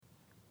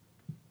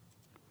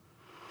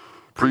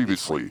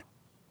Previously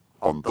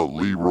on the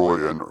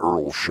LeRoy and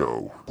Earl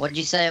show. What'd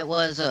you say it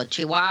was, a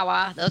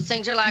Chihuahua? Those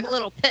things are like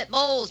little pit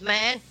bulls,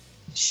 man.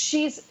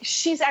 She's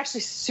actually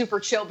super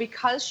chill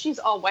because she's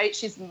all white.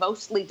 She's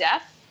mostly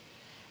deaf.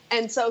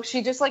 And so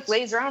she just like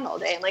lays around all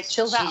day and like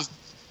chills out. She's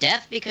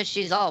deaf because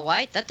she's all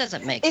white? That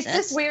doesn't make sense. It's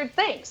this weird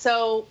thing.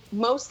 So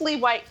mostly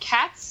white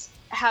cats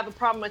have a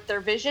problem with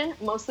their vision.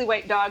 Mostly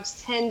white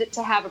dogs tend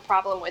to have a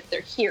problem with their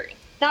hearing.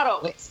 Not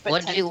always, but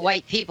what do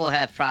white people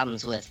have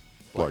problems with?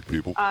 Black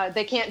people.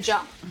 They can't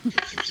jump.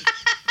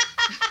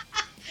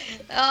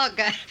 Oh,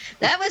 God.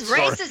 That was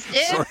racist,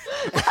 dude. Sorry.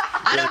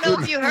 I don't know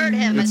if you heard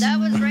him, but that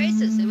was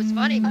racist. It was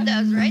funny, but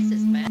that was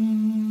racist, man.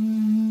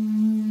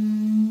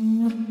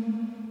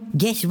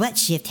 Guess what,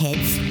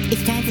 Shiftheads?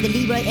 It's time for the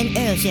LeRoy and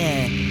Earl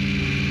show.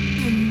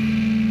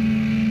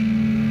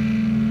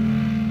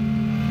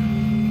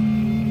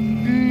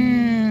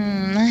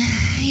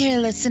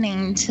 You're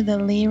listening to the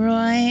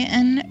LeRoy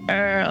and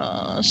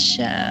Earl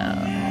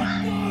show.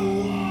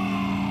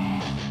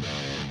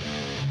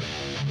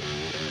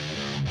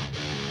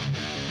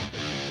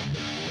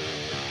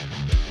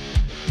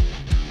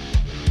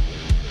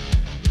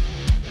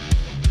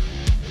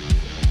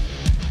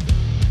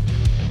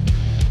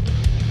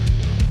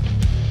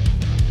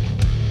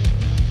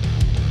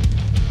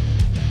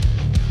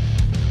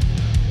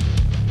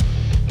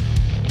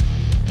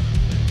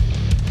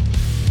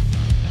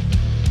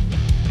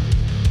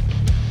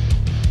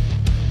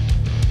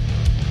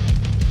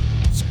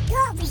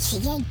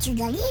 Listening to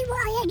the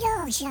LeRoy and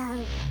Earl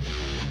show.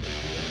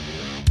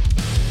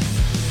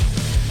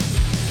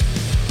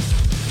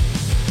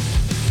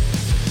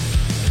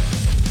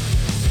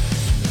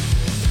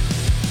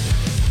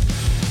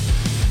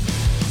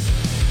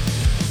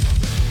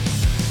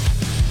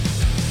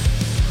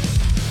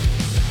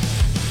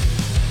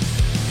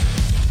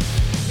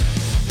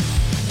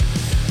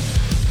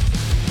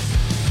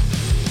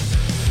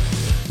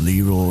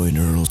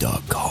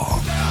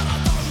 LeRoyandEarl.com.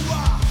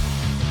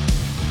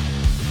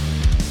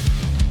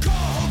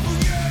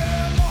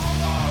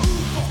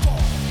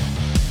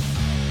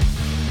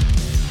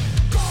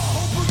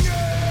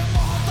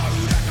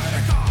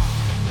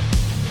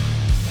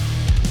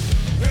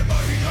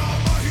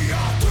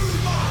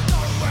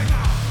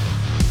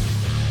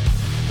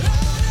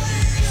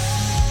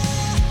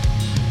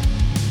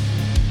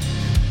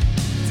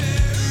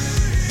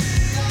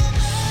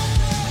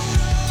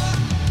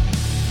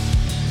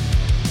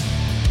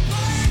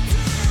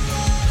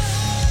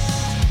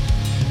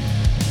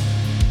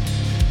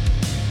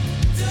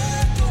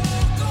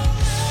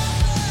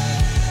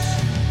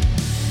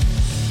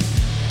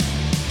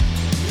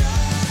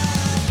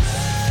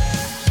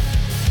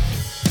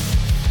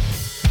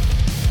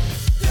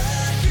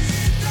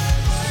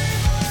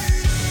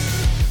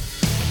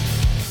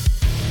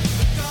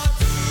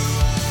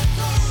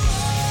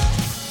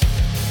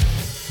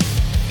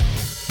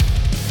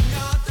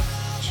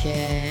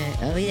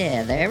 Oh,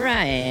 yeah, there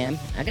I am.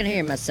 I can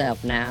hear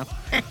myself now.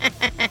 And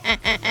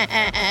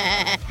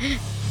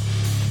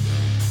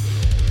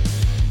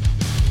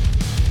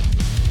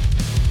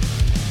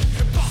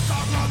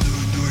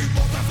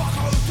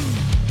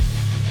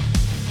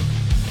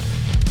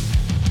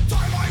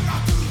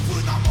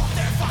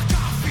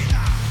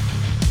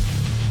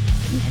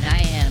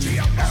I am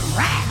a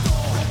rat.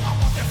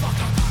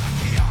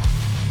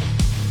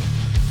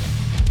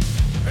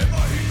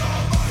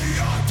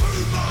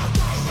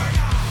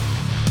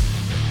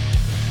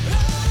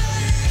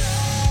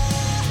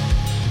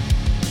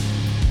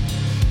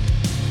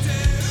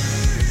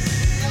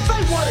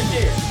 What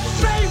again?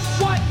 Say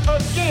what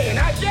again?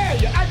 I dare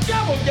you. I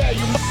double dare you,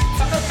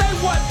 motherfucker. Say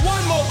what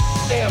one more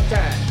damn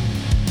time.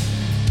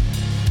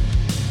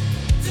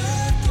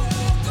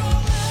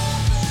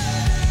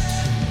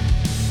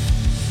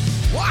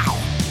 Wow.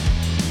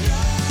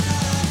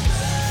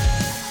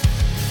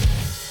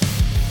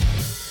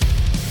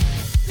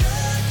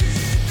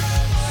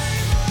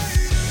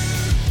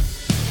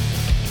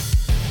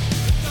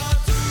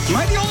 Am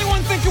I the only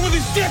one thinking with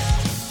his dick?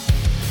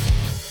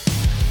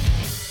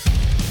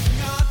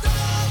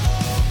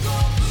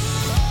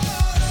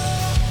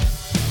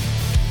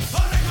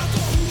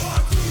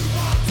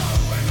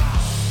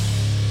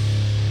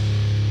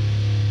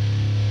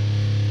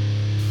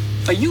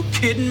 Are you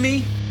kidding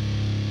me?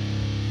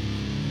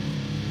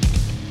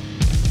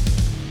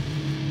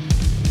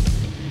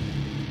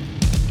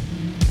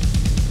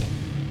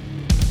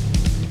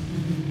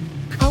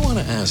 I want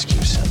to ask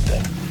you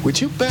something. Would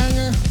you bang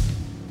her?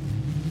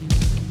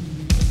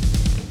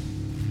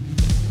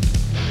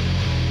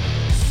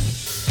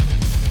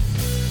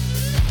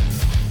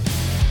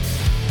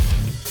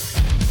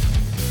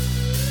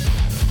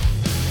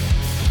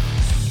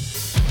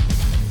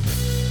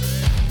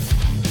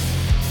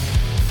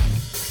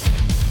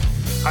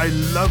 I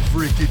love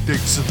Ricky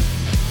Dixon.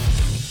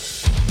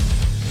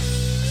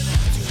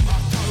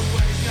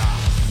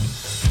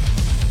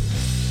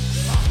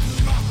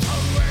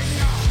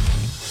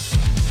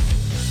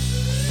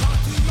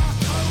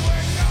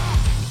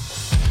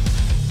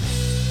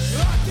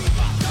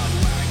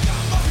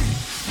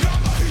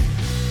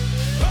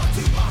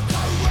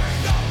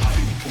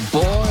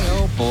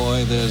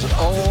 there's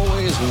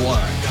always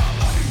one.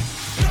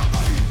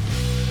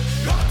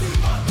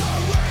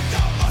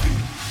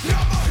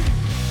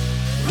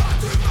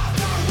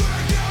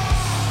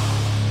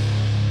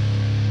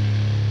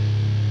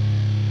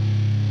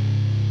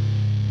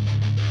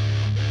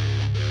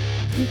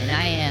 And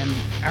I am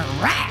a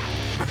rat.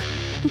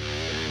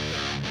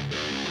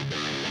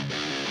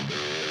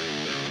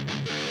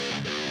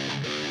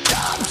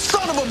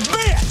 Son of a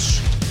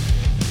bitch!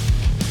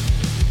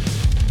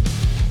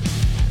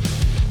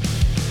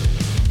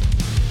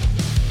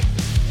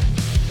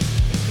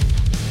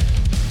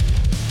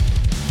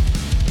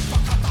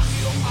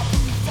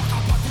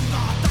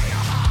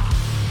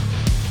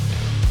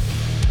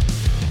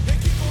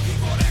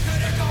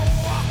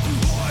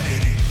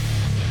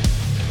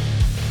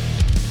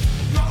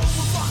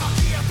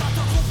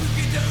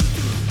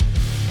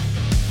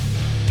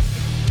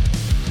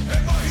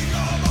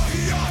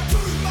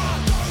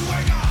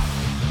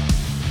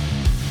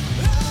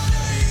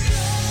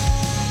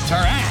 Her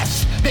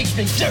ass makes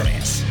me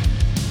furious.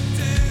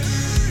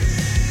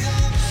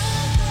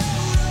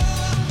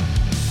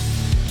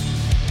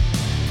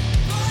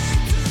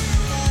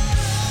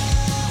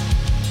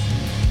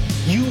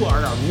 You are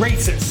a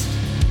racist.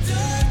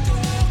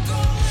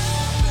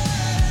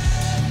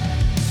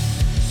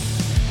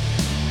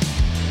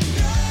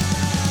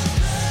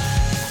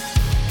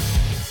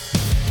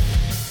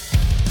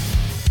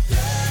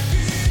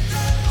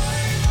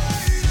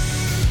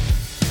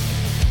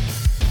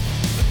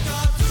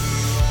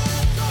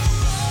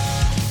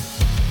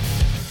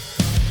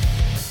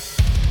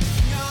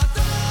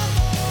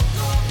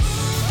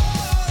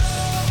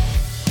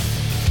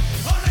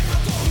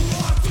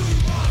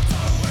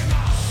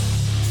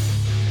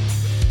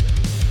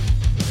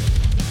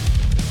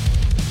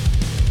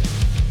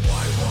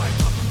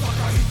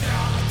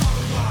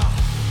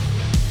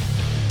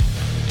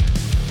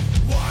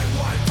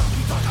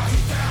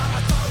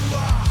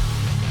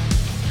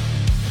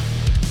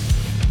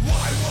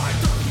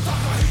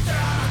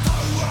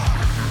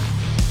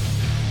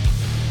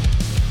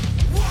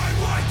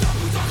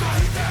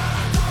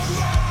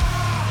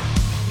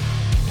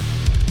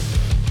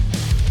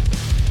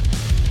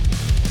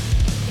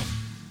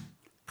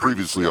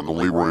 Previously on the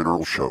LeRoy and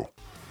Earl show.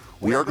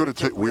 We are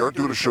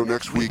doing a show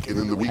next week, and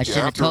then the week I after.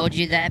 should have told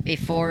you that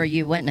before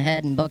you went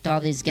ahead and booked all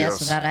these guests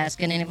without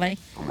asking anybody.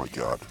 Oh my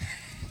God.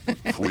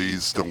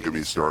 Please don't get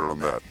me started on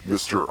that.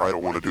 Mister, I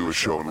don't want to do a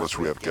show unless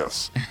we have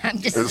guests. I'm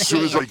just As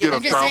soon as I get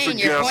 1,000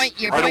 guests,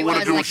 I don't want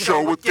to do a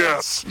show with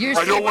guests.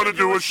 I don't want to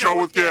do a show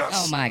with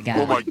guests. Oh my God.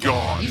 Oh my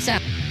God. You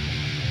sound...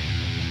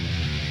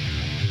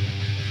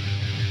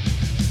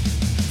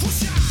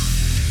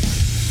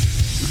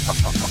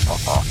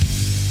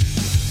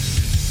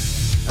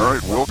 All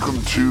right,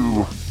 welcome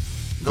to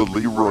the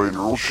LeRoy and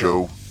Earl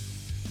show.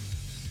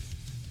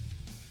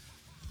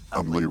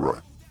 I'm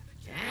LeRoy.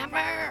 I'm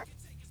Earl.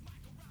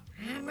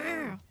 I'm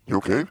Earl. You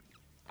okay?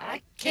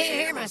 I can't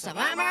hear myself.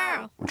 I'm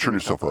Earl. Well, turn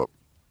yourself up.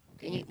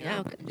 Can you?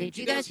 No, did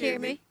you guys hear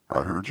me?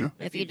 I heard you.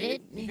 If you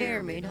didn't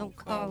hear me, don't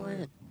call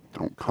in.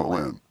 Don't call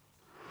in.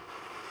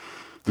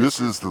 This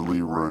is the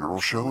LeRoy and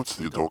Earl show. It's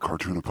the Adult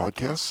Cartoon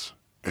Podcast.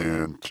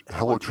 And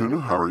hello, Tuna.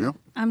 How are you?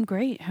 I'm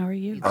great. How are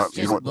you? You know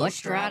Just what?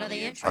 bushed her out of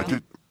the intro. I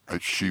did.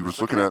 She was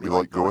looking at me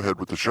like, go ahead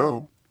with the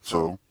show.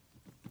 So,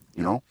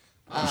 you know,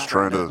 just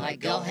trying to.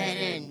 Like, go ahead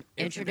and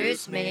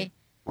introduce me.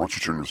 Why don't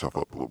you turn yourself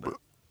up a little bit?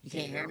 You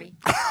can't hear me?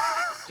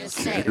 Just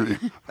I say can't hear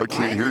it. you. I Why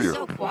can't is hear it you.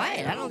 so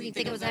quiet? I don't even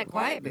think it was that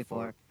quiet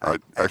before. I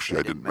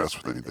didn't mess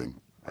with anything.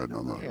 I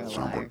don't know You're a the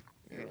liar. soundboard.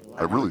 You're a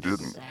I liar. really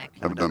didn't. Sack. I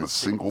haven't done a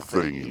single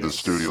thing in this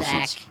studio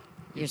sack. since.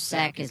 Your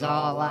sack is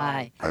all a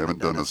lie. I haven't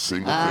done a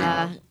single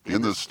thing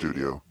in this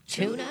studio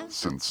Tuna?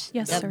 since.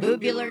 Yes, The sir.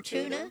 boobular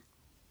tuna?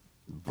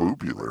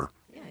 Boobular.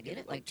 Yeah, I get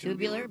it. Like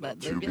tubular, but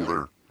boobular.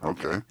 Tubular.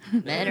 Okay.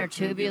 Men are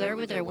tubular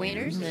with their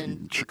wieners,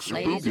 and Chicks are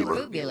ladies boobular.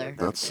 are boobular.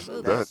 That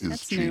They're is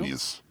That's new.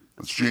 genius.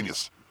 That's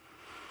genius.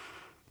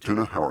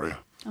 Tuna, how are you?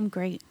 I'm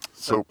great.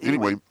 So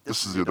anyway,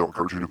 this is the Adult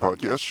Cartoon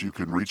Podcast. You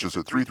can reach us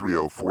at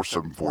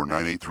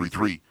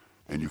 330-474-9833,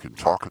 and you can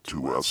talk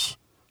to us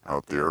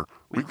out there.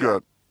 We've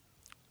got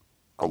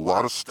a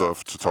lot of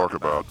stuff to talk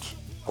about.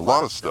 A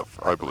lot of stuff,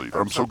 I believe.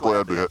 I'm so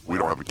glad we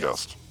don't have a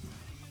guest.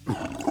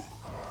 I'm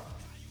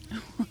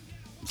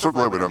so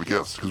glad we don't have a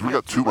guest, because we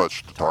got too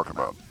much to talk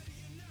about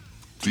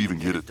to even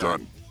get it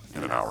done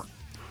in an hour.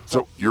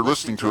 So you're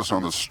listening to us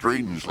on the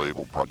Strange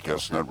Label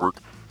Podcast Network,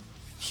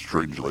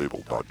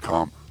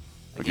 strangelabel.com.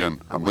 Again,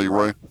 I'm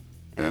LeRoy,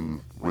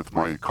 and with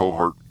my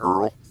cohort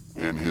Earl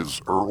and his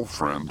Earl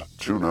friend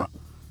Tuna,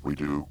 we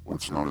do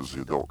what's known as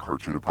the Adult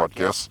Cartoon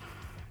Podcast.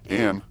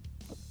 And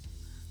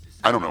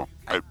I don't know.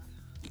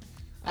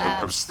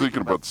 I was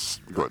thinking about.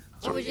 Go ahead.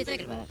 What was you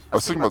thinking about? I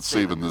was thinking about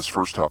saving this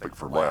first topic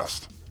for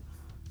last.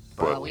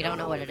 But Well, we don't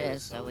know what it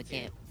is, so we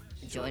can't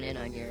join in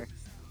on your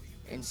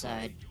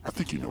inside. I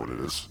think you know what it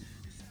is.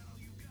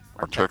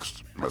 Our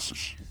text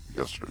message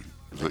yesterday.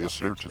 Was it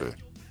yesterday or today?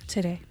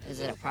 Today. Is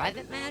it a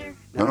private matter?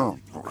 No.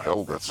 Oh,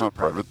 hell, that's not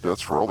private.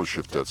 That's for all the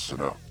Shiftheads to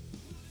know.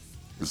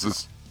 Is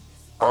this...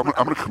 I'm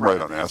going to come right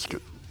on and ask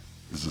it.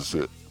 Is this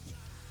it?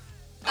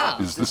 Oh.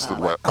 Is this the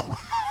last?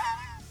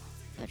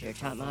 Thought you were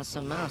talking about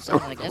something else. I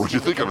was like, What do you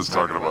think I was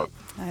talking about?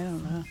 I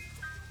don't know.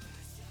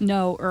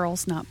 No,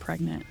 Earl's not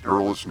pregnant.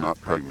 Earl is not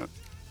pregnant.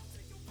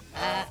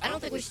 I don't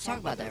think we should talk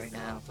about that right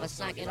now. Let's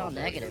not get all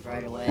negative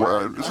right away.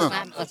 Well,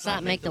 Let's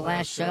not make the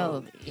last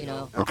show,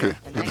 Okay,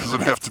 it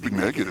doesn't have to be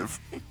negative.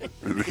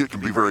 It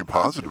can be very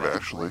positive,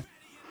 actually.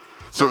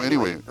 So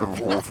anyway,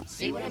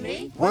 See what I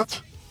mean?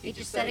 What? He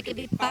just said it could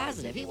be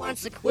positive. He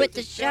wants to quit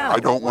the show. I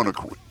don't want to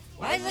quit.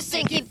 Why does this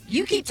thing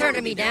you keep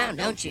turning me down,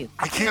 don't you?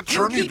 I can't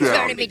turn you keep down.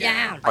 turning me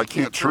down. I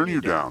can't turn you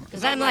down.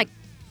 Because I'm like,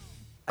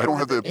 I don't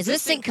have the. is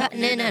this thing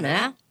cutting in and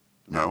out?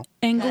 No.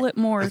 Angle it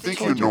more. I think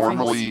you toward your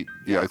normally. face.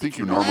 Yeah, I think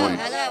you normally.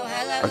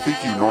 I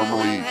think you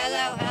normally.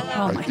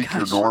 Oh I my think gosh.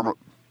 you're normal.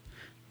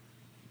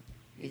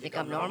 You think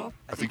I'm normal?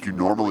 I think you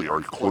normally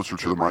are closer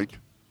to the mic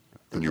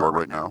than you are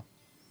right now.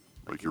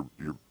 Like you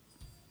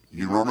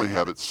normally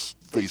have it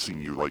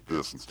facing you like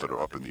this instead of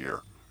up in the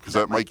air. Because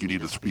that mic you need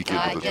to speak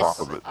into the top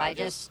of it. I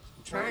just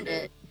turned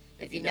it,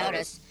 if you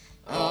notice.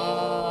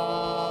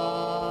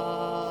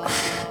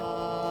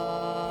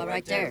 Oh,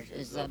 right there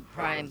is the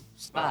prime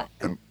spot.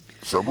 And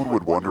someone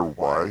would wonder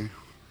why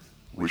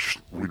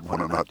we'd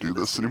want to not do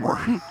this anymore.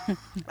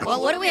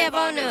 Well, what do we have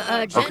on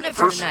the agenda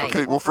for tonight?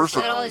 Okay, well, first,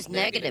 Not all this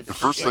negative the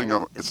first shit. thing I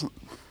want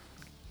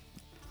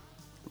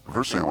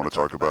to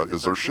talk about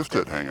is our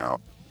Shifthead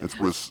hangout. It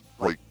was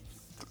like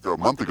a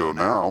month ago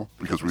now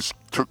because we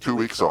took 2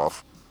 weeks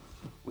off.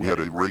 We had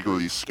a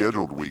regularly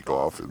scheduled week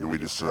off, and then we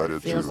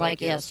decided Feels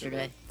like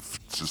yesterday.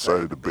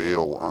 Decided to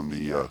bail on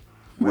the.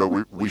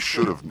 Well, we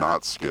should have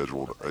not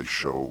scheduled a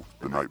show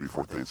the night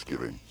before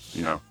Thanksgiving.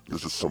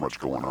 There's just so much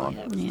going on.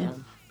 Yeah.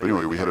 But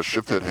anyway, we had a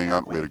Shifthead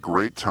hangout. We had a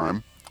great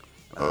time.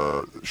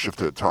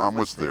 Shifthead Tom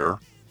was there.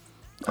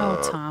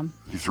 Tom.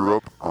 He threw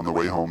up on the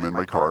way home in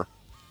my car.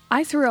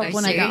 I threw Are up you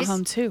when I got serious?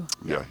 home, too.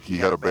 Yeah, he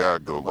had a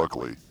bag, though,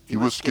 luckily. He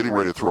was getting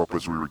ready to throw up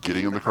as we were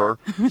getting in the car.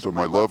 So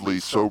my lovely,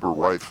 sober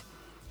wife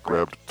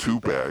grabbed 2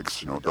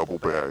 bags, double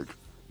bag,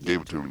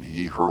 gave it to him, and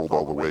he hurled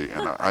all the way.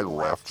 And I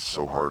laughed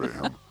so hard at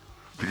him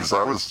because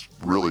I was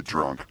really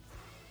drunk.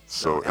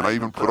 So, and I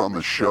even put on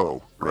the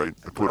show, right?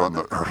 I put on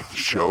the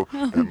show,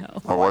 and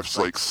my wife's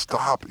like,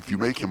 stop. If you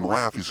make him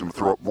laugh, he's going to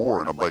throw up more.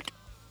 And I'm like,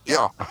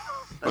 yeah.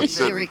 I Did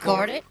you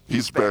record it?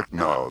 He's back.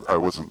 No, I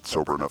wasn't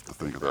sober enough to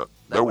think of that.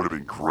 That would have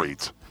been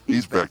great.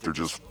 He's back there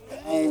just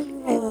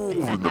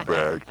in the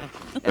bag.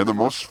 And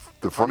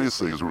the funniest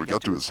thing is when we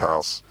got to his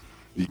house,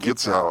 he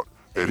gets out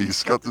and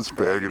he's got this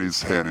bag in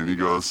his hand and he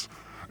goes,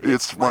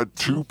 "It's my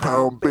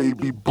 2-pound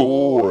baby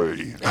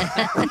boy."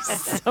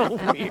 So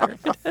weird.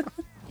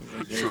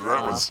 So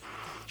that was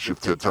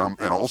Shifthead Tom.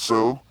 And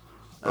also,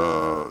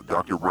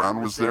 Dr.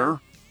 Brown was there.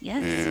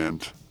 Yes.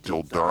 And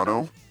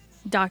Dildano.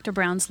 Dr.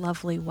 Brown's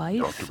lovely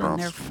wife Dr. and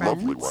their Brown's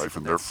friends. lovely wife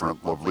and their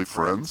lovely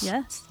friends.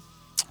 Yes.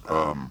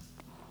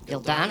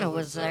 Dildano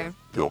was there.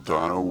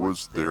 Dildano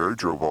was there. He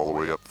drove all the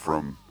way up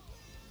from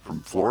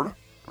Florida?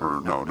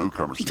 Or no,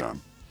 Newcomerstown.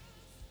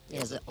 He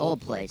has an old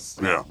place.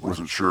 Yeah,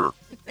 wasn't sure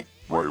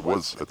where he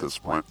was at this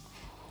point.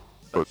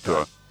 But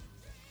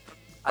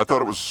I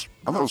thought it was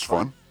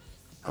fun.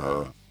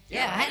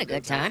 Yeah, I had a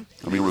good time.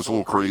 I mean, it was a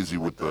little crazy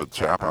with the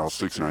tap house,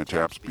 69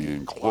 Taps,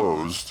 being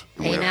closed.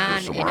 And we had to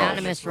go somewhere else.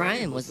 Anonymous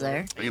Ryan was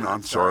there.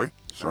 Anon, sorry.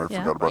 Sorry, I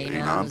forgot about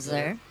Anon Anon. was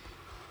there.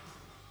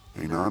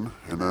 Anon.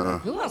 And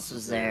Who else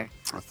was there?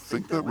 I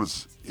think that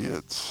was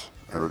it.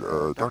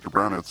 Dr.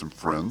 Brown had some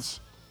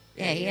friends.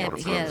 Yeah, he had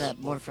friends.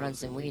 more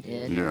friends than we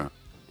did. Yeah.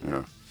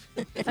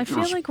 I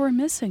feel like we're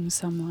missing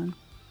someone.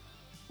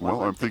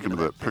 Well, I'm thinking of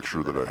that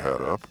picture that I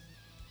had up.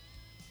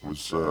 It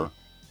was,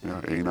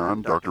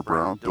 Anon, Dr.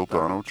 Brown,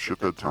 Dildano,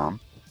 Shifthead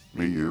Tom,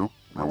 me, you,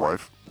 my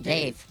wife.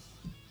 Dave.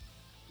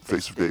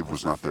 Face of Dave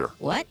was not there.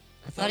 What?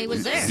 I thought he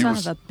was there. Son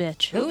of a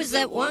bitch. Who was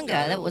that one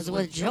guy that was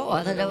with Joel?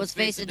 I thought that was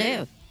Face of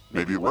Dave.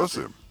 Maybe it was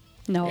him.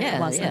 No, it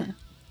wasn't.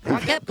 Yeah. I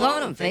kept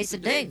calling him Face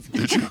of Dave.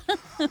 Did you?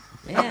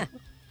 Yeah.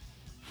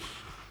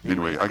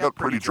 Anyway, I got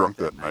pretty drunk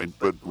that night,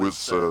 but it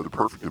was the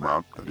perfect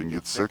amount. I didn't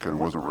get sick and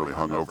wasn't really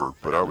hungover,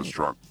 but I was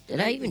drunk. Did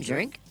I even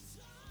drink?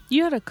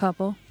 You had a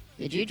couple.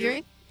 Did you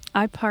drink?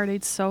 I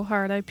partied so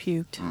hard I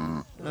puked.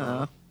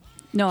 No.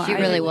 No, She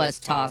really was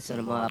tossing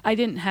them up. I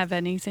didn't have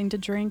anything to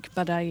drink,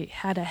 but I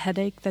had a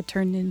headache that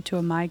turned into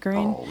a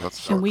migraine. Oh, that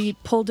sucks. And we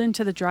pulled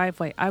into the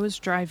driveway. I was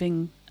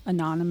driving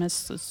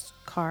Anonymous's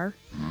car,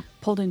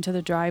 pulled into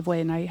the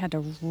driveway, and I had to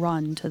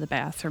run to the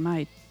bathroom.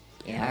 I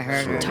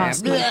heard her.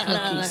 tossed my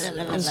cookies.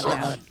 It was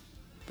bad.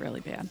 Really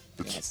bad.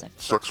 It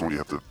sucks when you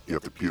have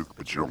to puke,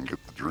 but you don't get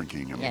the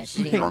drinking and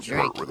she didn't drunk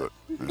drink. part with it.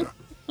 Yeah.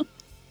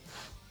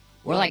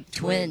 We're like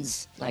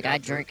twins. Like I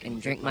drink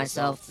and drink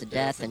myself to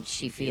death, and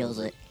she feels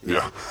it.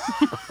 Yeah.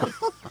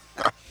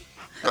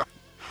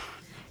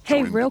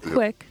 Hey, real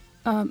quick,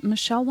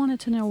 Michelle wanted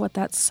to know what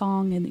that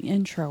song in the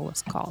intro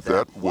was called.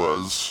 That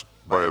was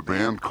by a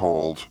band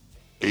called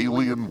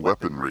Alien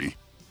Weaponry,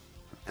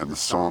 and the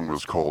song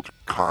was called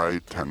Kai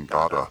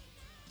Tangata.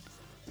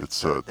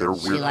 It's they're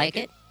weird. You like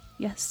it?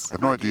 Yes. I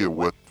have no idea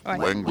what Right.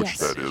 language Yes.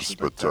 that is,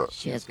 but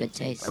She has good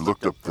taste. I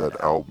looked up that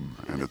album,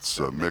 and it's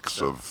a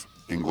mix of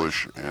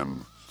English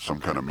and some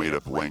kind of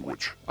made-up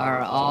language. Are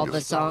all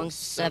the songs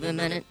 7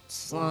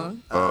 minutes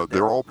long?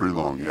 They're all pretty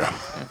long, yeah.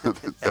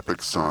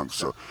 Epic songs.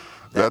 So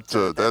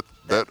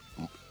that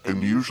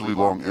unusually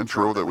long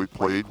intro that we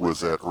played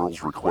was at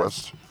Earl's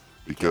request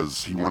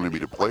because he wanted me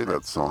to play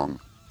that song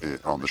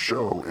on the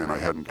show, and I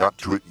hadn't got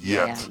to it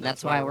yet. Yeah,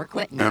 that's why we're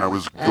quitting. And I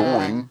was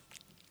going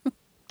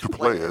to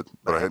play it,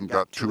 but I hadn't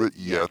got to it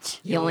yet.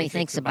 He only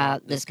thinks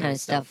about this kind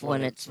of stuff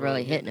when it's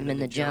really hitting him in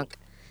the junk.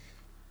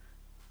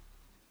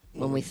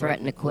 When we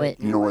threaten to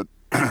quit. You know what?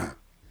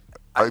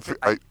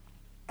 I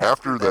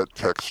after that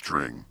text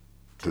string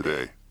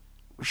today,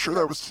 I'm sure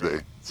that was today.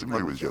 It seemed like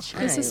it was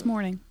yesterday. It was this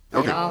morning.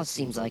 Okay. It all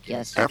seems like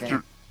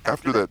yesterday.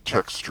 After that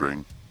text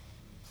string.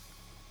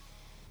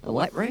 A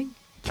what ring?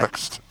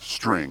 Text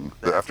string.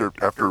 After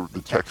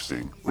the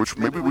texting, which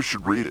maybe we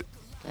should read it.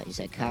 I thought you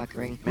said cock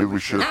ring. Maybe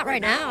we should. Not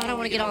right now. I don't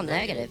want to get all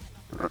negative.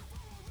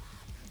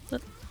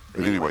 But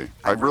anyway,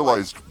 I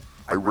realized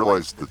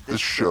that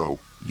this show,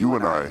 you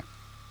and I,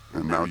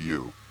 and now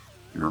you're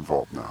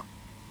involved now.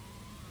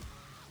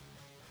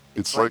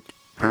 It's like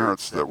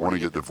parents that want to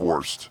get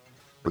divorced,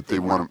 but they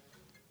want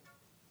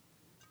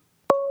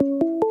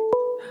to...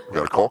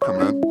 Got a call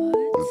coming in.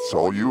 It's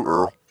all you,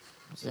 Earl.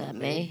 Is that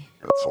me?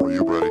 That's all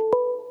you, buddy.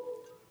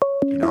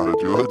 You know how to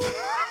do it?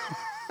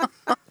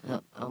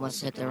 Oh,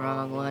 almost hit the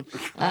wrong one.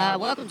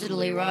 Welcome to the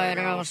LeRoy and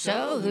Earl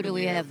Show. Who do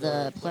we have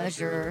the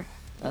pleasure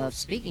of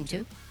speaking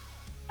to?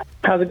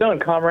 How's it going,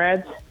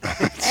 comrades?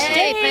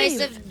 Hey,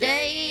 Face of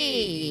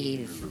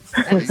Dave.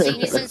 Haven't seen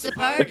you since the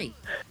party.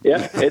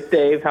 Yeah, it's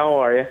Dave. How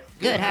are you?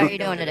 Good. How are you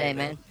doing today,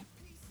 man?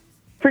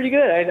 Pretty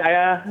good.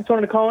 I just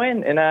wanted to call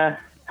in and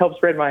help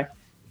spread my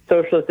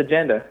socialist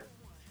agenda.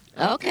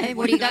 Okay.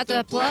 What do you got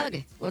to plug?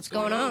 What's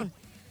going on?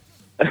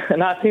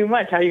 Not too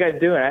much. How you guys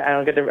doing?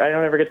 I don't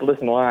ever get to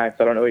listen live,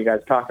 so I don't know what you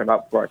guys are talking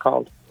about before I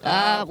called.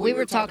 We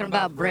were talking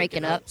about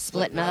breaking up,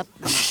 splitting up,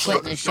 and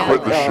quitting the show.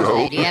 Quitting the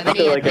show. Do you have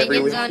any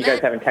opinions on you guys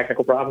that? having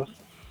technical problems?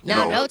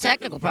 No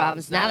technical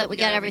problems. Now that we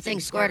got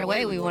everything squared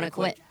away, we want to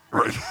quit.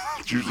 Right.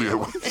 It's usually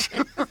that's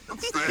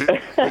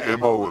the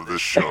MO of this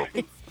show.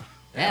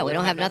 Yeah, we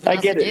don't have nothing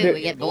else to do.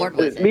 We get bored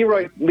with it.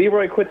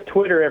 LeRoy quits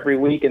Twitter every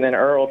week, and then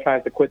Earl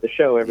tries to quit the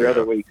show every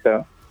other week,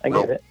 so I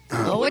get it.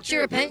 Well, what's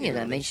your opinion?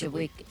 I mean, should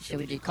we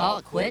call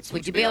it quits?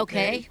 Would you be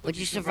okay? Would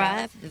you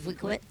survive if we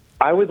quit?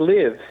 I would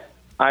live.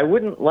 I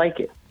wouldn't like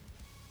it,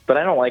 but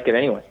I don't like it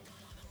anyway.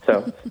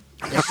 So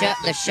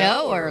the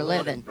show or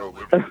living?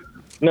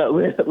 No,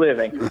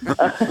 living.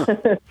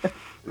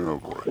 Oh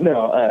boy.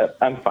 No,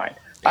 I'm fine.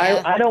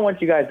 Yeah. I don't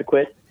want you guys to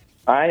quit.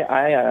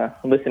 I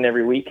listen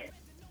every week.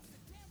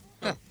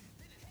 Huh.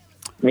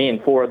 Me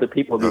and 4 other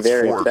people would be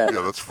very upset.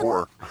 Yeah, that's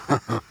 4.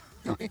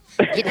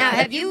 Now,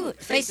 have you,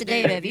 Face of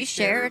Dave, have you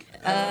shared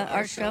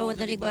our show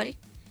with anybody?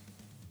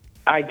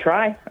 I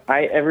try.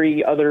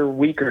 Every other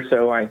week or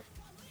so, I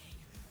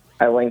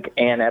link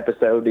an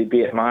episode,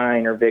 be it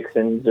mine or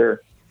Vixen's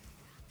or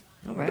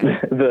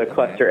the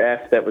Cluster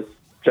F that was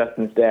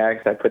Justin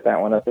Staggs. I put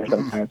that one up there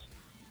sometimes.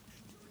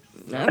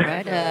 All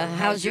right.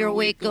 How's your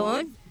week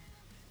going?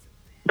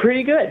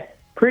 Pretty good.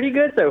 Pretty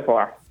good so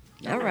far.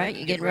 All right.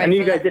 You getting ready? I knew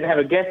you guys didn't have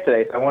a guest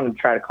today, so I wanted to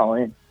try to call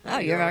in. Oh,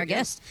 you're our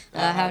guest.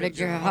 How did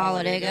your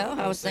holiday go?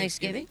 How was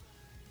Thanksgiving?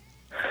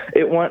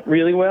 It went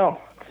really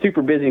well.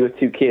 Super busy with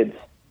 2 kids.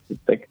 It's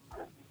like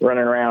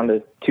running around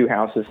to 2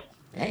 houses.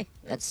 Hey,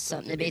 that's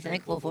something to be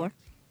thankful for.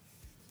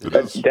 It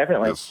is.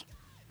 Definitely. Yes.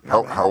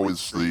 How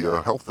is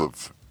the health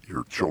of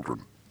your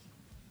children?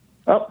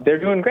 Oh, they're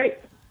doing great.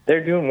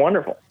 They're doing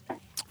wonderful.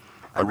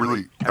 I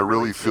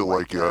really feel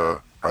like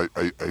I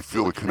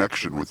feel a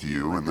connection with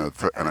you, and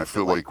I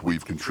feel like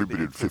we've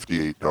contributed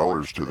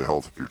 $58 to the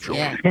health of your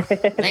children. Yeah.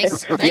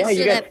 Thanks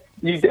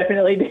you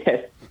definitely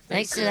did.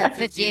 Thanks to that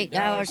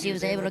 $58, he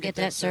was able to get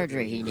that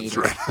surgery he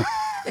needed. That's right.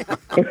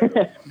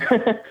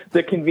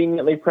 The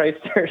conveniently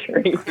priced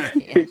surgery,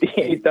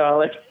 $58.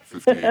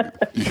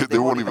 $58. They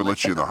won't even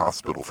let you in the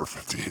hospital for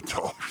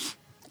 $58.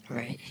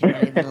 Right. You're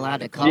not even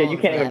allowed to call. Yeah, you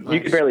can't even.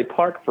 You can barely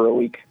park for a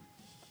week.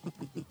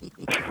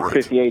 Right.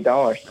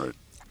 $58. Right.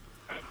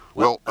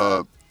 Well,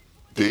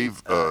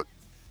 Dave,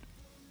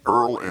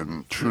 Earl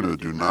and Tuna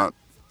do not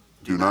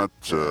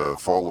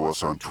follow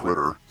us on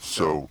Twitter,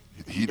 so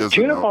he doesn't.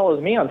 Tuna know.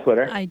 follows me on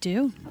Twitter. I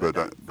do. But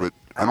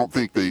I don't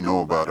think they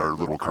know about our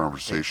little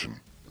conversation.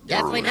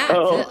 Definitely not.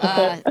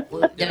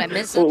 Oh. Did I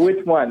miss something? Well,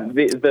 which one?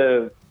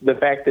 The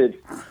fact that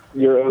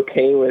you're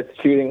okay with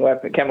shooting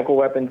chemical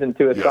weapons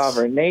into a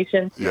sovereign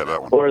nation? Yeah,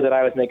 that one. Or that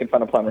I was making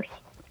fun of plumbers?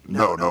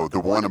 No, the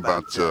one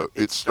about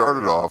it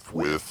started off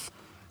with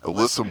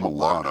Alyssa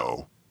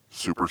Milano,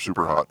 super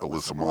hot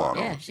Alyssa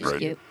Milano. Yeah, she's right?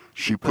 cute.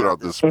 She put out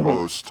this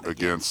post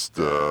against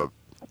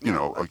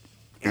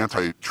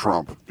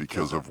anti-Trump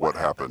because of what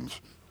happened.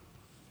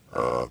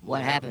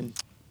 What happened?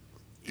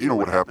 You know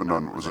what happened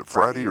on, was it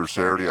Friday or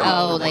Saturday? I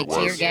don't remember like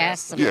what it was. tear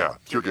gas? Yeah,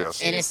 tear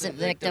gas. Innocent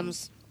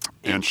victims?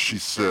 And she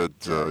said,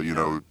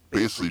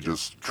 basically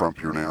just,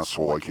 Trump, you're an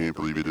asshole. I can't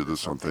believe you did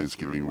this on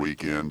Thanksgiving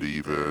weekend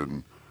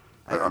even.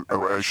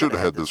 I should have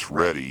had this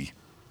ready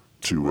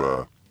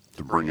to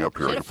bring up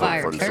here. Should have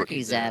fired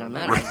turkeys at him.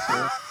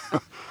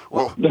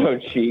 Well, oh,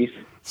 jeez.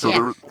 So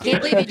yeah.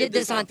 Can't believe you did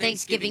this on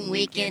Thanksgiving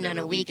weekend, on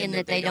a weekend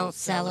that they don't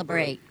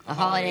celebrate, a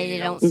holiday they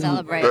don't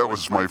celebrate. That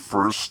was my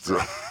first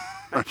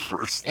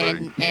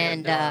thing.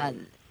 And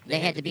they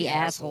had to be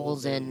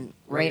assholes and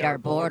raid our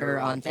border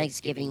on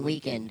Thanksgiving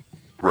weekend.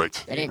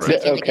 Right. They didn't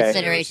take into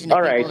consideration the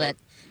people that...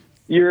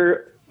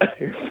 You're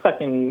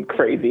fucking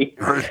crazy.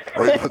 Right.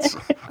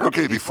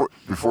 Okay,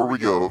 before we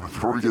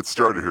get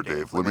started here,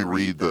 Dave, let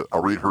me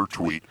I'll read her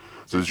tweet.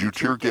 It says, "You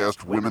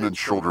tear-gassed women and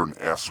children,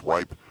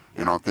 asswipe.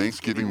 And on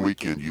Thanksgiving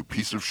weekend, you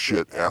piece of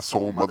shit,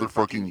 asshole,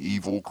 motherfucking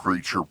evil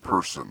creature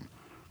person."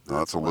 Now,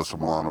 that's Alyssa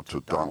Milano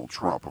to Donald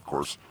Trump, of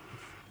course.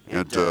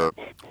 And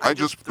I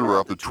just threw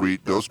out the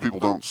tweet. Those people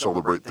don't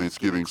celebrate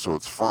Thanksgiving, so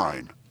it's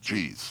fine.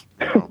 Jeez.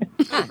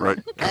 Right?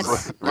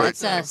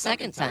 That's the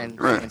second time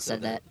someone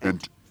said that.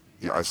 And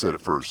yeah, I said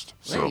it first.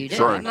 So, you did.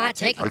 sorry. I'm not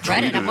taking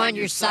credit. I'm on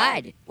your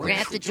side. We're going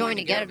to have to join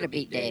together to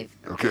beat Dave.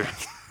 Okay.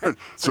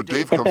 So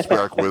Dave comes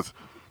back with,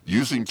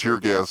 "Using tear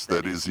gas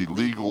that is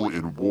illegal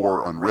in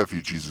war on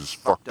refugees is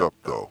fucked up,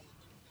 though."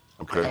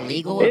 Okay.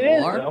 Illegal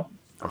in war? Though.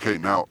 Okay,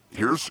 now,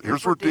 here's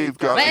where Dave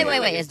got me.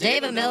 Wait. Is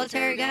Dave a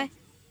military guy?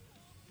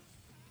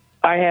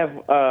 I have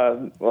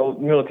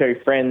military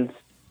friends,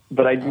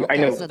 but I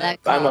know so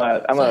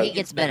I'm a he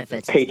gets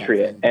benefits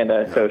patriot and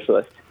a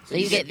socialist. So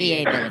you get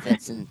VA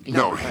benefits and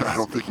No, I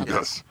don't think he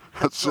does.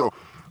 So,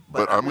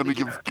 but I'm gonna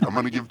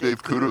give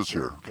Dave kudos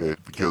here, okay?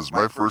 Because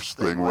my first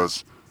thing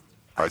was,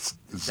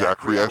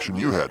 exact reaction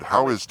you had.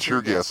 How is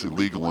tear gas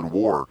illegal in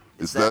war?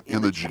 Is that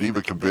in the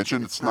Geneva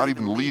Convention? It's not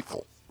even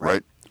lethal,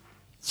 right?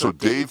 So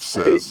Dave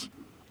says,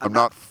 "I'm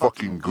not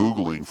fucking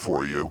Googling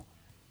for you,"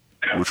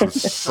 which was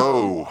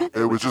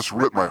it was just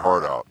ripped my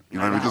heart out. You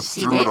know, I mean, just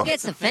threw Dave it on.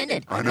 gets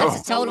offended. I know.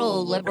 That's a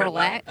total liberal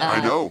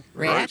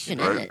reaction,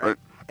 isn't it? Right.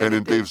 And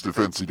in Dave's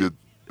defense, he did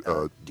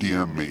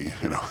DM me.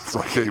 You know, it's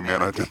like, "Hey,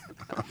 man, I did."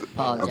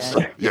 Apologize.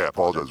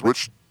 Apologize.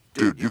 Which,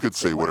 dude, you could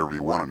say whatever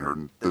you want on here,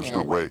 and there's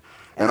no way.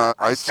 And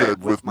I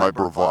said with my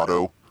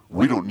bravado,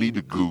 "We don't need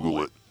to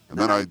Google it." And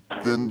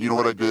then you know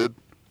what I did?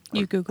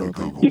 You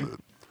Googled it.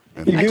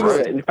 And you Googled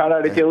it and found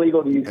out it's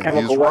illegal to use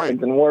chemical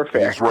weapons in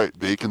warfare. He's right.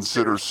 They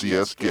consider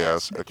CS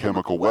gas a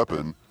chemical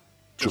weapon,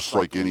 just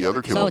like any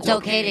other chemical weapon. So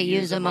it's okay to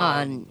use them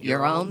on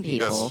your own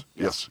people.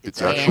 Yes,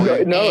 it's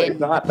actually... No, it's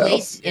not,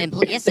 yes,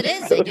 it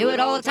is. They do it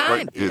all the time.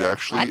 Right. It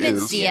actually I've been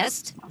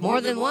CS'd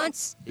more than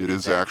once. It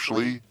is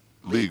actually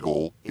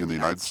legal in the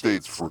United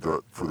States for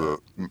the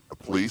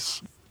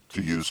police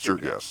to use tear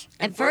gas.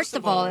 And first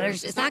of all,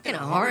 it's not going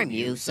to harm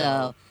you,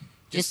 so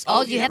just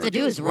all you have to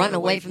do is run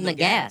away from the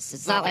gas.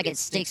 It's not like it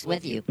sticks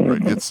with you.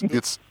 Right.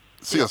 It's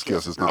CS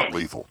gas is not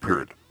lethal,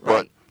 period.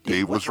 But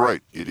Dave was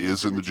right. It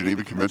is in the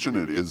Geneva Convention.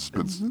 It has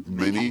been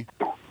many.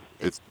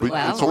 It's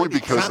only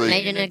because Trump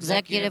made an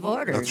executive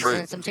order. That's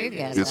right. Some tear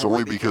gas it's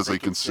only because they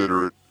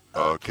consider it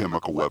a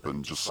chemical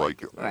weapon, just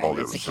like all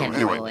the others. So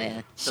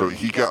anyway, so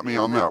he got me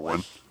on that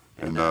one.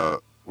 And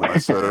when I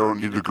said I don't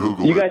need to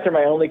Google you guys are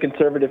my only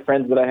conservative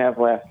friends that I have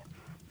left.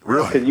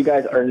 Really? Because you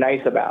guys are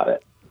nice about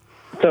it.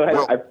 So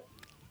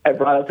I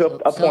brought it to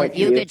a point. If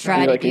you could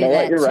try to do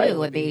that too, right. it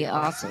would be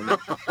awesome.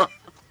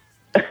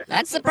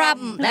 That's the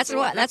problem. That's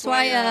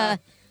why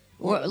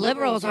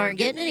liberals aren't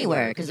getting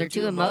anywhere, because they're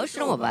too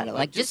emotional about it.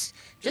 Like, just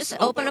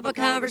open up a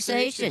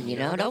conversation, you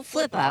know? Don't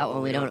flip out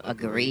when we don't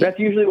agree. That's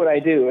usually what I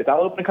do. Is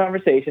I'll open a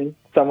conversation,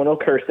 someone will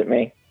curse at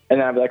me,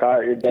 and then I'll be like, all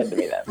right, you're dead to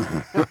me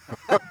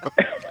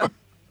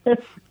then.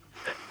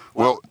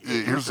 Well,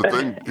 here's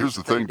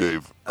the thing,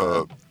 Dave.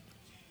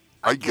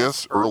 I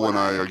guess Earl and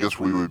I guess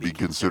we would be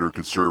considered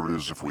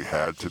conservatives if we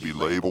had to be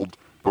labeled,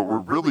 but we're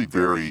really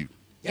very...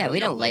 Yeah, we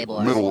don't label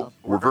ourselves.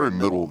 We're very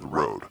middle of the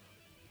road.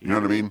 You know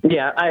what I mean?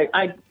 Yeah,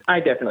 I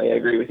definitely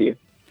agree with you.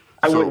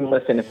 I wouldn't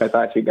listen if I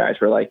thought you guys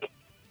were like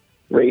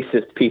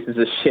racist pieces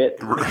of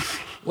shit.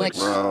 Which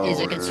is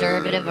a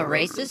conservative a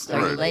racist?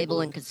 Are you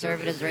labeling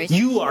conservatives racist?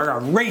 You are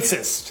a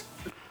racist.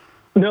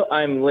 No,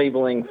 I'm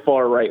labeling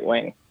far right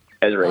wing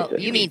as racist. Oh,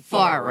 you mean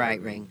far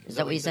right wing? Is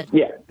that what you said?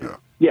 Yeah.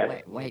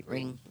 White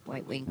wing.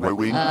 White wing?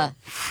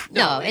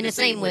 No, and the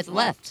same with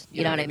left.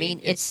 You know what I mean?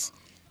 It's...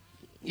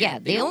 Yeah,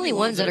 the only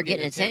ones that are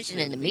getting attention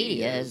in the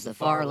media is the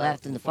far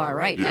left and the far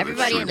right. Yeah,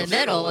 everybody in the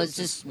middle is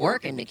just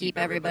working to keep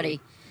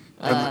everybody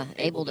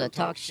able to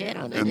talk shit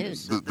on the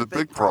news. The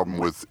big problem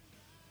with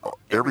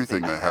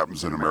everything that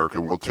happens in America,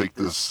 and we'll take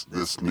this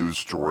news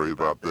story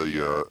about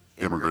the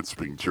immigrants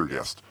being tear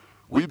gassed.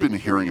 We've been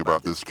hearing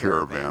about this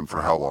caravan for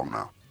how long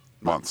now?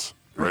 Months,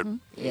 right? Mm-hmm.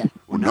 Yeah.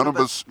 Well, none of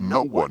us,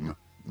 no one,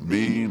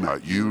 me,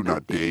 not you,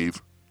 not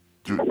Dave,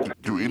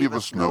 do any of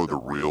us know the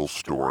real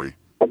story?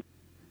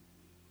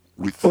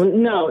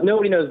 No,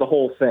 nobody knows the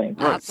whole thing.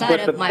 Outside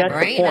of my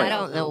brain, I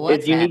don't know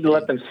what's you need to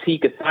let them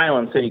seek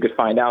asylum so you could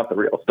find out the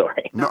real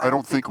story. No, I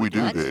don't think we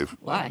do, Dave.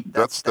 Why?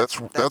 That's.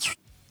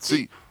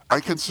 See,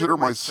 I consider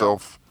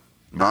myself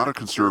not a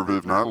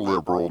conservative, not a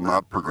liberal,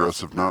 not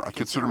progressive. I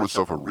consider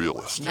myself a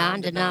realist.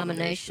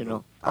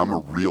 Non-denominational. I'm a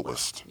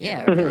realist.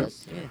 Yeah, a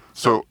realist. Yeah.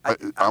 So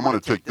I'm going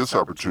to take this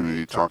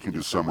opportunity talking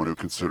to someone who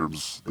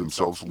considers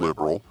themselves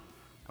liberal.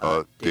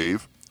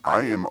 Dave,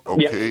 I am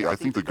okay. I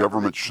think the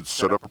government should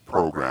set up a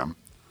program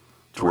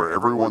to where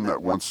everyone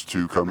that wants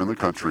to come in the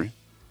country,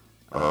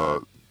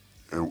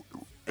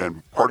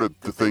 and part of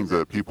the thing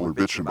that people are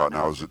bitching about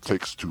now is it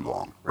takes too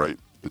long, right?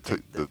 The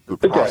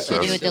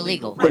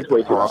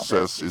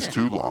process is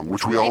too long,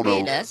 which we all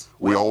know.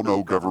 We all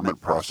know government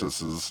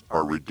processes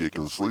are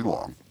ridiculously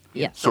long.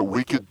 Yeah. So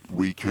we could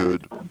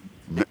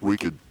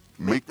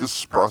make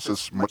this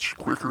process much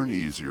quicker and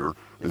easier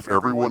if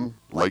everyone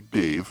like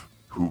Dave,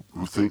 who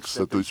thinks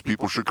that these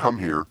people should come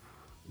here,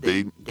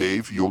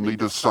 Dave, you'll need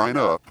to sign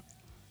up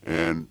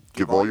and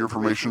give all your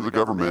information to the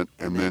government,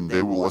 and then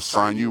they will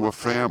assign you a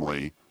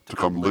family to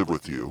come live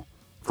with you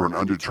for an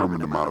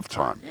undetermined amount of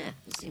time. Yeah,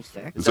 that seems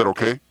fair. Is that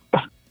okay?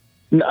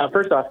 No,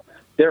 first off,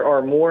 there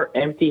are more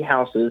empty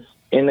houses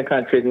in the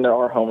country than there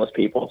are homeless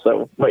people.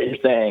 So what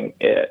you're saying,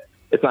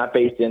 it's not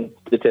based in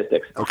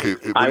statistics. Okay.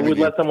 I would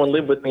let someone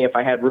live with me if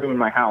I had room in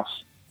my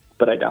house,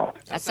 but I don't.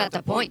 That's not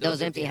the point.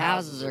 Those empty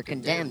houses are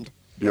condemned.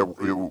 Yeah.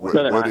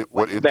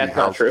 What empty That's houses?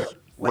 not true.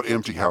 What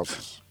empty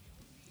houses?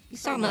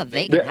 He's talking about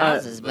vacant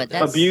houses, but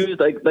that's... Abused,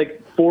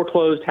 like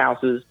foreclosed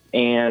houses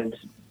and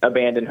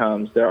abandoned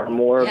homes. There are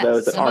more of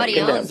those that aren't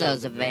condemned. Somebody owns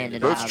those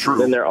abandoned houses. That's true.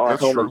 Than there are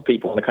homeless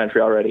people in the country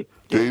already.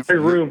 Dave,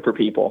 there's room for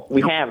people.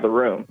 We have the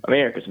room.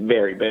 America's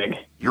very big.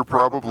 You're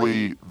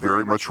probably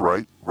very much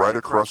right. Right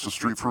across the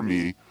street from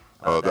me,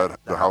 the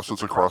house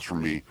that's across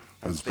from me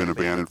has been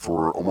abandoned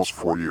for almost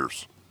 4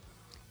 years.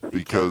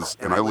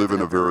 And I live in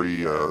a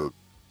very, what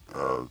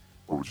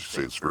would you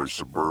say, it's very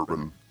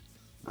suburban.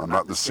 I'm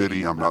not in the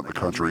city, I'm not in the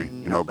country,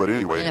 but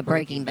anyway. In a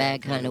Breaking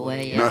Bad kind of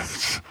way, yeah.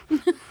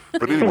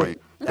 But anyway,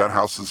 that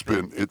house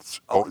it's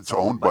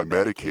owned by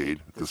Medicaid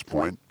at this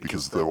point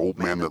because the old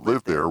man that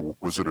lived there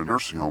was in a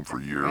nursing home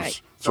for years.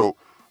 Right. So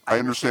I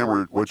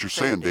understand what you're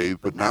saying, Dave,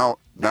 but now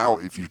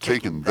if you've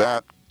taken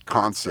that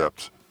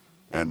concept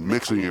and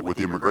mixing it with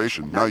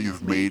immigration, now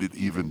you've made it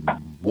even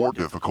more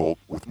difficult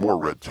with more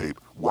red tape.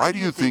 Why do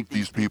you think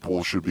these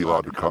people should be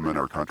allowed to come in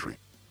our country?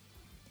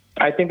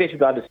 I think they should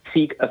be allowed to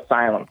seek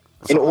asylum.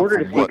 In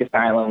order to seek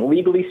asylum,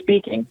 legally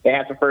speaking, they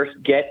have to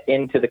first get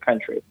into the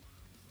country.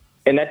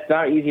 And that's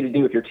not easy to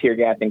do if you're tear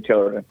gassing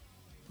children.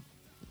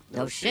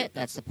 No shit,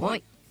 that's the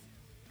point.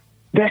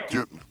 But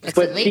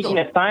seeking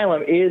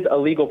asylum is a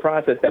legal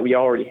process that we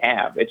already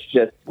have. It's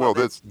just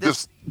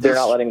they're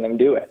not letting them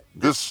do it.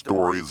 This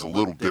story is a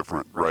little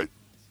different, right?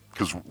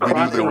 Because we Crossing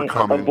knew they were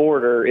coming. A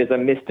border is a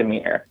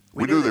misdemeanor.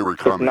 We knew they were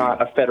coming. It's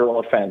not a federal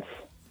offense.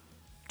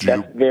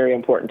 That's very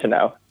important to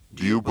know.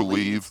 Do you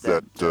believe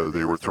that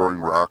they were throwing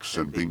rocks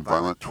and being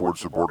violent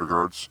towards the border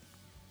guards?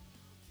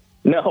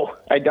 No,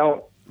 I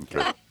don't.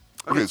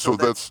 Okay, so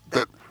there's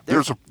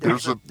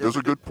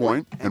a good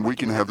point, and we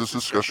can have this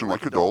discussion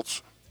like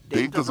adults.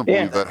 Dave doesn't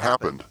believe that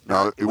happened.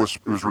 Now it was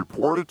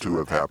reported to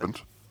have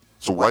happened.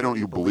 So why don't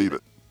you believe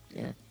it?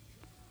 Yeah.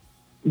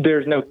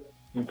 There's no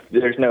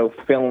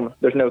film.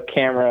 There's no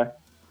camera.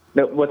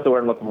 No, what's the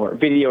word I'm looking for?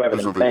 Video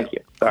evidence. Thank you.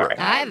 Sorry.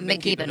 I haven't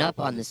been keeping up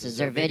on this. Is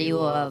there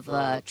video of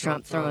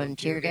Trump throwing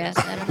tear gas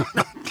at him?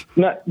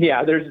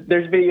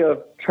 There's video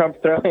of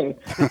Trump throwing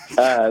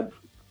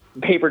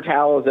paper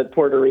towels at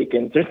Puerto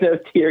Ricans. There's no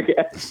tear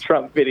gas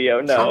Trump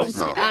video. No.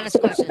 Honest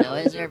question though,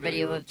 is there a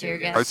video of tear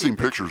gas? I've seen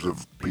pictures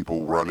of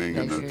people running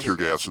and the tear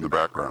gas in the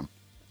background.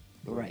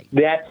 Right.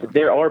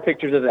 There are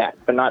pictures of that,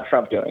 but not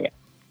Trump doing it.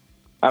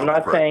 I'm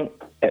not saying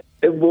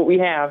what we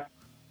have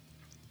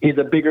is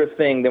a bigger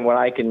thing than what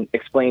I can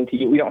explain to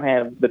you. We don't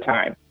have the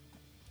time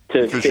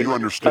to because you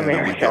understand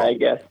America, I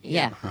guess.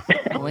 Yeah,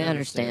 we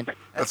understand.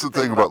 That's the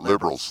thing about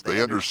liberals.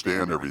 They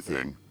understand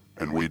everything,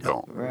 and we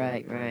don't.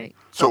 Right.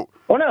 So,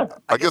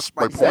 I guess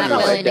my point is...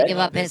 not willing to give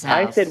up his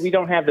house. I said we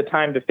don't have the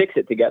time to fix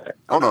it together.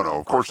 Oh, no,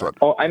 of course not.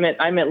 Oh, I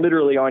meant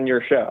literally on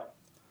your show.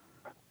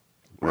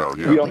 Well,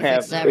 yeah. We don't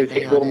have... It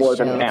takes a little more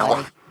than an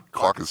hour.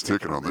 Clock is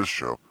ticking on this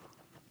show.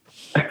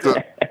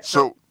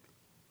 So...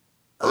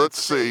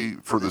 Let's say,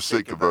 for the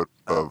sake of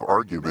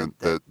argument,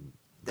 that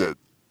the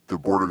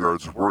border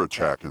guards were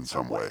attacked in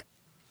some way.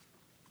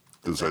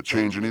 Does that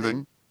change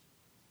anything?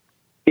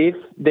 If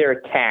they're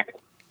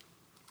attacked,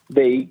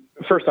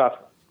 first off,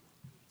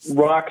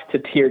 rocks to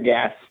tear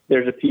gas.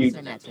 There's a few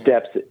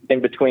steps in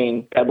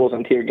between pebbles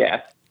and tear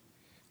gas.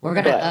 We're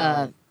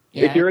gonna.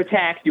 If you're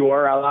attacked,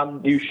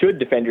 you should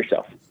defend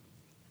yourself.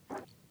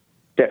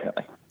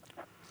 Definitely.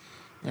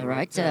 All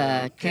right,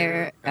 Tuna.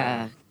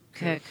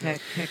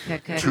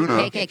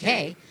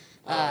 KKK.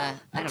 I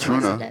don't know Tuna.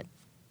 who said that.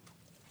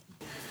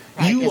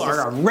 Right, you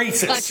are a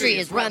racist. The country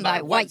is run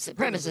by white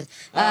supremacists.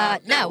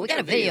 No, we got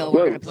a video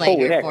we're going to play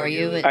here for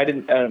you. I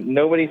didn't.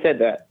 Nobody said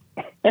that.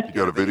 You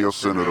got a video?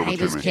 Send it over to me.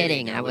 I was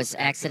kidding. I was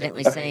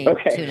accidentally saying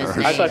Tuna's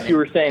name. I thought you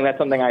were saying that's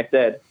something I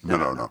said.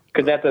 No.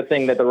 Because that's a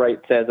thing that the right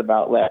says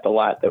about left a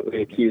lot, that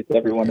we accuse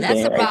everyone of being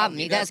That's the right. problem.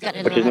 You guys got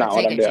to know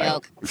how to take a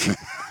joke.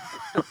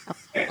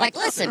 Like,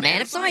 listen,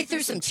 man, if somebody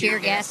threw some tear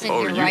gas in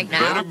here right now...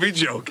 you better be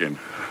joking.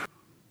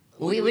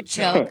 We would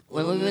choke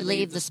when we would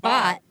leave the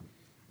spot,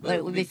 but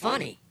it would be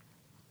funny.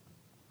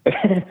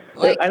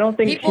 Like, I don't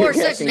think people are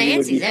such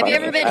Nancy's. Have you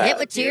ever been hit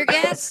with tear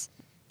gas?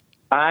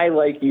 I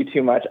like you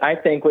too much. I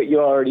think what you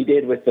already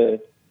did with the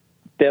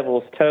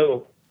devil's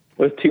toe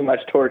was too much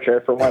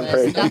torture for one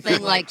person. It's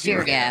nothing like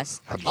tear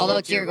gas,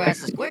 although tear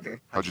gas is quicker.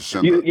 How'd you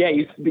send that? Yeah,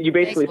 you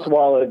basically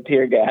swallowed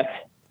tear gas.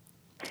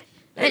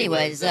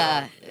 Anyways,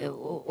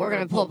 we're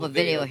going to pull up a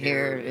video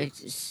here. It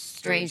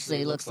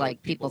strangely looks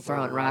like people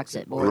throwing rocks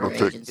at border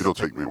agents. It'll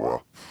take me a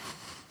while.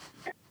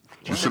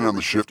 Did you send on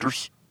the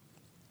shifters?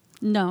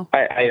 No.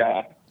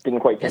 I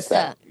didn't quite get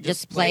that.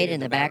 Just play it in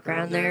the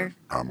background there.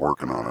 I'm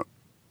working on it.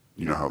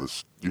 You know how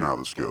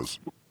this goes.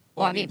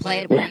 Well, I mean, play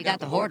it when you got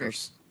the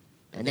hoarders,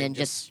 and then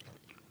just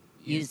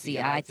use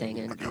the eye thing.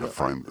 And I gotta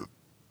find the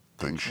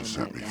thing she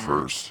sent me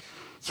first.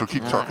 So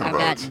keep talking I've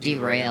about gotten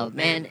derailed,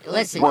 man.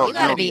 Listen, Well, you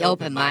got to be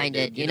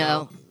open-minded. You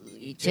know,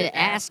 to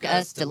ask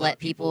us to let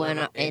people in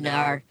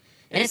our.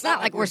 And it's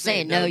not like we're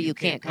saying, no, you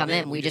can't come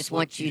in. We just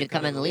want you to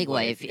come in the legal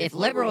way. If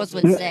liberals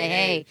would say,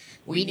 hey,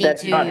 we need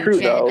That's to... not true,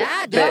 though.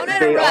 Don't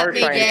interrupt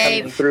me,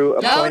 Dave.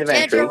 Don't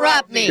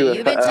interrupt me.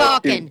 You've been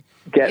talking.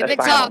 You've been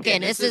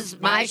talking. This is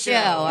my show,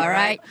 all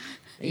right?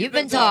 You've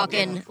been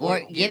talking.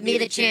 Or give me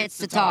the chance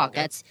to talk.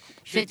 That's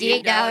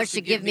 $58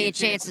 to give me a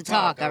chance to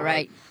talk, all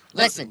right?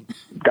 Listen.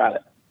 Got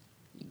it.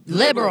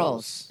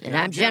 Liberals, and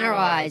I'm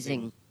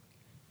generalizing,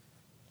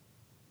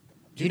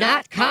 do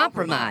not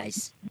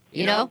compromise,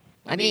 you know?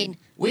 I mean,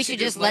 we should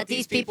just let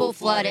these people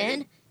flood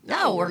in?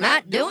 No, we're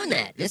not doing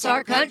that. This is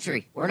our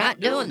country. We're not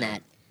doing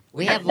that.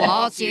 We have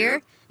laws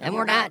here, and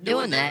we're not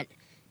doing that.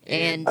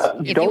 And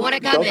if you want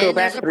to come in,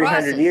 there's a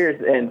process. Don't go back 300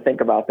 years and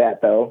think about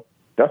that, though.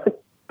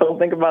 Don't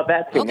think about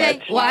that too much.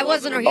 Okay, well, I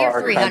wasn't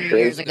here 300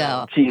 years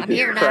ago. Jesus I'm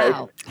here Christ.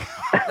 now.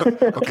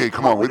 Okay,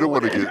 come on. We don't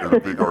want to get in a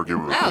big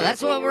argument with No, you.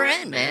 that's what we're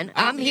in, man.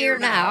 I'm here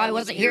now. I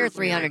wasn't here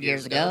 300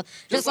 years ago.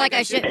 Just like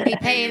I shouldn't be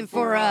paying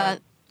for,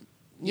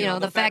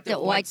 the fact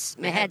that whites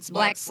had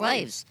black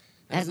slaves.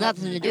 That has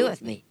nothing to do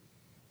with me.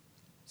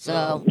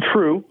 So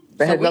True.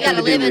 That has we nothing got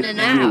to to do live in with it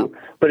now. you.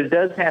 But it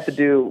does have to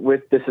do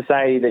with the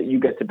society that you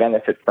get to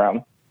benefit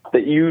from,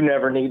 that you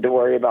never need to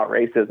worry about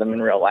racism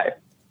in real life.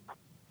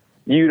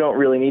 You don't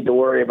really need to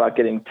worry about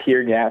getting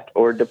tear gassed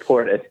or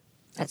deported.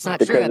 That's not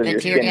true. I've been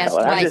tear gassed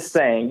twice. I'm just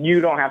saying,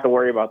 you don't have to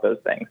worry about those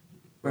things.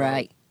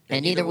 Right.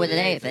 And neither would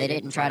they if they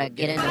didn't try to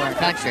get into our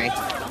country.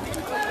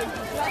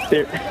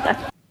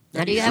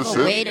 Now, do you have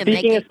a way to make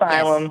Speaking it...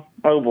 asylum, Yes.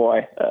 Oh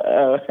boy.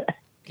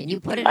 Can you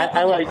put it up?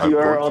 I like you,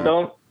 Earl.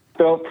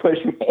 Don't push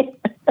me.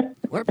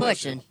 We're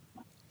pushing.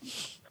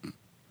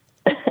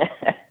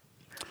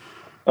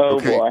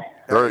 Okay. Boy.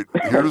 All right.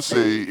 Here's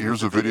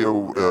a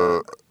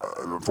video.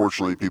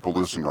 Unfortunately, people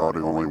listening to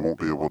audio only won't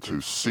be able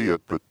to see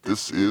it, but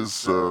this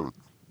is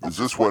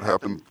this what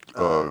happened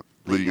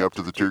leading up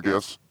to the tear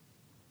gas?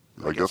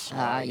 I guess.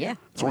 Yeah.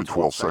 It's only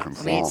 12 seconds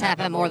long. I mean, it's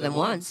happened more than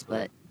once,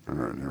 but... All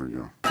right, here we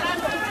go.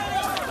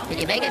 Can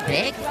you make it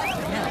big? No.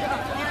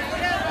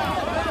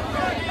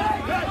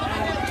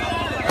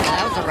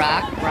 That was a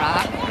rock.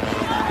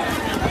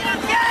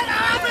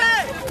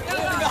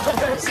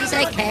 Does he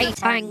say K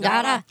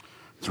Tangata?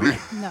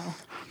 No.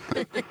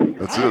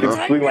 That's it,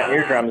 huh? We want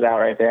eardrums out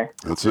right there.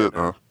 That's it,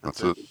 huh?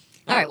 That's it.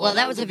 All right, well,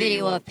 that was a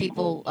video of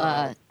people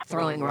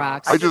throwing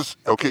rocks.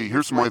 Okay,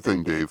 here's my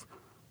thing, Dave.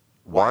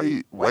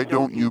 Why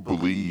don't you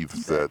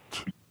believe that?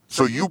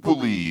 So you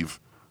believe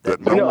that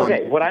no one...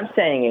 Okay, what I'm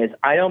saying is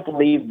I don't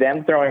believe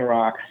them throwing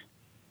rocks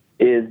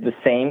is the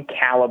same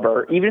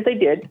caliber. Even if they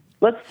did,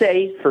 let's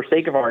say, for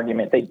sake of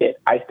argument, they did.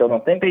 I still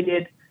don't think they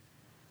did.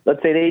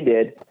 Let's say they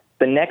did.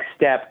 The next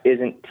step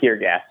isn't tear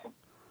gas.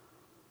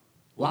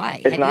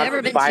 Why? It's Have not you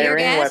ever been tear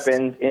firing gassed?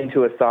 weapons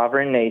into a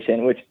sovereign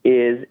nation, which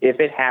is, if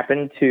it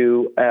happened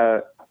to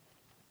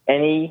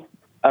any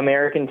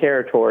American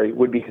territory,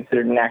 would be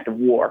considered an act of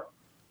war.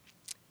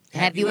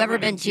 Have you ever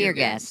been tear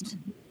gassed?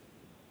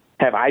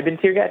 Have I been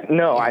tear gassed?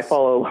 No, Yes. I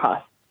follow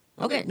law.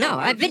 Okay, no,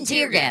 I've been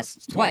tear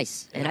gassed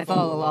twice, and I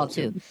follow the law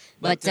too.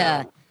 But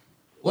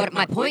what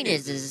my point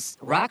is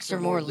rocks are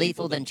more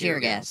lethal than tear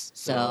gas.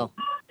 So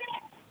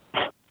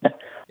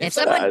if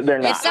someone, they're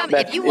not.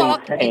 if you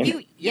walk,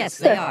 yes,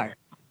 they are.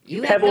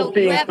 You have Pebbles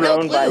being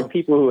thrown by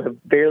people who have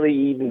barely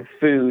eaten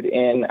food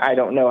in I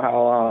don't know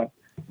how long.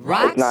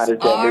 Rocks it's not as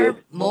deadly are as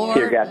more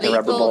tear gas and rubber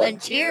lethal bullets. than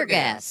tear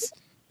gas.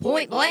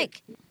 Point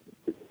blank.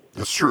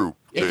 That's true.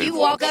 If Dave, you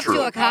walk that's up true.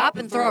 to a cop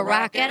and throw a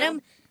rock at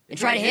him and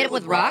try to hit him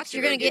with rocks,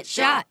 you're going to get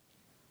shot.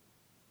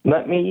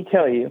 Let me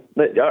tell you,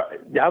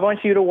 I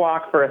want you to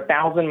walk for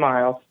 1,000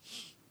 miles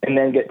and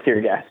then get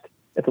tear gassed.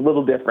 It's a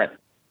little different.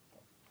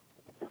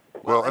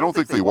 Well, I don't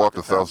think they walked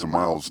 1,000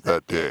 miles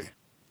that day.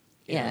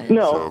 Yeah.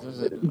 No,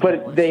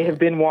 but they have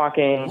been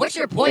walking. What's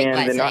your point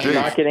by and saying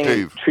not getting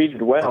Dave,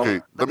 treated well.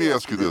 Okay, let me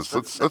ask you this.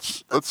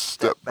 Let's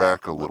step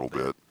back a little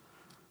bit.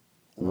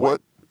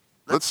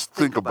 Let's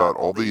think about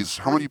all these.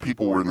 How many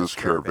people were in this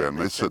caravan?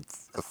 They said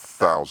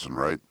 1,000,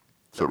 right?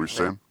 Is that what you're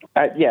saying?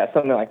 Yeah,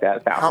 something like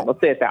that. 1,000.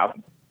 Let's say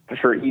 1,000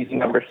 for easy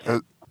numbers.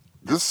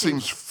 This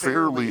seems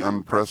fairly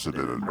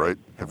unprecedented, right?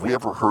 Have we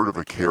ever heard of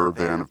a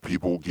caravan of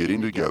people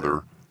getting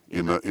together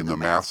in the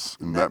mass,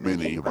 in that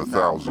many of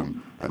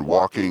 1,000, and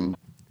walking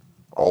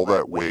all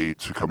that way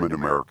to come into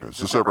America? Has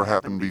this ever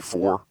happened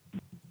before?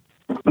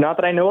 Not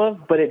that I know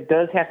of, but it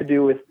does have to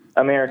do with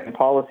American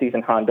policies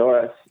in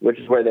Honduras, which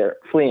is where they're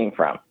fleeing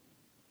from.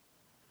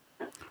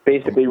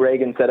 Basically,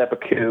 Reagan set up a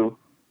coup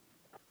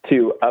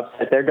to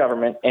upset their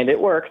government, and it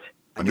worked.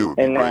 I knew it would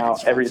be and now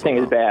Reagan's fault everything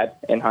is somehow. bad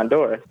in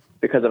Honduras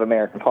because of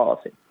American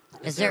policy.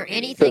 Is there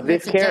anything So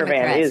this that's a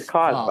caravan Democrat's is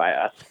caused fault? by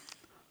us.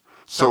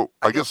 So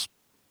I guess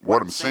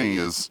what I'm saying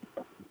is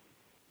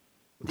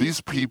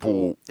these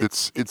people, it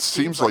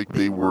seems like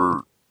they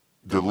were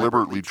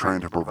deliberately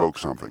trying to provoke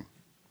something,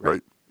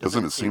 right?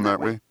 Doesn't it seem that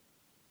way?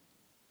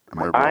 Am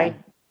I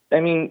wrong? I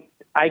mean,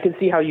 I can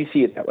see how you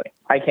see it that way.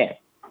 I can.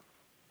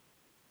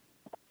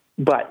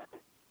 But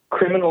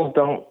criminals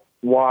don't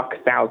walk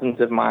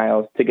thousands of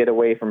miles to get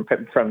away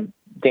from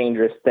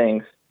dangerous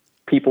things.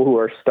 People who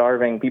are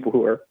starving, people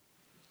who are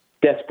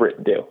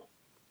desperate do.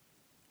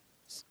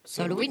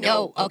 So do we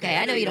know? Okay,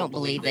 I know you don't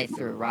believe they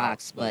threw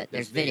rocks, but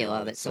there's video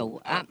of it.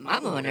 So I'm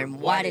wondering,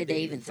 why did they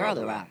even throw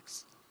the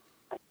rocks?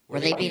 Were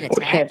they being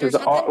attacked or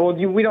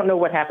something? We don't know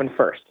what happened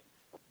first.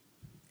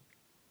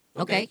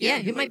 Okay, yeah,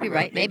 you might be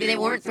right. Maybe they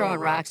weren't throwing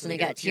rocks and they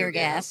got tear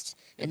gassed,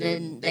 and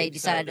then they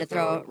decided to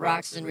throw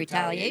rocks in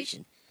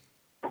retaliation.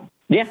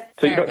 Yeah,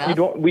 so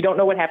we don't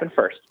know what happened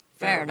first.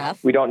 Fair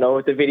enough. We don't know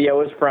if the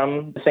video is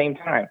from the same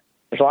time.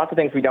 There's lots of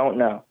things we don't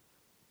know.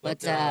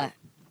 But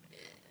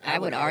I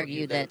would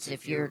argue that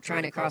if you're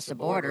trying to cross the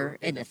border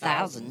in the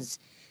thousands,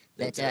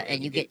 that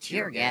and you get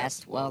tear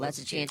gassed, well, that's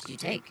a chance you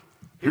take.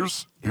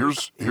 Here's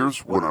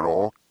what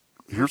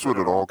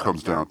it all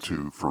comes down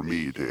to for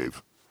me,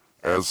 Dave.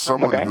 As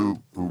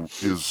someone who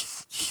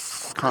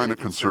is kind of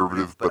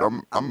conservative, but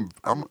I'm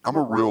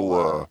a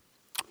real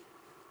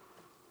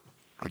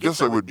I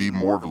guess I would be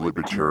more of a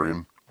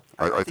libertarian.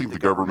 I think the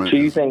government. So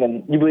you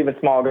believe in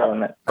small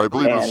government? I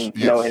believe and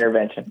no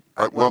intervention.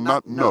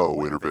 Not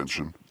no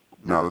intervention.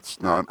 No, that's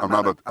not. I'm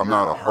not a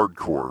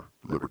hardcore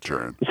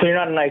libertarian. So you're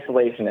not an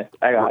isolationist.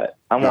 I got it.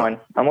 I'm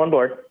on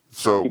board.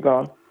 So keep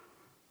going.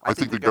 I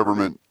think the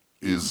government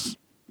has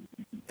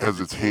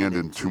its hand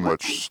in too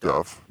much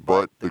stuff,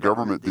 but the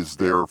government is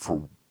there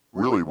for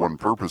really one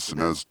purpose,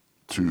 and that's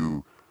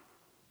to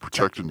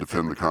protect and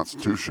defend the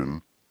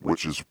Constitution,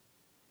 which is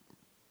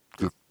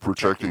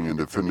protecting and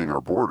defending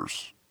our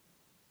borders.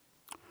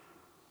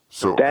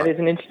 So that is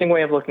an interesting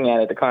way of looking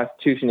at it. The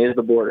Constitution is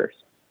the borders.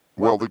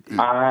 Well,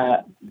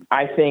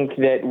 I think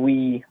that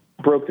we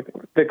broke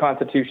the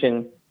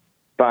Constitution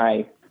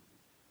by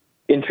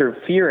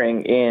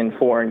interfering in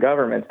foreign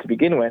governments to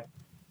begin with.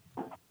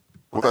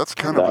 Well, that's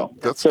kind of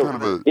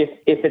a. If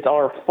it's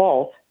our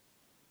fault,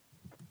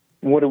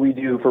 what do we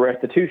do for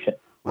restitution?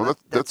 Well,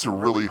 that's a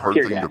really hard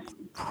thing to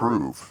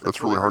prove.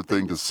 That's a really hard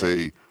thing to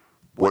say.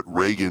 What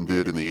Reagan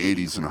did in the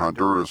 80s in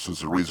Honduras is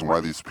the reason why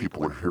these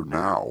people are here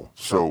now.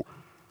 So,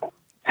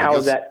 how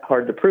is that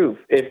hard to prove?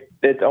 If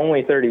it's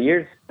only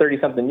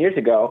 30-something years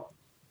ago.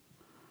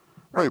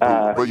 Right,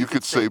 but you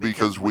could say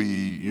because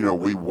we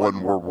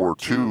won World War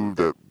II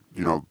that,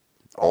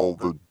 all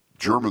the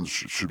Germans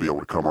should be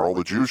able to come, or all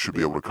the Jews should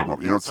be able to come up.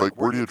 It's like,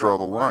 where do you draw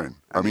the line?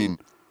 I mean.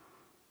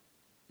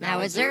 Now,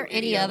 is there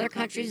any other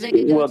countries they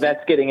could go Well, to?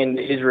 that's getting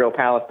into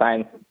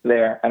Israel-Palestine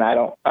there, and I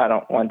don't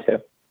want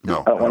to.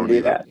 No, I don't want to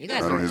do that. You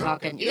guys are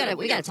talking.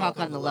 We got to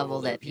talk on the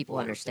level that people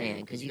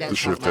understand, because you guys the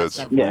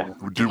Shiftheads. Yeah.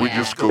 Did we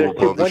just go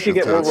above the Shiftheads? Once you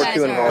get World War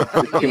II involved,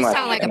 it's too You much.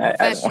 sound like a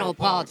professional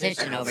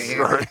politician over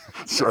here.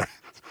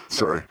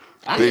 Sorry.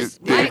 Dave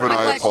and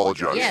I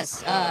apologize.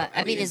 Yes.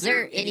 I mean, is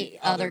there any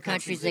other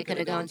countries they could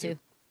have gone to?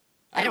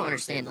 I don't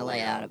understand the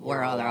layout of where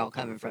they're all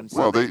coming from. So.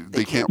 Well,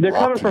 they can't. They're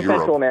walk coming to from Europe.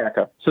 Central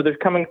America, so they're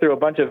coming through a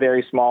bunch of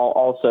very small,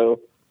 also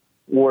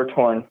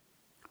war-torn,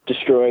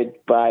 destroyed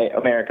by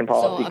American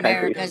policy so countries.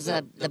 America's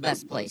the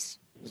best place,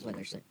 is what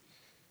they're saying.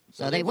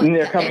 So they And went.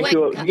 they're coming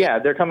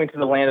they're coming to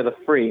the land of the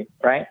free,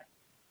 right?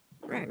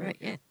 Right,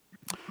 yeah.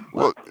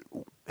 Well,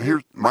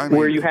 here's my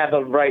where you have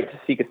the right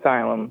to seek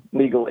asylum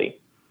legally.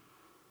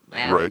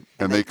 Right,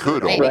 and they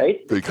could.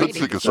 Right? They could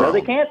seek asylum. No,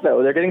 they can't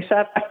though. They're getting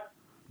shot.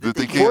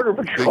 They Border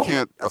can't. Patrol. They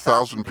can't.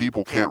 1,000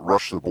 people can't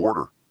rush the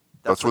border.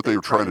 That's what they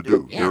were trying to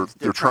do. Yeah.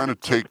 They're trying to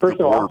take First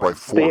the of border all, by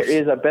force. there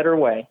is a better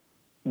way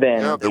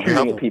than we shooting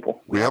have at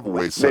people. We have a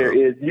way set There up.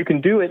 is. You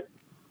can do it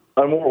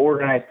on more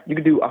organized. You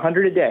can do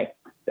 100 a day.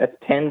 That's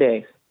 10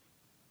 days.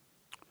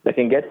 They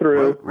can get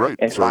through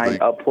and So find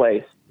a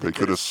place. They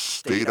could have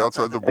stayed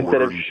outside the border.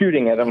 Instead of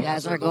shooting at them. You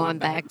guys are going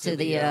back to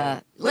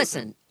the.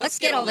 Listen, let's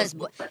get all this.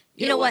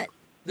 You know what?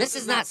 This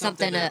is not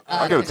something. I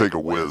got to take a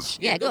whiz.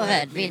 Yeah, go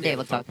ahead. Me and Dave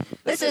will talk.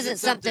 This isn't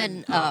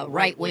something a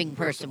right-wing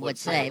person would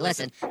say.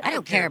 Listen, I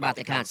don't care about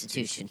the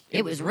Constitution.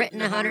 It was written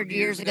 100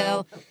 years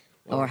ago,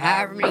 or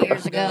however many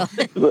years ago.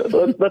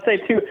 let's say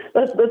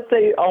let's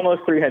say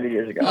almost 300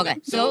 years ago. Okay,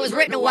 so it was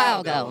written a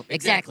while ago.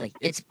 Exactly.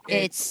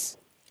 It's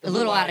a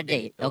little out of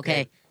date.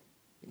 Okay,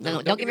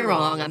 no, don't get me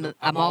wrong.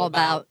 I'm all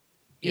about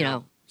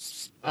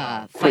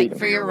fight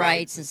for your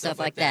rights and stuff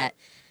like that.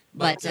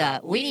 But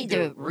we need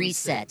to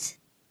reset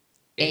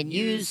and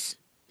use.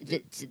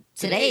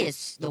 Today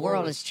the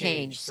world has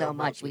changed so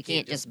much. We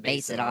can't just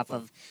base it off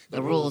of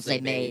the rules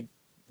they made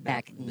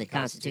back in the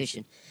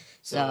Constitution.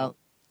 So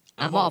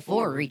I'm all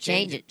for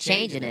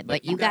changing it,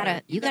 but you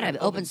gotta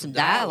open some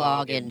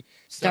dialogue and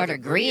start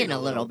agreeing a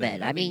little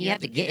bit. I mean, you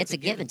have to it's a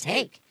give and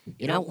take.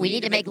 You know, we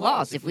need to make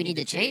laws. If we need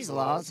to change the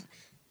laws,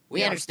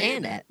 we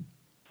understand that.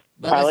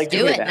 But let's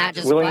do it, not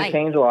just willing fight. to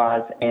change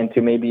laws and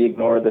to maybe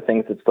ignore the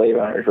things that slave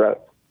owners wrote.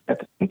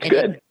 That's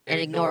good. And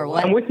ignore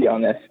what? I'm with you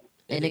on this.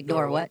 And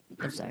ignore what?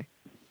 I'm sorry.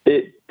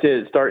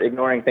 To start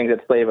ignoring things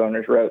that slave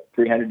owners wrote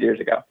 300 years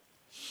ago.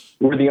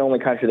 We're the only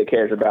country that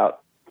cares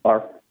about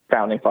our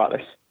founding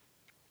fathers.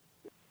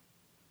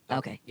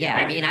 Okay. Yeah,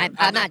 I mean,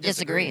 I'm not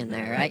disagreeing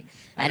there, right?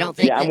 I don't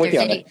think I'm that with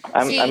there's you any...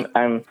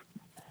 I'm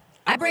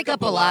I break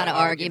up a lot of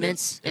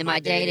arguments in my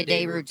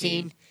day-to-day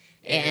routine,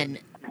 and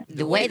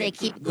the way they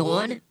keep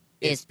going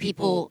is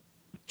people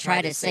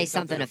try to say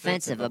something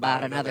offensive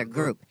about another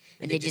group,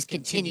 and they just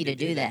continue to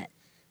do that.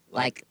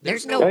 Like,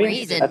 there's no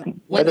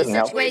reason, when the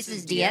situation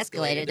is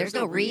de-escalated, there's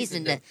no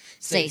reason to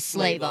say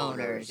slave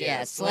owners, you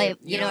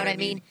know what I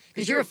mean?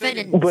 Because you're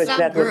offending some group. But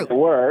that's what they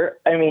were.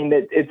 I mean,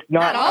 it's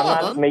not, all I'm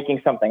of not them.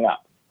 making something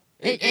up.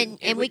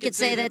 And we could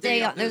say that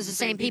those the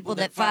same people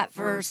that fought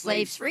for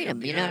slaves'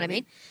 freedom, you know what I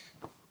mean?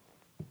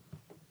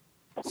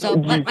 So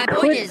my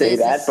point is... say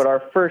that, but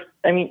our first,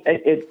 I mean,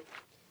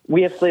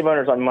 we have slave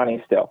owners on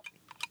money still.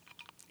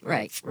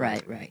 Right.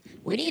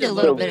 We need a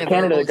little bit of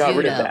Canada verbal got rid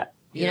judo. of that.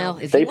 You know,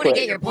 if they you want to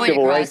get your point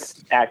civil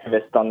across, rights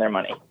activists on their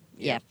money.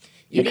 Yeah,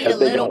 you need a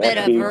little bit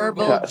of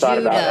verbal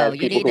judo.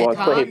 You need to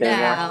calm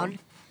down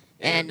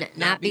and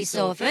not be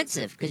so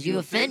offensive, because you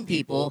offend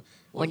people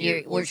when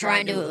we're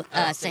trying to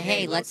say,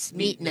 hey, let's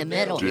meet in the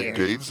middle here.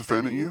 Dave's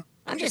offending you?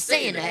 I'm just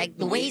saying,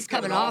 the way he's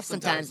coming off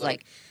sometimes,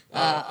 like,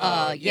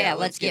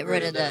 let's get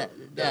rid of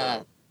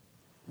the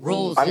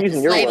rules that the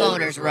slave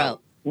owners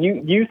wrote.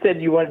 You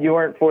said you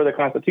weren't for the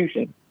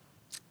Constitution.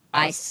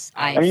 I'm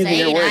using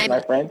your words,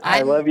 my friend.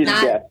 I love you to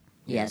death.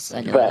 Yes,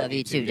 I know. But I love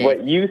you too, Dave.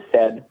 What you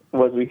said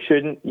was we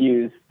shouldn't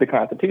use the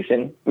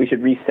Constitution. We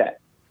should reset.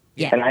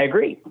 Yeah. And I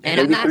agree. And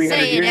Maybe I'm not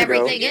saying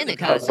everything in the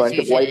Constitution a bunch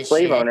of white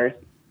slave owners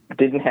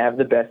didn't have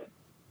the best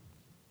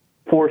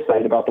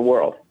foresight about the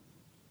world.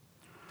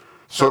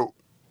 So,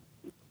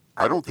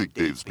 I don't think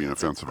Dave's being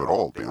offensive at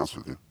all, to be honest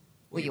with you.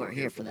 Well, you weren't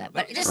here for that.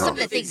 But just some of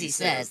the things he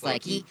says,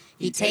 like he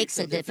takes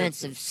a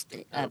defensive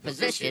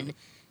position,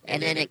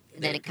 and then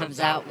it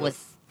comes out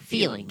with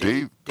feeling.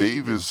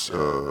 Dave is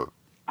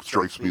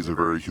strikes me as a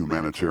very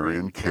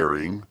humanitarian,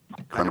 caring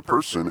kind of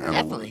person, and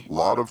Definitely. A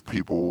lot of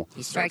people.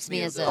 He strikes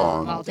me as a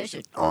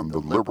politician. On the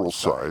liberal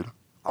side,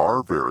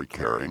 are very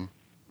caring.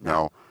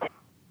 Now,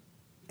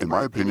 in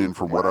my opinion,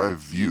 from what I've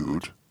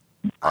viewed,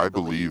 I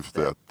believe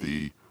that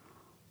the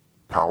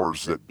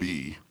powers that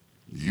be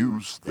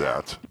use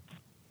that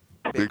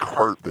big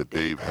heart that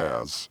Dave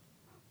has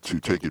to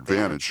take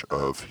advantage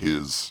of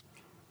his.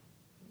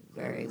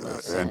 Very well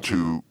said. And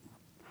to.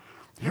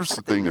 Here's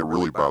the thing that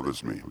really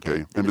bothers me,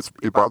 okay? And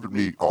it bothered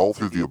me all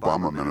through the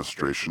Obama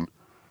administration.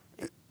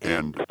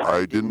 And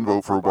I didn't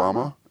vote for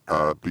Obama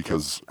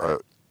because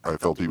I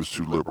felt he was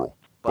too liberal.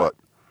 But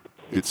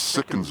it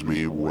sickens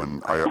me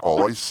when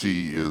all I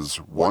see is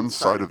one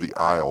side of the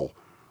aisle.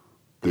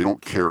 They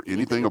don't care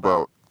anything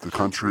about the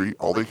country.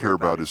 All they care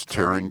about is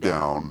tearing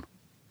down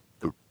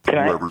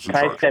whoever's in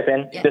charge. Can I step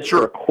in just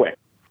real quick?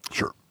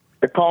 Sure.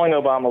 Calling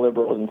Obama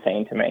liberal is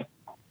insane to me.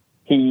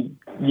 He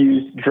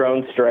used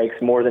drone strikes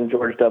more than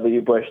George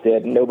W. Bush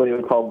did. Nobody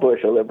would call Bush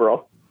a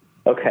liberal.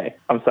 Okay,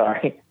 I'm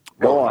sorry.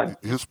 Go on.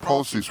 His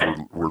policies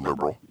were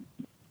liberal.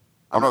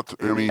 I'm not.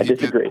 I mean, I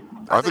disagree.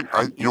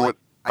 You know what?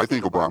 I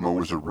think Obama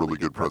was a really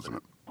good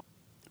president.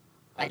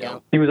 I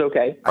don't. He was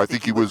okay. I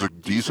think he was a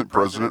decent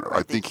president.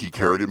 I think he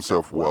carried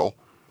himself well,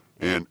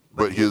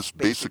 but his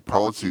basic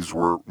policies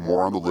were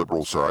more on the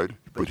liberal side.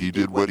 But he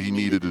did what he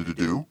needed to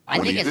do. I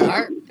think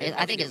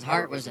his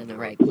heart was in the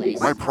right place.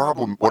 My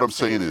problem, what I'm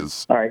saying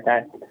is... All right,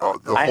 guys.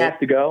 I have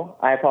to go.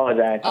 I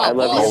apologize. I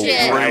love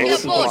bullshit. you.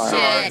 Great. Bullshit.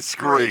 That's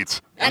great.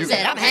 That's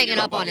it. I'm hanging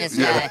up on this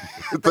guy.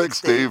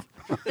 Thanks, Dave.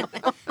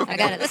 I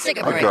got it. Let's take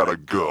a break. I gotta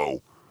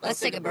go. Let's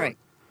take a break.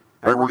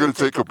 All right, we're going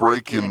to take a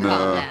break in... Calm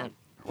down.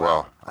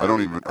 Wow.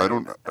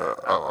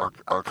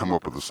 I'll come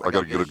up with this. I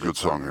got to get a good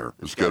song here.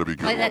 It's got to be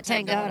good. Play that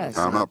Tangadas.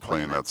 I'm not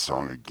playing that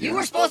song again. You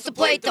were supposed to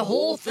play the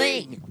whole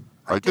thing.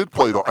 I did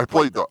play I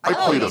played a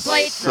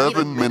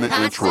 7-minute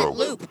intro.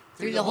 Loop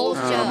through the whole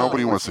show.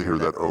 Nobody wants to hear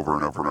that over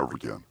and over and over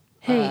again.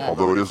 Hey.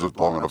 Although it is a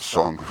long enough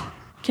song.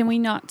 Can we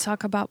not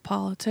talk about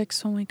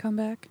politics when we come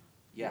back?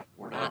 Yeah,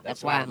 we're not.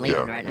 That's why I'm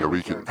leaving right now. Yeah,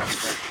 we can.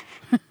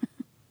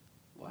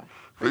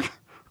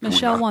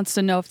 Michelle wants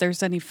to know if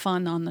there's any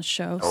fun on the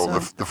show. Oh,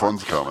 the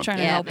fun's coming. Trying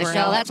to help her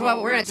Michelle, out. that's why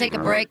we're going to take a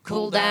break,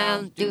 cool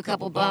down, do a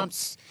couple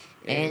bumps,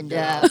 and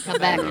come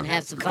back and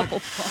have some fun.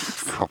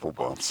 Couple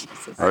bumps.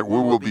 All right, we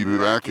will be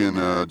back in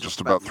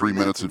just about 3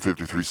 minutes and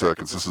 53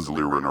 seconds. This is the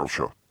LeRoy and Earl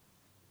Show.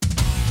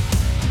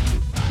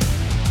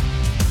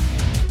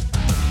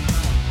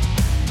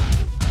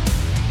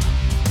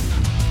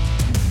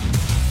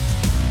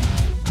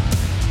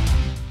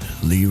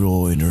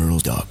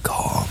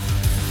 LeRoyandEarl.com.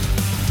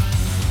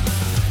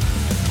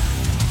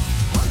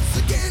 Once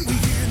again, we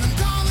hear them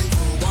calling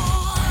for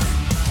war.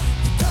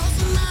 It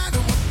doesn't matter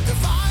what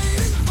they're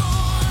fighting for.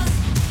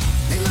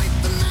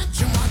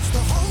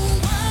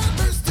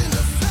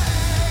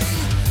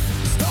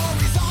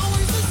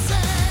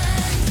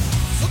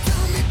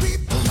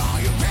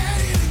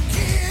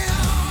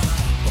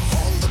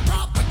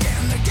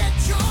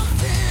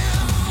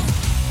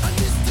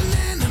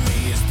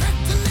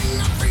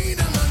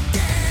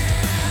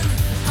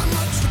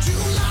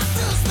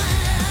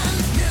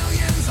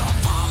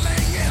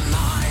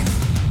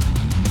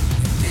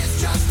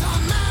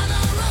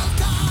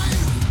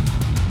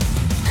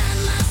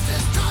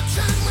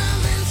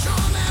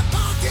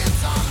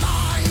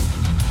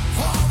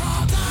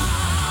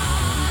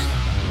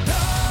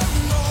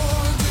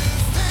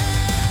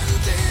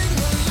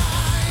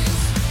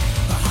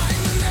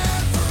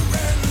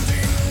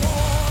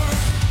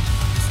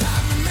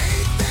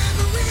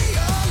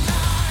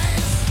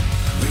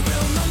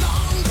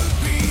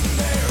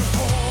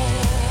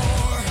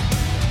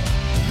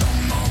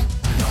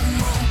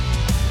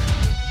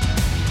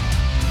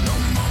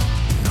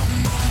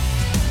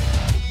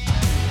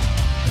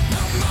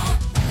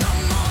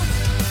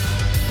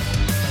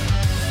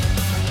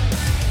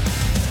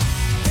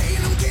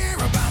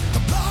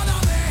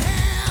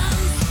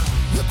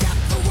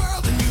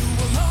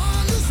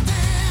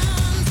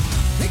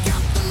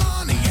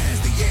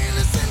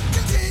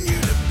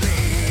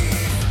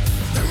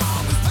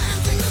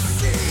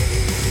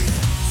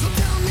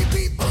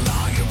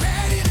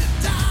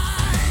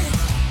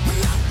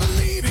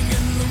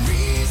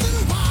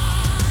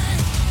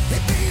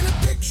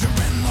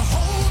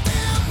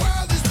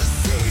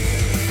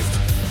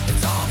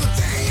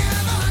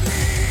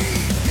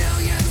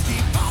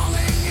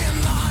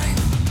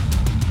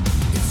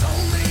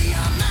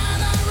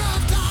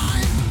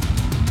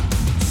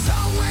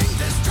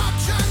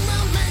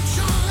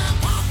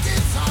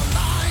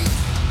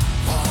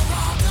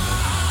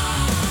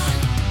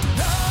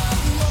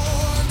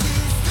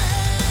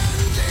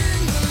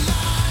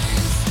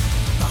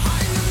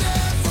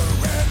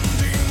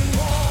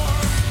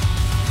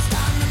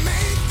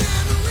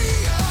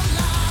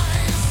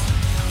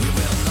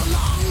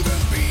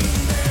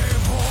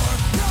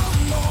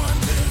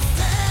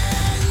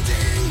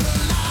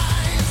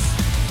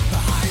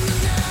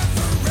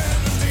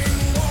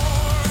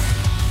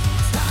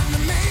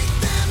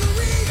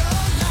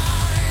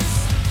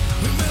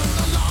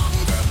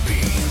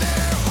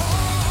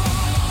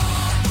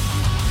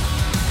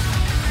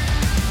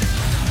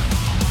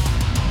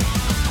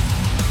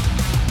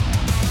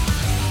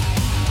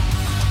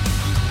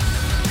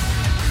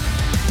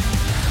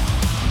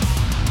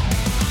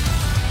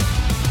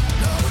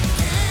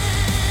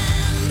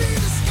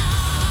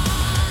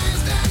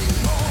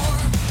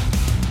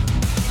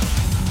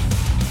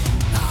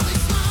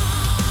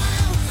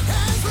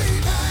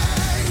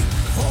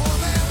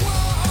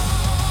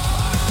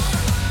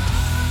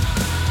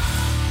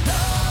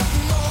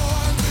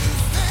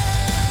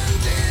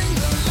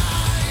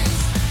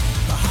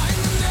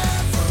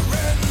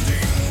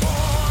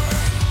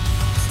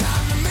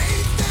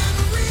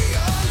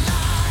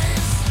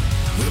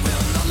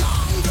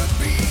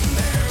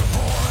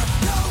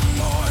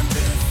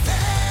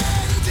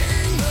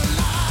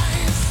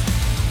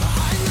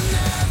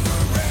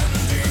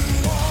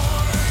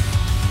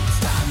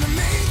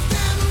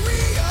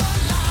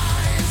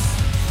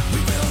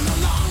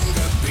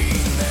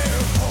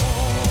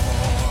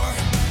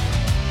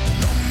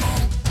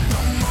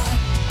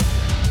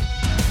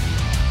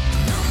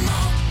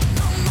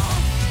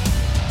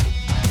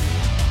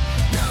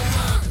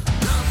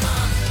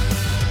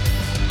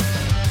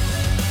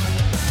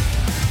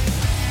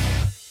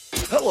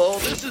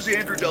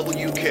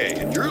 Alexander WK,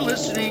 and you're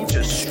listening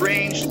to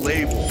Strange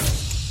Label.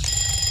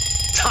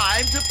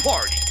 Time to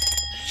party.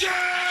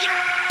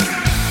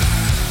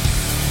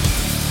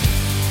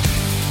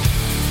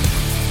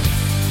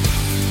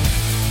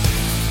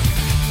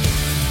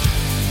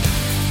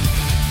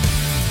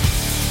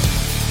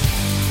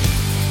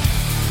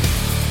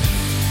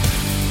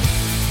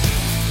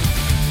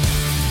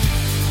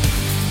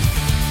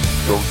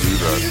 Don't do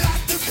that.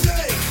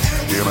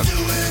 Damn it.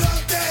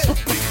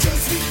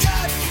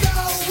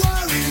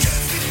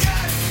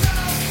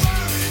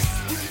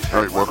 All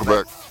right, welcome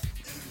back.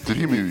 Did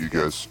he mute you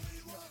guys?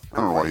 I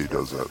don't know why he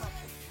does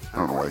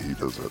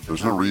that.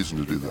 There's no reason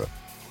to do that.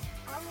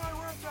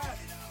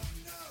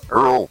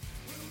 Earl,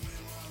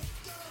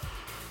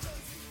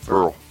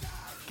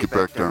 get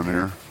back down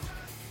there.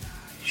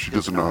 She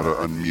doesn't know how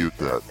to unmute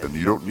that, and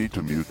you don't need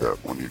to mute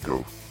that when you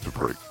go to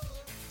break.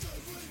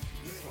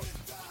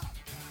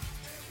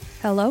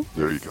 Hello?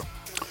 There you go.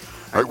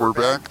 All right, we're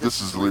back.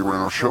 This is the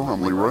LeRoy Show.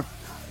 I'm LeRoy.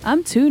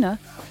 I'm Tuna.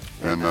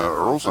 And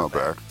Earl's not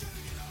back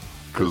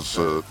because,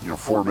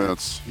 4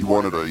 minutes. He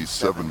wanted a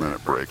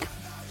 7-minute break.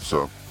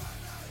 So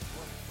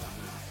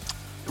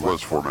it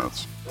was 4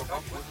 minutes.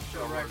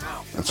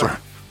 That's all right.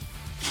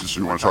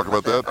 You want to talk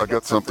about that? I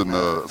got something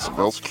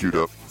else queued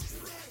up.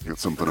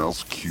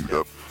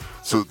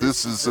 So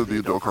this is the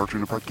Adult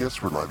Cartoon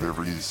Podcast. We're live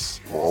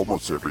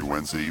almost every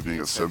Wednesday evening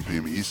at 7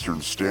 p.m.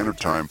 Eastern Standard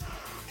Time.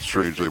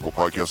 Strange Label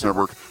Podcast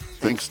Network.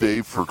 Thanks,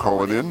 Dave, for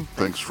calling in.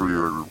 Thanks for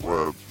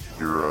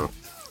your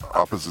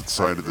opposite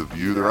side of the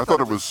view there. I thought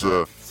it was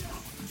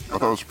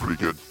pretty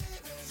good.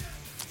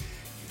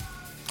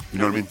 You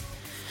know what I mean?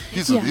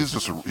 He's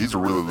a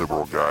really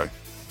liberal guy.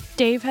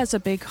 Dave has a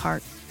big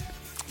heart.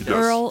 He does.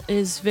 Earl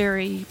is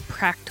very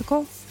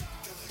practical,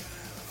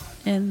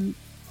 and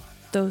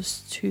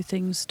those two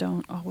things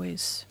don't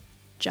always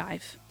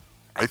jive.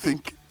 I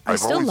think I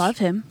still love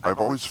him. I've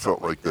always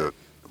felt like that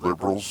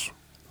liberals,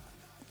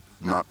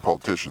 not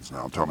politicians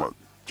now, I'm talking about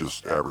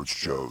just average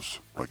Joes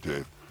like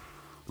Dave.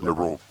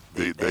 Liberal,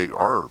 they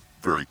are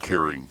very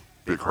caring,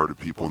 big-hearted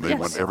people, and they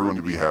want everyone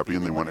to be happy,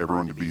 and they want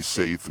everyone to be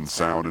safe and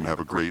sound and have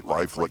a great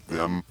life like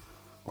them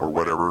or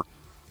whatever.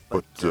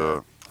 But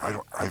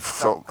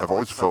I've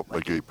always felt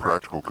like a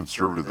practical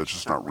conservative. That's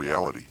just not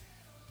reality.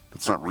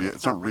 It's not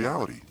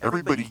reality.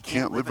 Everybody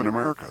can't live in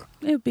America.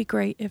 It would be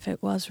great if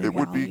it was reality. It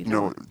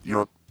would be,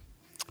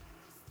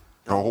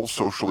 the whole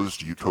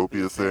socialist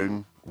utopia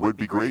thing would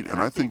be great,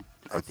 and I think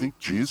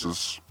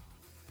Jesus,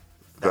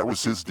 that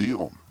was his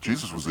deal.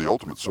 Jesus was the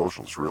ultimate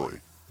socialist, really.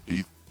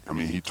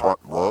 He taught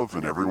love,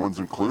 and everyone's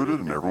included,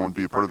 and everyone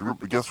be a part of the group.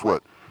 But guess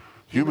what?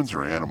 Humans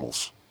are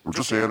animals. We're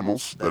just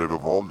animals that have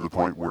evolved to the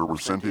point where we're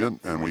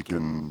sentient, and we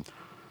can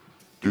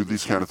do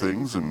these kind of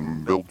things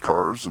and build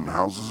cars and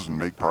houses and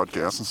make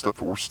podcasts and stuff,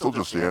 but we're still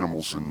just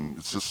animals, and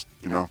it's just,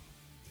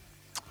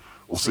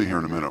 we'll see here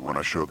in a minute when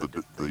I show the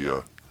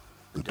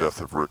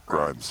death of Rick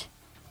Grimes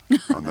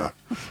on that.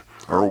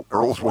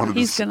 Earl's wanted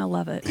He's going to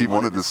love it. He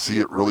wanted to see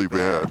it really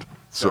bad,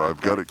 so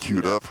I've got it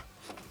queued up.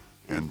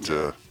 And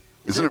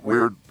isn't it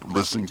weird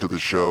listening to the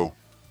show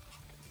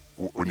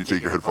when you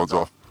take your headphones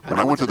off? When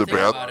I went to the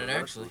bathroom. about it,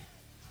 actually.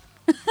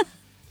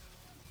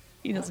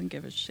 He doesn't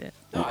give a shit.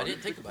 No, I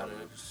didn't think about it.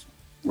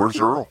 Where's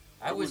Earl?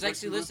 I was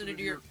actually listening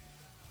to your...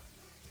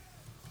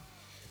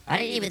 I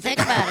didn't even think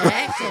about it,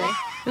 actually.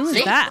 Who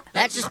was that?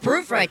 That's just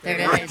proof right there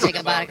that I didn't think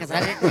about it, because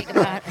I didn't think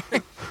about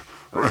it.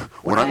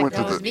 When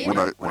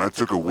I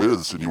took a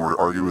whiz and you were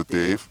arguing with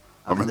Dave,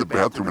 I'm in the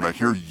bathroom and I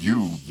hear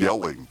you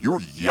yelling. You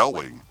were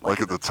yelling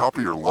like at the top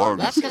of your lungs.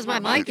 That's because my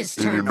mic is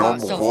in your turned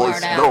normal so voice. far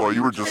down. No,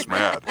 you were just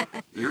mad.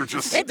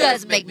 It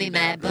does make me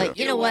mad, but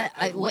you know what?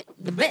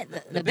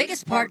 The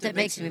biggest part that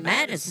makes me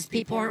mad is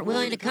people aren't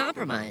willing to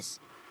compromise.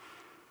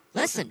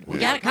 Listen, we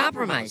got to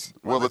compromise.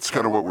 Well, that's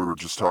kind of what we were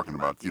just talking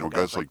about.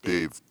 Guys like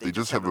Dave, they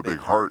just have a big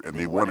heart and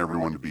they want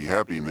everyone to be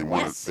happy and they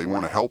want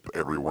to help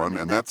everyone,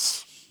 and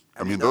that's.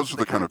 Those are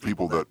the kind of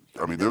people that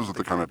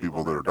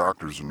are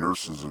doctors and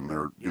nurses, and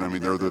they're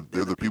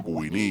the people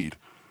we need.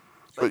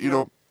 But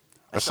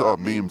I saw a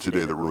meme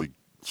today that really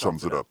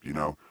sums it up.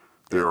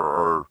 There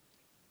are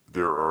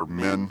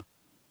men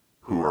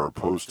who are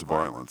opposed to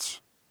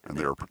violence, and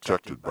they are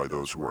protected by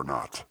those who are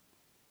not.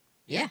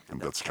 Yeah. And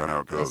that's kind of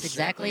how it goes. That's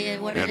exactly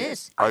what it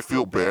is. I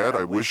feel bad.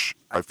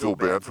 I feel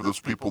bad for those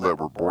people that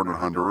were born in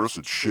Honduras.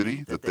 It's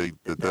shitty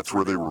that's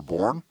where they were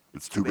born.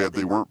 It's too bad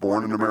they weren't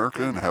born in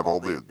America and have all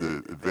the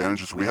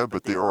advantages we have,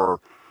 but there are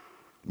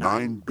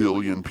 9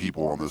 billion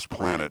people on this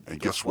planet, and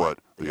guess what?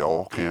 They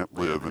all can't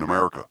live in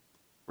America,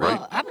 right?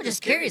 Well, I'm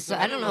just curious.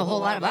 I don't know a whole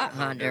lot about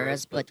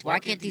Honduras, but why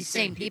can't these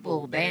same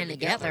people band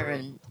together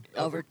and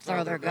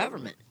overthrow their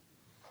government?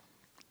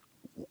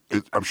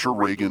 I'm sure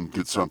Reagan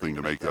did something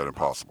to make that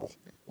impossible.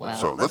 Well,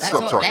 so let's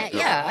stop talking.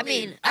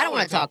 I don't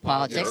want to talk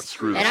politics,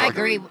 and I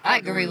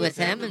agree with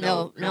him, and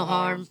no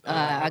harm.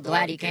 I'm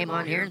glad he came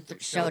on here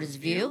and showed his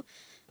view.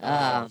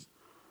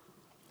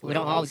 We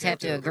don't always have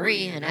to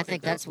agree, and I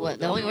think that's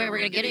the only way we're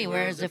going to get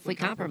anywhere is if we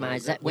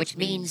compromise. Which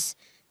means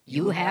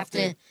you have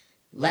to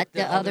let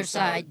the other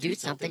side do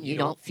something you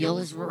don't feel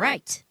is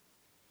right.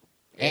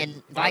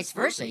 and vice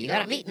versa. You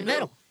got to meet in the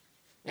middle.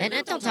 And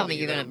then don't tell me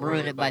you're going to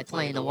ruin it by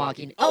playing The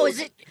Walking. Oh, is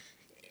it?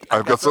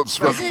 I've got something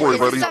special for you,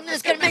 buddy. Is it something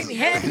that's going to make me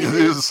happy? It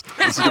is.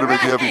 It's going to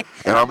make you happy.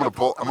 And I'm going to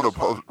pull.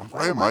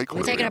 Why am I?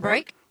 We taking a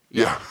break?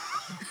 Yeah.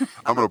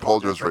 I'm going to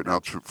apologize right now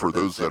for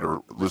those that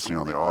are listening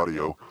on the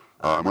audio.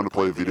 I'm going to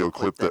play a video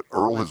clip that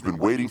Earl has been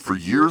waiting for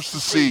years to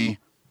see,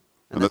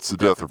 and that's the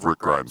death of Rick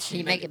Grimes. Can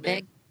you make it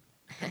big?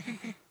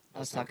 I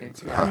was talking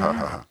to you.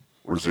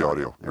 Where's the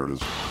audio? There it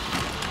is.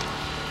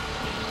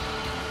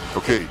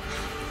 Okay,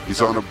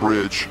 he's on a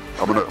bridge.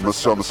 I'm gonna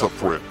sum this up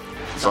for you.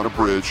 He's on a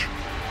bridge,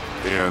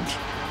 and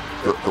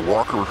the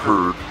Walker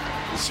herd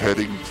is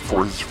heading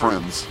for his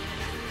friends,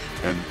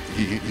 and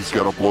he's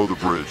got to blow the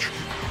bridge.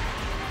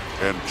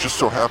 And just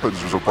so happens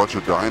there's a bunch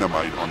of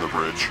dynamite on the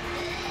bridge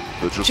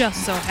that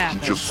just so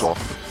happens. He just saw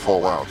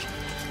fall out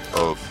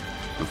of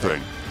the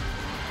thing.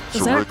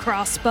 Is that a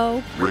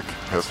crossbow? Rick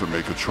has to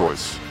make a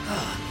choice.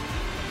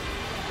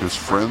 His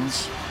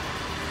friends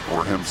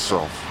or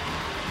himself?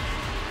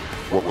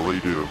 What will he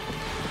do?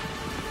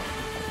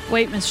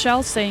 Wait,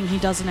 Michelle's saying he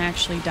doesn't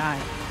actually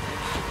die.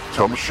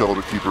 Tell Michelle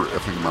to keep her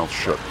effing mouth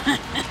shut.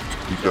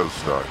 He does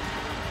die.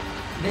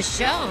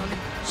 Michonne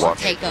should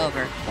take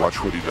over.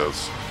 Watch what he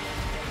does.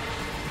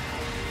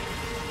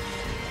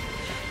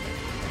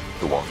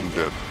 The Walking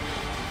Dead.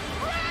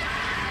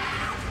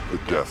 The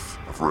death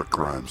of Rick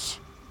Grimes.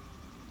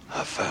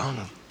 I found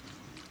him.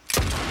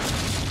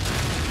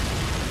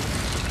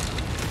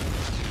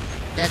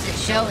 Does it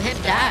show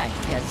him die?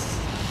 Because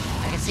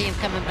I can see him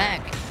coming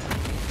back.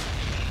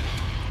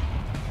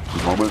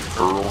 The moment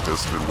Earl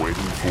has been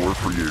waiting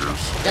for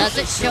years. Does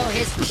it show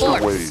his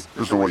corpse?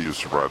 There's no way you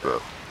survive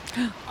that.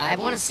 I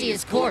want to see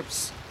his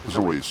corpse. There's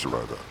no way you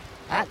survive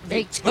that.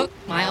 They took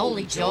my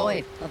only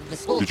joy of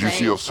this whole thing. Did you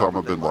see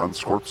Osama bin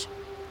Laden's corpse?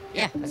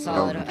 Yeah, I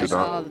saw it. I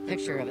saw a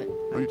picture of it.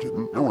 No, you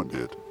didn't. No one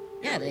did.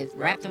 Yeah, they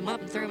wrapped him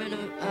up and threw him in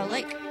a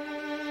lake.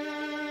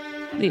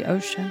 The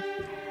ocean.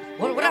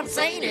 What I'm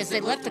saying is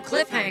they left the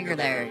cliffhanger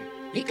there.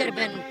 He could have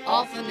been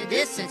off in the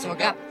distance or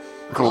got...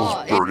 Look at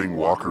all those burning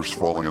walkers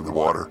falling in the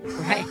water.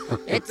 Right.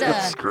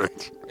 That's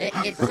great.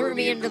 It threw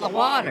me into the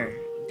water.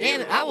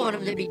 Damn it, I want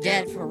him to be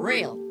dead for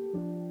real.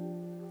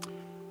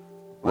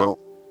 Well,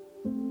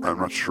 I'm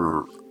not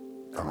sure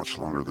how much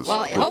longer this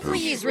Well, clip hopefully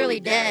is. he's really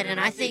dead, and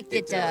I think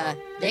that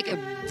they could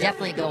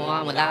definitely go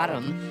on without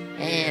him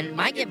and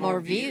might get more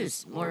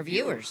views, more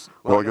viewers.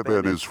 Well, I got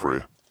bad news for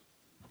you.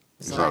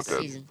 It's He's the not last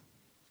dead. season.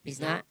 He's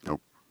not?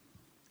 Nope.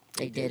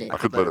 They did it. I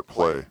could let it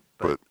play,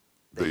 but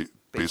they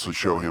basically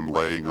show him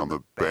laying on the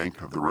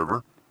bank of the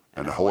river,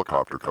 and a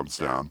helicopter comes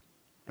down,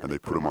 and they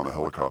put him on the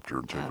helicopter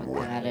and take him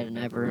away. God, it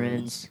never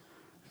ends.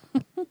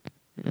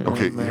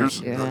 Okay,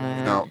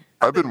 now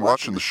I've been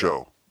watching the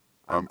show.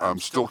 I'm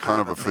still kind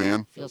of a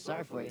fan. Feel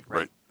sorry for you.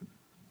 Right.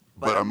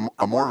 But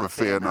I'm more of a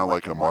fan now,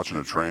 like I'm watching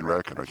a train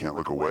wreck and I can't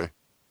look away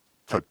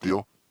type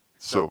deal.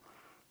 So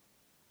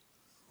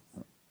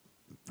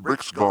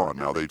Rick's gone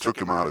now. They took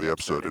him out of the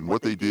episode, and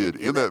what they did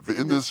in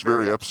this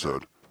very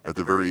episode, at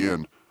the very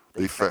end,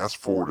 they fast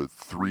forwarded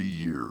 3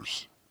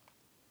 years.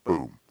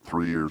 Boom,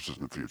 3 years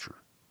in the future,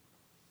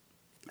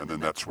 and then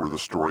that's where the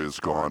story has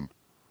gone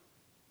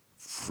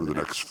for the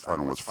next, I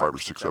don't know, it's 5 or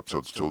 6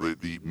 episodes till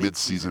the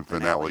mid-season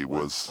finale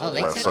was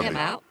they last took Sunday. him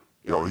out?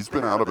 You know, he's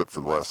been out of it for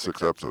the last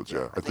 6 episodes,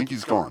 yeah. I think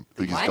he's gone. I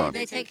think he's Why done.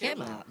 did they take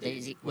him out?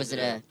 Was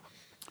it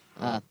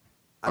a...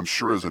 I'm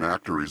sure as an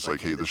actor, he's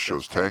like, hey, this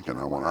show's tanking.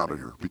 I want out of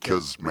here.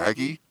 Because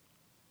Maggie,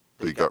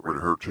 they got rid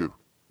of her, too.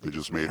 They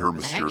just made her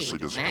mysteriously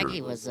disappear.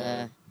 Maggie was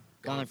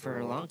gone for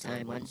a long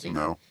time, wasn't she?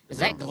 No. Was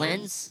that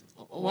Glenn's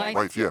wife?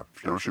 Wife, yeah.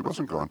 No, she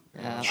wasn't gone.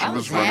 She I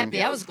was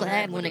happy. I was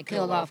glad when they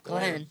killed off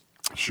Glenn.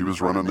 She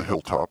was running the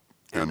hilltop.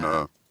 And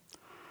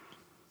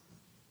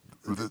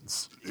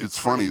it's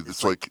funny.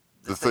 It's like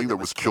the thing that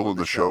was killing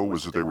the show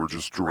was that they were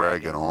just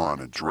dragging on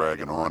and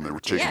dragging on. They were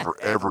taking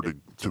forever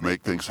to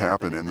make things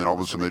happen. And then all of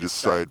a sudden they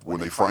decide, when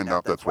they find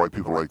out that's why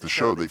people like the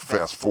show, they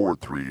fast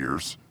forward 3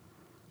 years.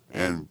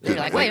 And they're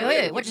like,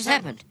 wait, what just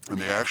happened? And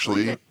they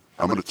actually,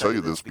 I'm going to tell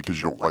you this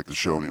because you don't like the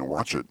show and you don't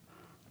watch it.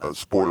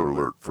 Spoiler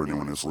alert for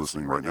anyone who's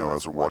listening right now who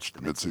hasn't watched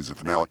the mid-season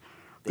finale.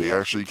 They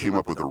actually came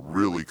up with a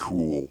really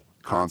cool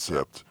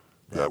concept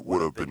that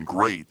would have been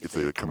great if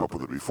they had come up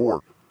with it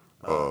before.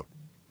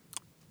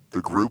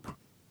 The group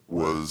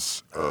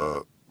was,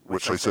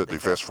 which I said, they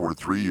fast forwarded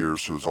 3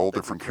 years, so it was all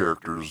different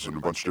characters and a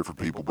bunch of different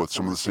people, but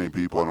some of the same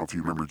people. I don't know if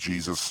you remember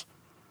Jesus.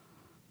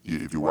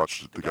 If you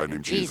watched the guy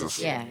named Jesus.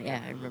 Yeah,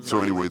 I remember.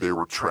 So anyway, they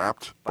were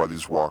trapped by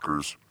these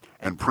walkers,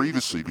 and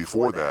previously,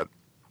 before that,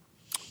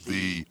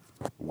 the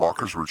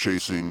walkers were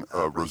chasing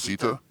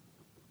Rosita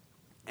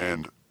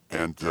and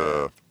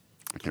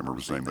I can't remember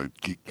his name, the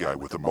geek guy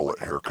with the mullet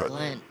haircut.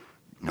 Glenn.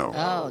 No.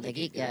 Oh, the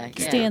geek guy.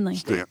 Yeah. Stanley.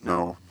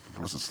 No, it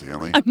wasn't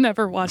Stanley. I've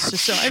never watched the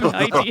show. I have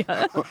no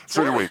idea.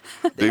 So anyway,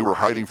 they were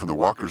hiding from the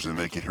walkers, and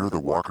they could hear the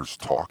walkers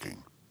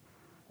talking.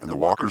 And the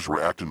walkers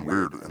were acting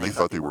weird, and they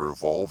thought they were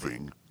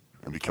evolving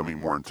and becoming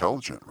more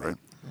intelligent, right?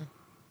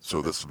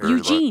 So this very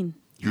Eugene.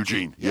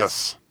 Eugene,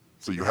 yes.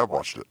 So you have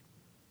watched it.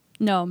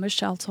 No,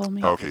 Michelle told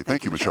me. Okay,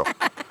 thank you, Michelle.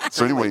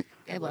 So anyway,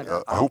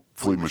 Okay,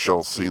 hopefully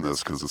Michelle's seen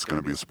this because it's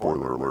going to be a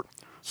spoiler alert.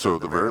 So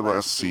the very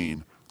last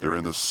scene, they're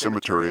in the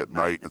cemetery at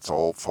night. It's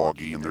all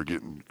foggy, and they're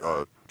getting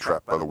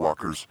trapped by the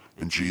walkers.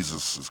 And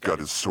Jesus has got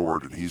his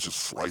sword, and he's just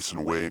slicing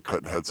away and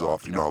cutting heads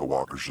off. You know how the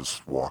walkers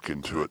just walk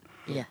into it.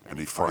 Yeah. And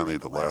he finally,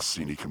 the last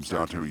scene he comes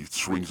down to, he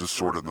swings his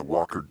sword, and the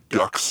walker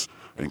ducks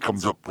and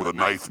comes up with a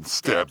knife and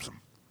stabs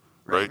him.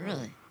 Right?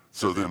 Really?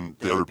 So then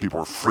the other people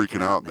are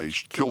freaking out, and they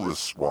kill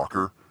this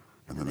walker.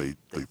 And then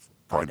they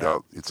find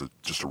out it's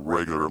just a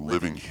regular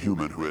living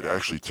human who had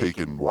actually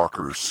taken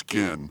Walker's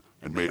skin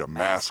and made a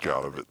mask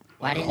out of it.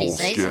 Why didn't he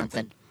say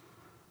something?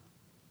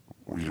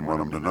 We didn't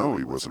want him to know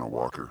he wasn't a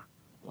walker.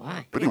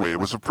 Why? But anyway, it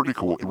was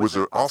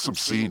an awesome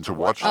scene to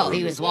watch. Oh,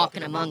 he was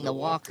walking among the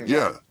walkers.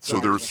 Yeah, so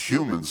there's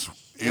humans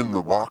in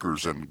the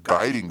walkers and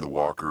guiding the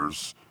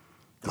walkers,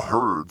 the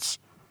herds,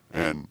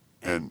 and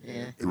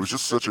it was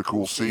just such a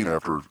cool scene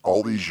after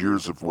all these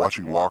years of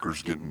watching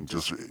walkers getting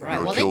just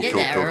Well, killed. They did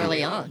that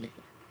early on.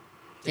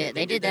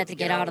 They did that to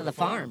get out of the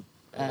farm.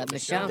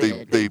 Michelle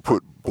did. They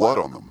put blood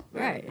on them.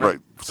 Right. Right.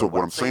 So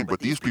what I'm saying, but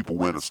these people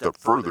went a step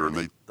further and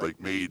they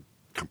made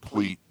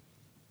complete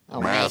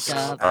masks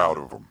makeup. out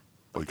of them.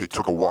 Like they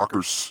took a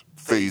walker's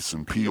face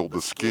and peeled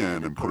the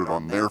skin and put it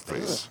on their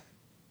face.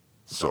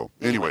 So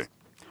anyway,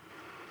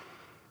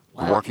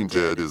 The Walking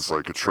Dead is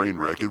like a train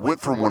wreck. It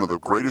went from one of the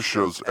greatest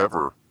shows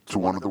ever to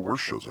one of the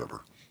worst shows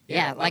ever.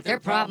 Yeah, like their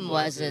problem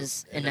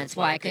was, and that's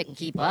why I couldn't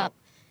keep up,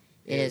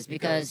 is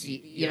because,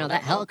 you know,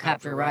 that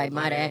helicopter ride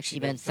might have actually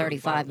been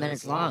 35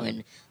 minutes long,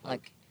 and,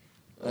 like,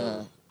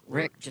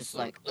 Rick just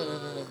like,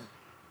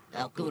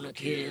 I'm gonna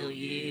kill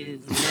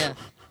you. Yeah.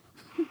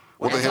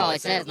 That's all he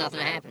says, nothing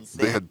happens.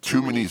 They had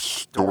too many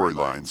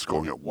storylines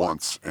going at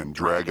once and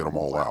dragging them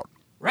all out.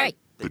 Right.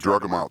 They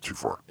drug them out too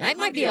far. That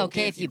might be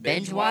okay if you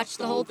binge watch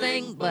the whole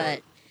thing,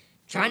 but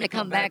trying to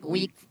come back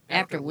week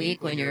after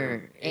week when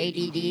you're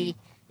ADD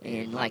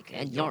and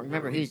you don't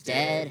remember who's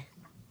dead,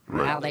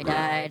 or how they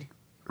died.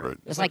 Right.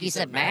 It's like you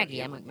said,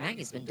 Maggie. I'm like,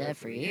 Maggie's been dead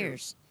for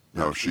years.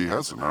 No, she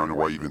hasn't. I don't know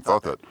why you even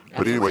thought that.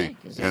 But anyway,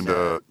 and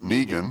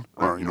Negan,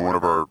 one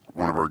of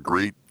our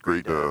great.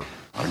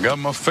 I got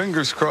my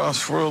fingers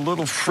crossed for a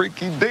little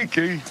freaky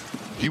deaky.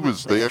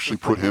 They actually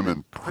put him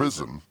in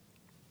prison.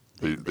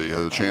 They had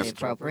a chance.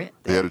 Appropriate.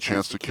 They had a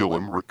chance to kill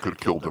him. Rick could have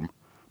killed him,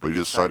 but he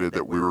decided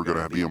that we were going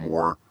to be a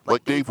more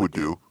like Dave would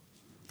do.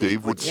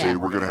 Dave would say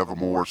we're going to have a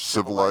more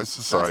civilized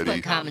society.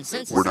 Let's put common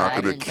sense we're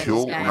not going to aside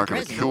kill. and put this guy We're not in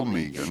going to kill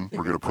Negan.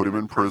 We're going to put him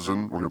in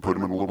prison. We're going to put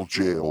him in a little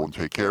jail and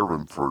take care of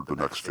him for the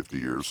next 50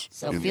 years.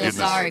 So feel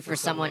sorry for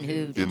someone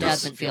who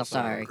doesn't feel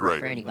sorry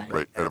for anybody.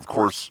 Right, and of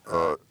course,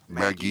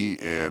 Maggie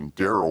and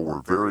Daryl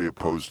were very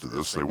opposed to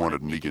this. They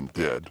wanted Negan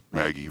dead.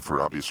 Maggie, for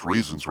obvious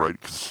reasons, right?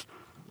 Because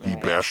he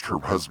bashed her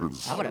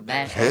husband's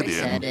head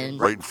in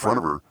right in front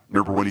of her.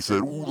 Remember when he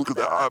said, "Ooh, look at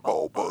that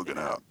eyeball bugging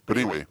out." But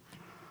anyway.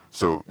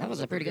 So that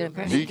was a pretty good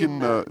impression.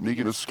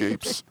 Negan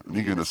escapes.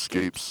 Negan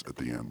escapes at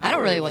the end. I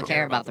don't really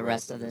care about the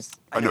rest of this.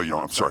 I know you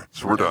don't. I'm sorry.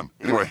 So we're done.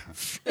 Anyway,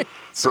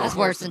 that's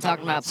worse than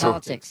talking about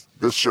politics.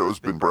 This show has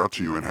been brought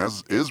to you and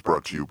is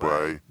brought to you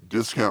by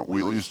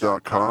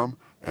DiscountWheelies.com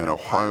and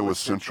Ohio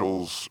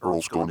Essentials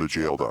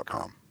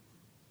EarlsGoingToJail.com.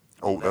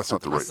 Oh, that's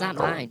not the right. That's not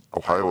mine.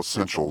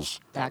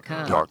 OhioEssentials.com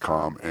and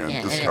DiscountWheelies.com. And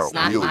it's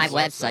not my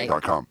website.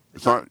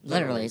 It's not.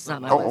 Literally, it's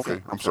not my Oh, website.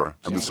 okay. I'm sorry.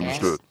 I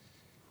misunderstood.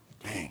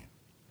 Dang.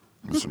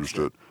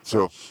 Misunderstood.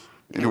 So,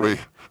 anyway,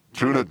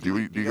 Tuna, do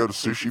you go to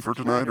sushi for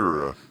tonight,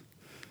 or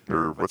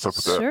what's up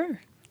with that? Sure.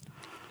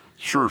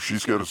 Sure,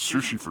 she's got a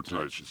sushi for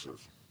tonight, she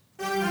says.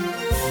 And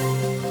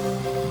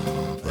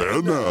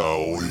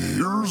now,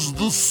 here's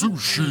the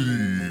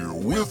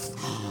sushi with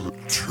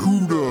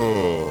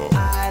Tuna.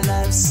 I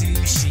love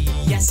sushi,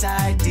 yes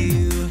I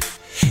do.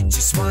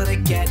 Just wanna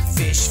get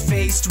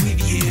fish-faced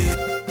with you.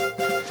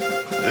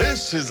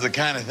 This is the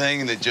kind of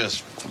thing that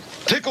just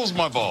tickles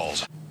my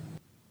balls.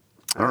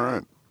 All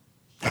right.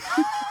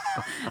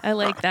 I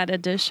like that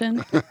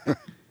addition.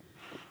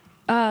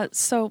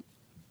 So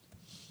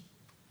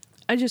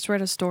I just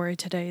read a story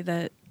today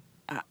that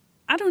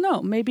I don't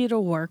know, maybe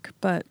it'll work,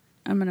 but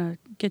I'm going to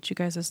get you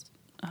guys'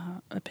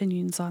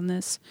 opinions on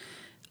this.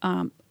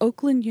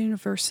 Oakland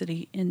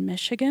University in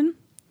Michigan,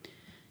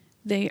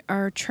 they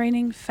are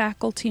training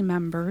faculty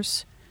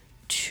members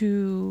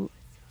to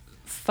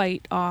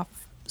fight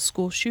off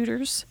school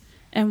shooters.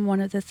 And one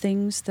of the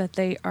things that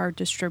they are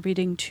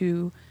distributing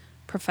to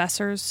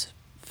professors,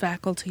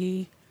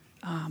 faculty,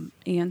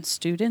 and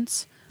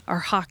students are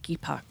hockey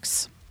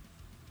pucks.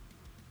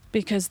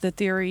 Because the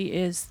theory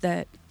is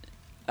that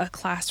a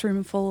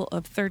classroom full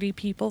of 30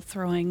 people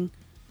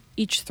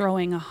each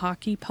throwing a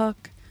hockey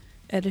puck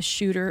at a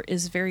shooter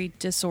is very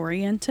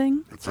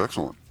disorienting. It's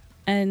excellent.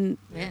 And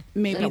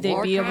maybe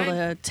they'd be able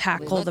to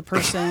tackle the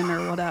person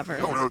or whatever.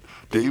 No,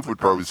 Dave would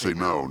probably say,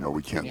 no,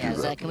 we can't do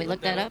that. Can we look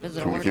that up? Is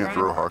it a We war can't crime?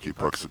 throw hockey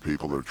pucks at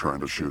people that are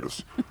trying to shoot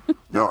us.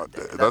 No,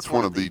 that's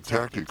one of the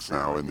tactics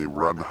now in the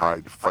run,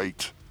 hide,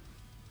 fight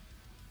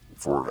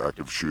for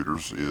active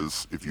shooters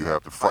is if you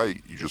have to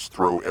fight, you just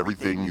throw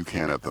everything you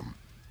can at them.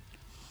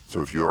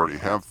 So if you already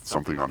have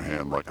something on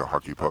hand like a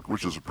hockey puck,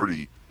 which is a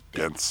pretty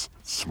dense,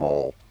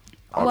 small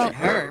Well,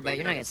 object. it hurt, but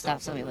you're not going to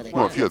stop somebody with a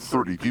Well, gun. if you had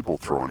 30 people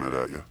throwing it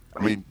at you.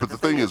 I mean, but the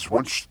thing is,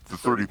 once the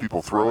 30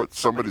 people throw it,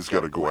 somebody's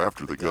got to go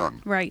after the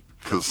gun. Right.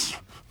 Because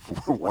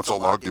once all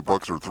the hockey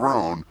pucks are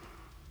thrown,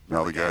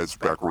 now the guy's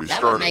back where he That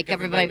started. would make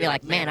everybody be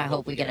like, man, I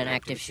hope we get an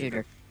active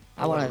shooter.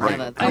 I want to Right.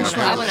 have I just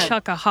want to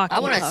chuck a hockey I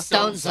want to puck.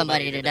 stone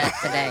somebody to death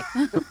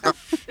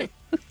today.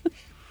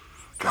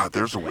 God,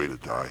 there's a way to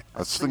die. I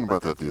was thinking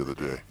about that the other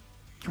day.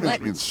 Can you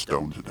imagine being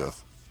stoned to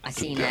death? I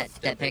seen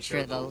that picture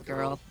of the little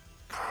girl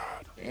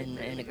in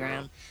the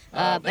ground.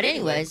 But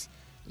anyways,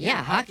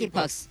 yeah, hockey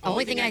pucks.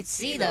 Only thing I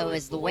see though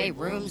is the way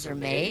rooms are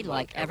made.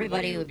 Like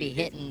everybody would be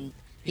hitting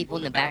people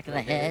in the back of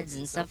the heads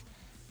and stuff.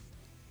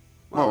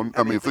 Well,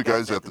 I mean, if the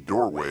guy's at the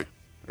doorway,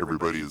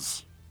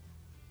 everybody's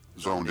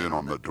zoned in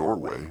on the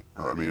doorway.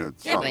 I mean,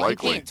 it's Yeah, not but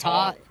likely. you can't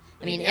talk.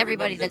 I mean,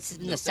 everybody that's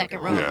in the second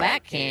row Yeah.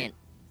 back can't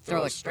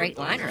throw a straight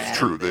liner at It's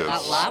true. him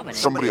without lobbing it.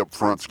 Somebody up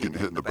front's getting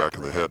hit in the back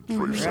of the head. Is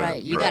what you're saying.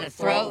 Right, you got to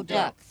throw,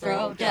 duck,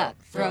 throw, duck,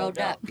 throw,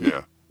 duck.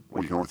 Yeah.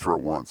 Well, you can only throw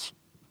it once.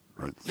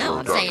 Right? No, Throw,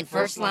 I'm duck. saying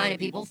first line of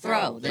people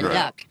throw, then Right.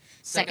 duck.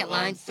 Second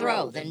line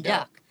throw, then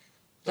duck.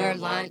 Third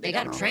line, they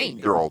got them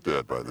trained. They're all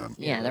dead by then.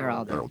 Yeah, they're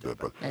all They're dead. all dead.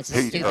 But That's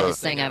the hey,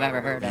 stupidest thing I've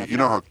ever heard of. you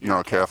know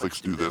how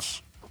Catholics do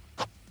this?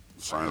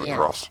 Sign of the Yeah.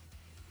 cross.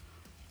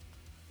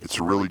 It's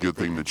a really good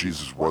thing that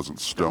Jesus wasn't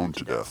stoned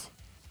to death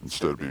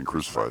instead of being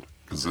crucified,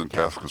 because then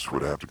Catholics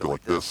would have to go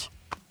like this.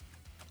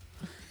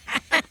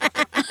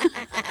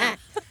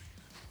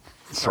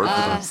 Sorry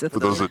for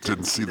those that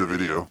didn't see the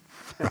video.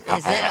 Is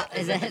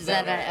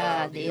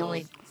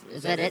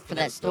that it for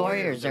that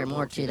story, or is there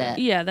more to that?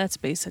 Yeah, that's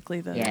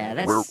basically the Yeah,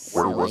 that's Where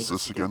silly. was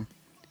this again?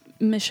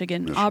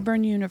 Michigan,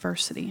 Auburn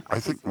University. I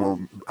think, well,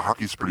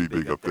 hockey's pretty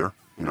big up there.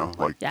 You know,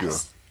 like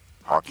Yes.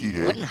 hockey.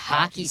 Hey, Wouldn't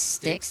hockey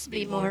sticks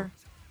be more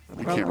you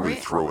can't really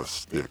appropriate? throw a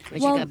stick.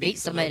 But Well- you can beat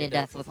somebody to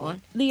death with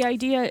one. The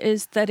idea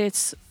is that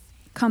it's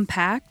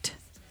compact,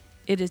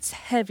 it is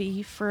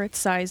heavy for its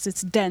size,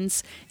 it's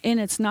dense, and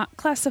it's not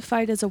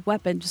classified as a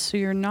weapon, so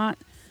you're not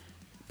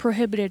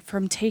prohibited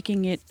from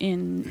taking it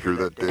in You hear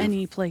that, Dave?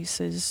 any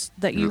places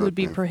that Hear you that, would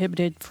be Dave?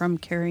 prohibited from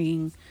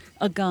carrying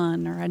a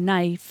gun or a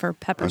knife or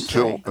pepper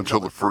spray.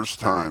 Until the first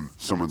time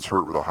someone's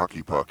hurt with a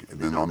hockey puck, and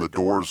then on the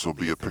doors there'll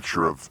be a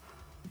picture of,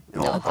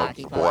 No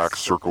hockey a pucks. black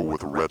circle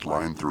with a red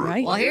line through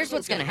it. Well, here's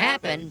what's going to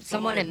happen.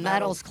 Someone in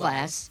metals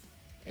class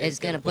is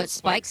going to put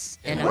spikes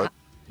in a What?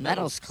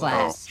 metals Oh,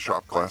 class.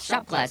 shop class.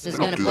 Shop class is They don't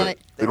going to do put. that.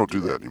 They don't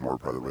do that anymore,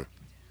 by the way.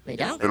 They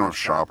don't? They don't have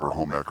shop or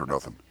home ec or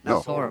nothing.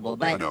 That's no. horrible. I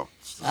But know.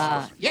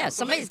 yeah,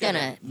 somebody's going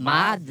to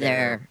mod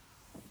their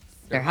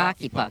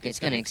hockey puck. It's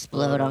going to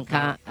explode on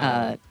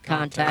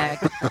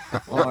contact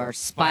or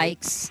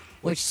spikes.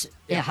 Which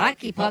a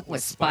hockey puck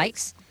with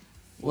spikes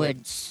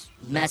would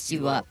mess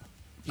you up.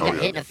 You Oh, got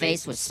yeah. hit in the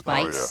face with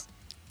spikes.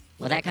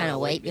 With that kind of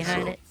weight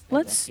behind it.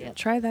 Let's Yeah.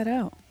 try that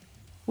out.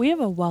 We have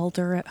a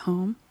welder at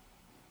home.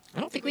 I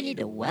don't think we need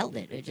to weld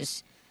it. We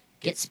just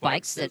get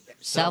spikes that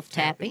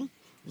self-tapping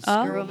and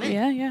screw Oh, them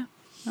in. yeah.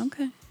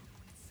 Okay.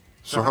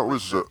 So how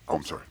was? Oh,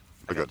 I'm sorry.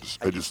 I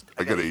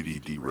got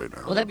ADD right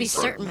now. Well, there'd be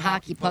Sorry. certain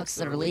hockey pucks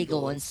that are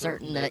legal and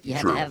certain that you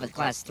have True. to have a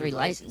Class 3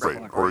 license Right,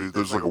 for. or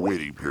there's like a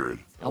waiting period.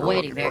 A for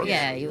waiting hockey period. pucks.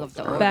 Yeah, you have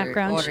to order,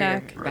 Background order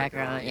check. your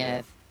background.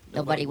 Yeah,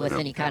 nobody with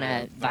any kind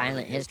of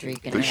violent history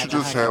can They have should a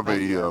just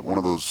hockey have puck. one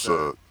of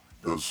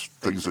those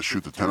things that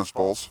shoot the tennis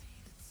balls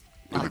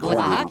in the With corner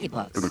the of hockey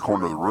pucks. in the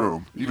corner of the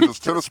room. Even those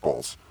tennis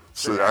balls.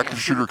 So the active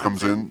shooter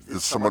comes in,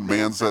 if someone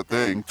mans that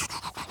thing.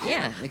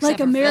 Yeah, except Like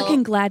for American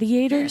Phil.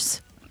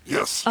 Gladiators.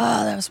 Yes.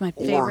 Oh, that was my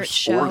favorite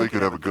show. Or they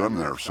could have a gun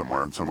there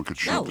somewhere and someone could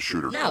shoot No, the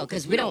shooter. no,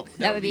 because we don't.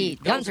 That would be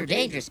guns are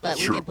dangerous, but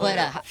Sure. we could put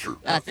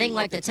a thing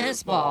like the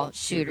tennis ball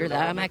shooter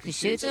that automatically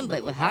shoots them,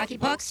 but with hockey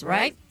pucks,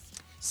 right?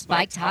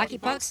 Spiked hockey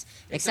pucks,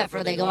 except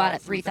for they go out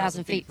at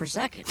 3,000 feet per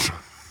second.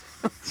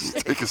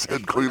 Take his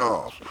head clean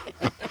off.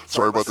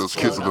 Sorry about those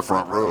kids in the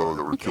front row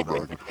that were killed by.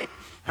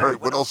 All right,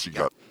 what else you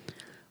got?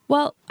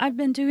 Well, I've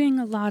been doing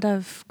a lot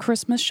of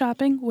Christmas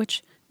shopping,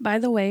 which, by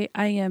the way,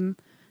 I am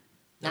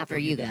Not for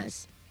you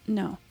guys.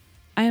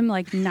 I am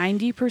like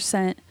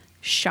 90%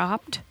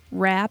 shopped,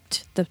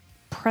 wrapped. The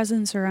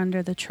presents are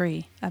under the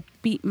tree. I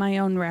beat my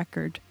own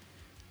record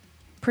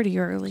pretty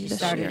early You this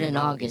started year. in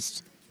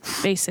August.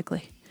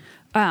 Basically.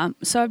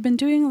 So I've been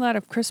doing a lot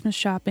of Christmas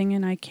shopping,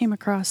 and I came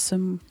across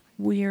some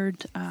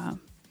weird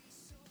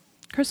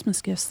Christmas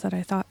gifts that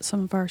I thought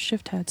some of our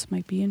Shiftheads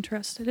might be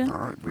interested in. All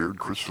right, weird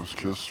Christmas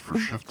kiss for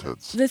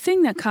Shiftheads. The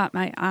thing that caught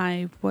my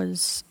eye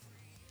was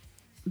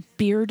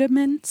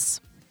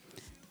beardaments.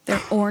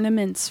 They're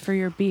ornaments for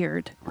your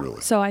beard.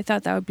 Really? So I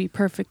thought that would be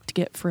perfect to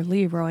get for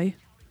LeRoy.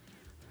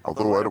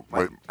 Although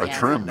I Yeah,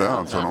 trimmed I'm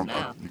down, so I not don't.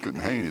 now. You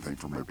couldn't hang anything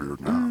from my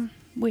beard now.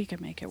 We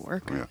could make it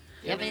work. Yeah.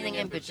 You have anything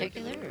in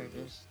particular, or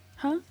just?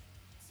 Huh?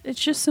 It's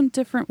just some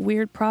different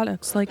weird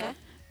products. Like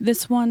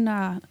this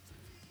one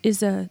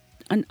is an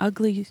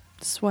ugly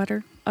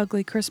sweater,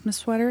 ugly Christmas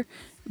sweater,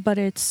 but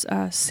it's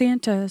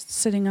Santa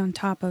sitting on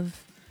top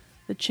of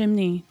the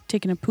chimney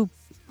taking a poop.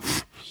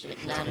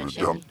 Shitting down a Taking a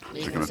chimney, dump,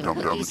 leaving taking a some dump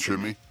down the cookies.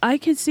 chimney. I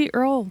could see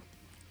Earl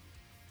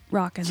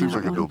rocking Seems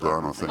that like a one.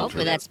 Dildano thing,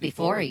 Hopefully too. that's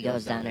before he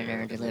goes down in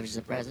there and delivers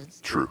the presents.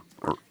 True.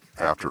 Or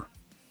after.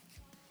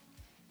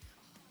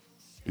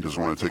 He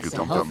doesn't want to take a So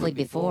dump hopefully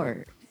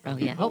before. Oh,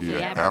 yeah.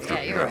 Hopefully after.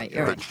 Yeah, you're right.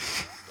 You're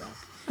right.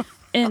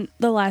 And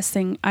the last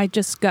thing, I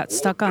just got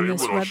stuck on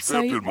this Damn it, I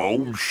stepped website. in my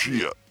own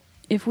shit.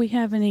 If we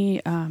have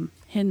any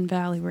Hidden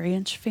Valley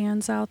Ranch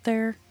fans out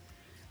there,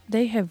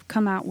 they have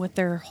come out with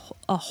a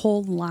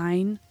whole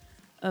line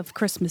of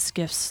Christmas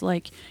gifts.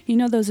 Like, you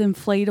know those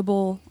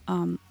inflatable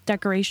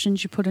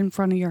decorations you put in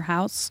front of your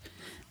house?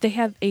 They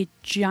have a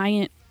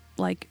giant,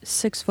 like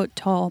 6 foot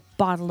tall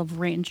bottle of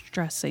ranch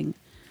dressing.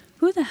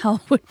 Who the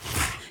hell would...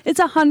 It's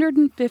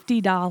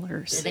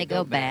 $150. Did they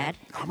go bad?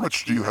 How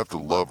much do you have to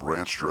love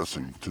ranch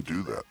dressing to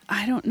do that?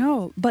 I don't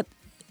know, but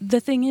the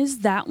thing is,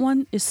 that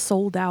one is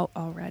sold out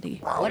already.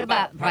 What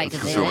about, probably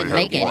because they only didn't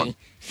make had one. any.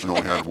 They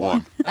only had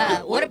one.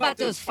 What about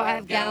those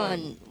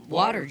 5-gallon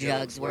water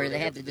jugs where they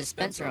have the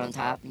dispenser on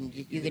top, and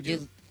you could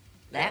do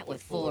that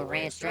with full of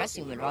ranch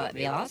dressing? Would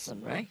be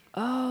awesome, right?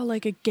 Oh,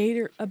 like a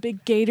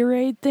big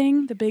Gatorade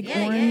thing, the big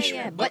orange.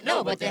 Yeah. But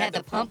they had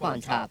the pump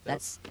on top.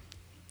 That's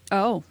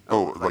Oh,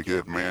 like you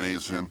have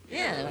mayonnaise in?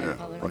 Yeah.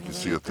 Like you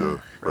see at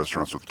the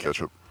restaurants with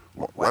ketchup.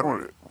 Why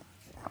don't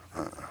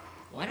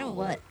Why don't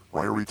what?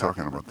 Why are we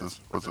talking about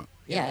this? What's it?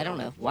 Yeah, I don't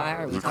know. Why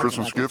are we Is it talking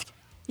Christmas about gift?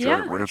 Yeah.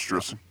 Giant ranch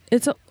dressing?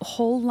 It's a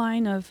whole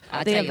line of.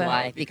 I'll they tell have you a-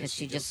 why. Because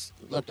she just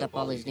looked up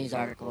all these news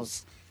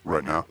articles.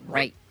 Right now?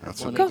 Right.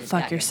 That's when it. we Go just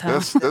fuck got here.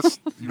 yourself. That's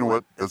you know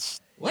what?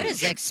 That's What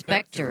is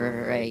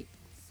expectorate?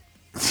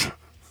 see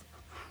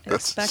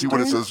when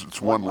it says it's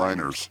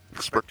one-liners.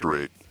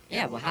 Expectorate.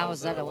 Yeah, well, how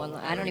is that a one?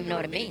 I don't even know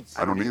what it means.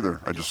 I don't either.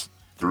 I just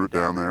threw it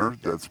down there.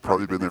 That's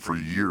probably been there for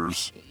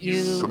years.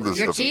 Some of this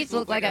Your stuff- teeth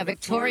look like a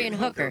Victorian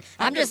hooker.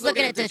 I'm just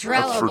looking at the That's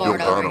Trello for board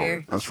over Dildano.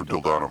 here. That's for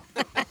Dildano.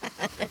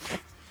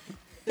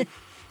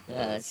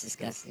 That's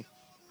disgusting.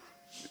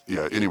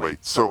 Yeah. Anyway,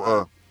 so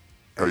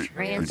are you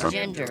done?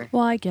 Transgender.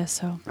 Well, I guess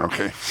so.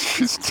 Okay,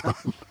 she's done.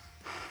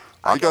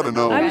 I gotta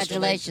know.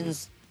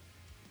 Congratulations.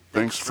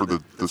 Thanks for the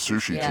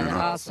sushi Yeah, tuna.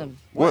 they're awesome.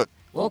 What?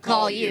 We'll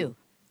call you.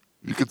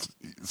 You could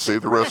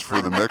save the rest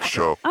for the next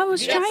show. I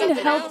was You got trying to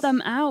something help else?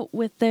 them out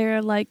with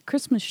their like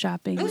Christmas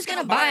shopping. Who's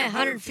gonna buy a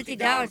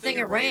 $150 thing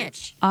of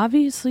ranch?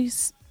 Obviously,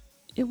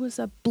 it was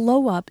a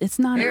blow up. It's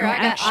not Here,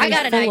 actually I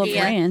got an full idea.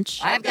 of ranch.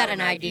 I've got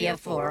an idea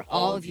for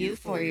all of you,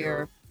 for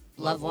your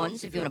loved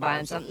ones, if you want to buy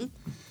them something.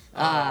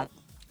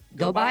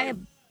 Go buy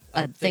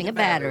a thing of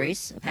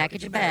batteries, a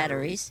package of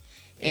batteries,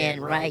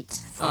 and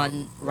write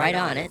on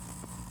it,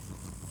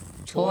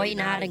 toy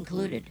not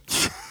included.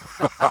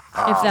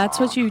 If that's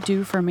what you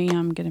do for me,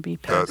 I'm gonna be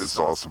That pissed. is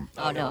awesome.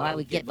 Oh no, I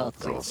would get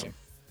both for you. awesome.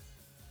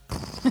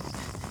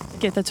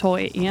 Get the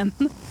toy and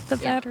the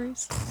Yeah.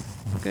 batteries.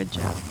 Good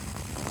job.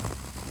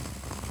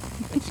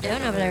 What you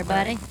doing over there,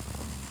 buddy?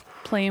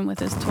 Playing with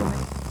his toy.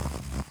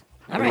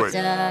 All right.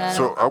 Anyway,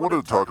 so I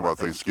wanted to talk about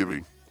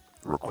Thanksgiving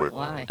real quick.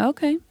 Why?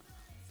 Okay.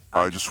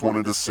 I just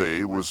wanted to say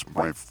it was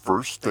my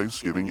first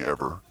Thanksgiving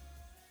ever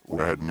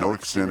where I had no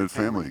extended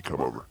family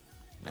come over.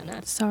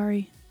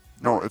 Sorry.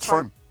 No, it's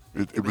fine.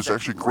 It was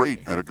actually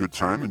great. Had a good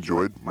time.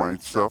 Enjoyed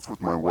myself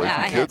with my wife Yeah,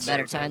 I and had kids.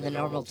 better time than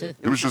normal too.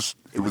 It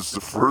was the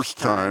first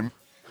time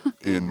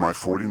in my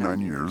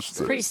 49 years.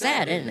 It's pretty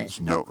sad, isn't it?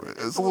 No,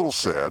 it's a little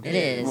sad. It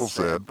is. A little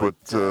sad, but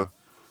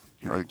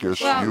I guess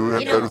Well, you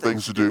had you know, better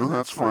things to do.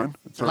 That's fine.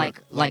 It's all right.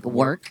 Like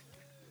work.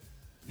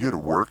 You had to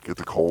work at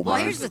the coal Well,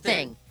 mine. here's the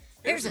thing.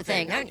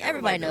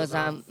 Everybody knows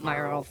I'm my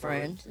Earl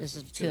friend. This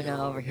is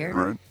Tuna over here.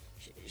 Right.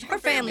 Her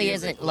family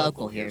isn't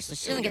local here, so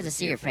she doesn't get to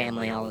see her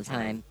family all the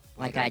time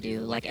like I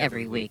do, like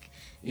every week.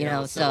 You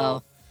know,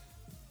 so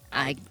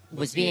I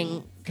was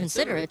being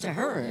considerate to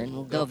her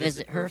and go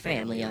visit her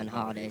family on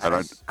holidays.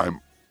 And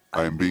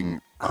I am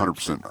being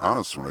 100%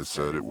 honest when I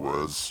said it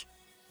was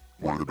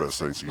one of the best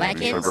But Thanksgivings I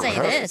can I've ever say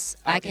had. this.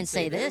 I can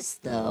say this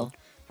though.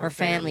 Her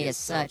family is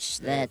such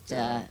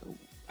that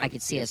I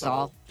could see us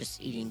all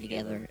just eating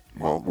together.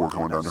 Well, we're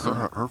going down to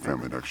her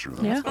family next year.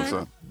 Then. Yeah. How's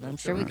that? I'm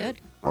sure we could.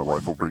 My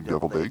wife will bring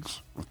deviled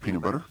eggs with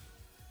peanut butter.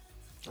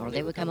 Or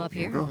they would come up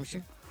here, There you go. I'm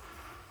sure.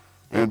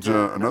 And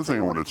another thing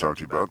I wanted to talk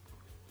to you about.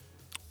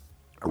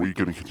 Are we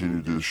going to continue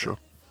to do this show?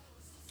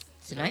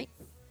 Tonight?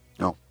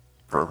 No,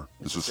 forever.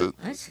 Is this it?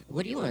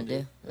 What do you want to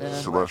do? Is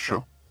this the last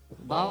show?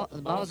 The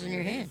ball's in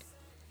your hand.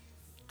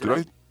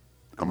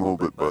 I'm a little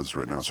bit buzzed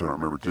right now, so I don't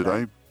remember. Did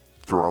I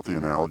throw out the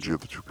analogy of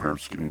the two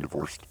parents getting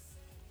divorced?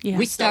 Yeah.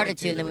 We started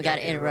to, and then we got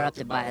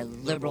interrupted by a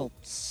liberal.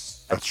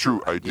 That's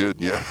true. I did,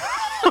 yeah.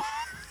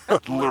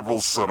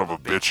 Liberal son of a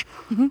bitch.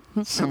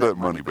 Send that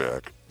money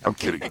back. I'm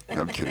kidding.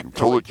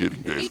 Totally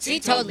kidding, Dave. He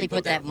totally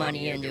put that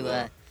money into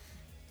a.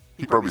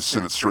 He probably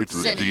sent it straight to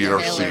the Sent it to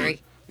DRC.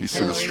 Hillary. He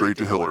sent it straight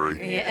to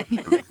Hillary. Yeah.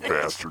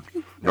 Bastard.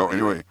 No,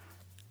 anyway,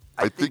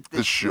 I think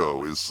this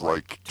show is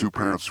like two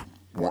parents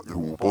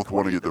who both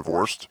want to get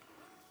divorced,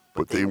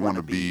 but they want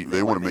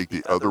to make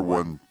the other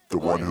one the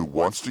one who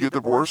wants to get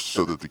divorced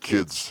so that the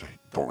kids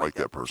don't like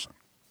that person.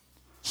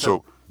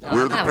 So we're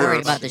I'm the not worried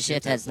parents. about the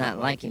shiftheads not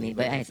liking me,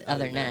 but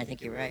other than that, I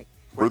think you're right.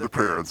 We're the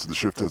parents, and the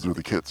Shiftheads are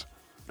the kids.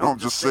 No, I'm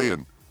just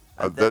saying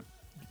that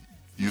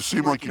You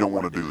seem like you don't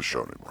want to do the show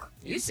anymore.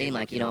 You seem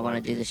like you don't want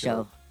to do the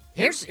show.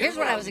 Here's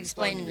what I was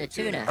explaining to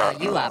Tuna, how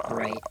you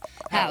operate.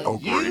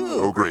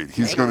 Great.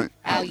 He's going to...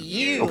 How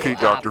you Okay,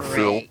 Dr. operate.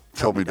 Phil.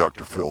 Tell me,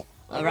 Dr. Phil.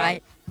 All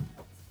right?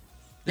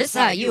 This is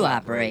how you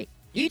operate.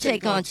 You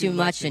take on too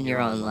much in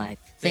your own life.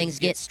 Things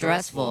get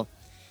stressful.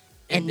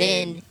 And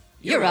then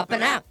you're up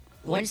and out.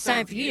 When it's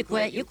time for you to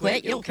quit, you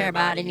quit. You don't care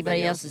about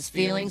anybody else's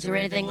feelings or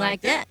anything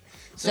like that.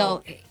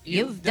 So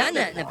you've done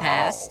that in the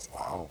past.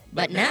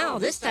 But now,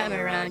 this time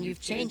around, you've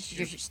changed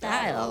your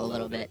style a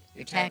little bit,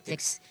 your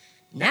tactics.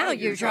 Now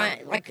you're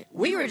trying, like,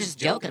 we were just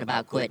joking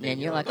about quitting, and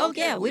you're like, oh,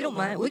 yeah, we don't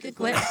mind. We could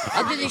quit.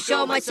 I'll do this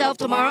show myself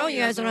tomorrow.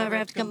 You guys don't ever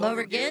have to come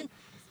over again.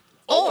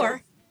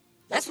 Or,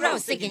 that's what I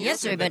was thinking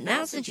yesterday, but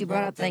now since you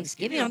brought up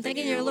Thanksgiving, I'm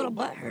thinking you're a little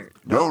butthurt.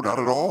 No, not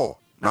at all.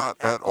 Not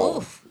at all.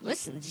 Oof.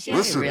 Listen, did you see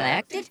how you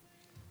reacted?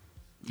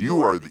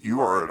 You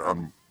are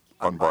an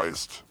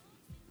unbiased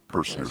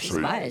person. Well, she's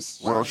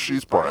biased. Well,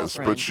 she's biased,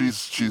 but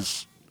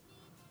she's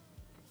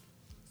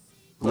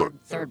look.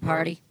 Third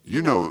party.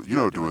 You know,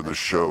 doing this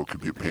show could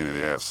be a pain in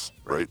the ass,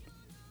 right?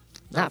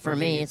 Not for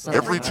me. It's not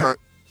every time.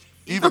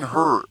 Even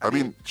her. I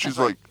mean, she's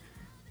like,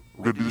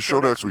 "We're gonna do the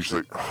show next week." She's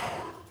like,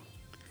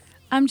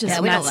 I'm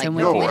just messing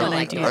with you when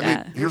I do that.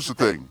 I mean, here's the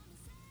thing.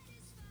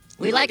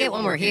 We like it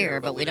when we're here,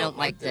 but we don't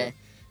like to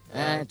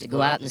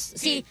go out and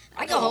see.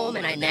 I go home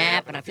and I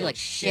nap, and I feel like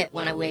shit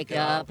when I wake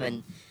up.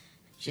 And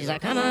she's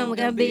like, "Come on, we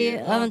gotta be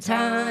on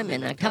time."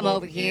 And I come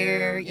over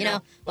here, you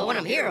know. But when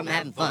I'm here, I'm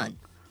having fun.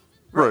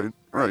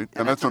 Right,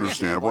 and that's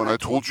understandable. And I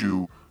told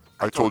you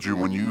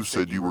when you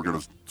said you were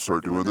gonna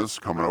start doing this,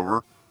 coming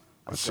over.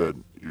 I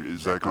said,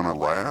 "Is that gonna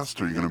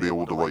last? Are you gonna be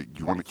able to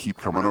you want to keep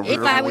coming over?"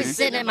 If I was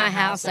sitting at my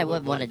house, I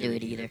wouldn't want to do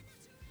it either.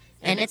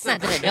 And it's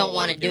not that I don't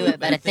want to do it,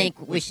 but I think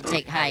we should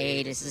take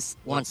hiatuses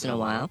once in a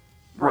while.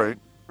 Right.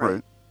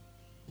 And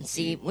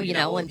see, well, you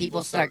know, when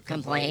people start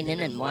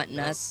complaining and wanting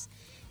us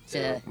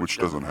to... Which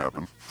doesn't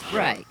happen.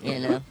 Right, you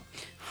know.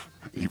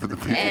 Even the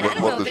people and that I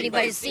don't love know if this.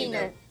 anybody's seen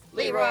the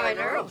LeRoy and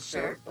Earl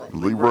shirt. But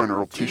LeRoy and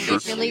Earl you can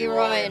t-shirts. get your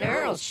LeRoy and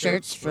Earl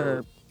shirts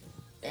for,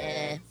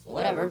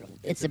 whatever.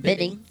 It's a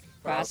bidding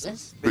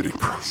process. Bidding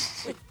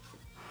process.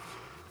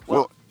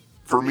 Well,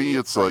 for me,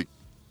 it's like,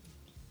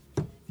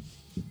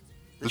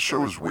 this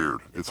show is weird.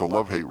 It's a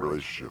love-hate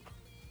relationship.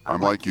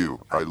 I'm like you.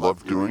 I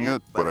love doing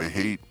it, but I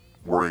hate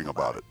worrying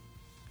about it.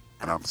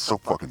 And I'm so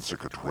fucking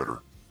sick of Twitter.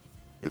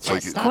 It's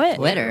like Stop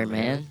Twitter,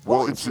 man.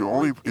 Well, it's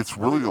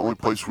really the only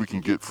place we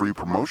can get free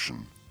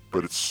promotion.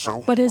 But it's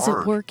so But is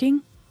hard. it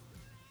working?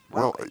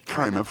 Well,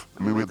 kind of.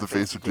 I mean, we have the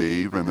face of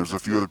Dave, and there's a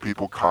few other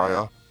people.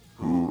 Kaya,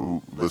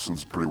 who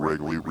listens pretty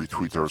regularly,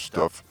 retweets our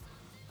stuff.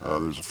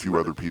 There's a few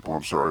other people.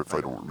 I'm sorry if I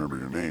don't remember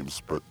your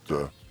names, but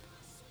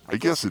I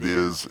guess it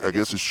is. I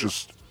guess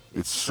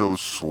it's so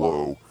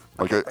slow.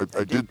 Like I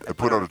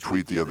put out a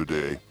tweet the other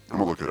day. I'm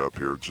gonna look it up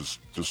here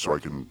just so I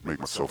can make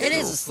myself. It feel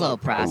is a slow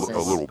process. A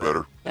little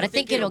better. But I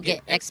think it'll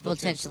get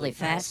exponentially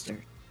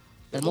faster.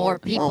 The more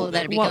people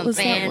that become was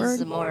that fans, word?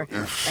 the more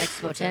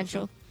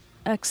exponential.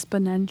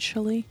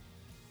 Exponentially.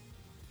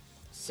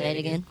 Say it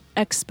again.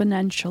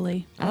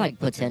 Exponentially. I like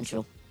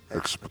potential.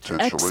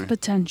 Exponentially.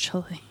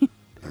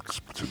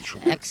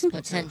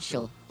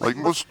 Exponential. Like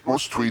most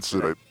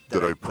tweets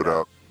that I put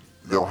out,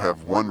 they'll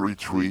have one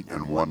retweet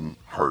and one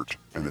heart,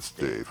 and it's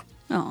Dave.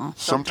 Oh.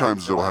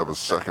 Sometimes they'll have a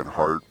second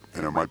heart,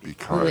 and it might be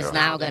Kaya. Who is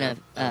now going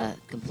to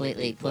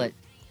completely put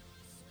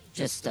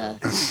just...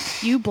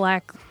 You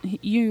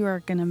are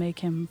going to make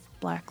him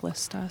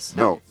blacklist us.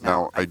 No,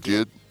 now I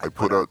did. I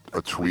put out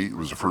a tweet. It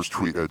was the first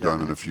tweet I'd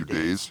done in a few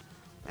days,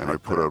 and I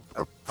put up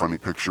a funny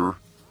picture,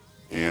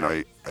 and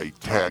I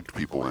tagged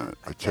people in it.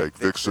 I tagged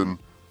Vixen,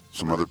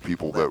 some other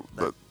people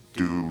that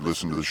do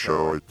listen to the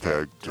show. I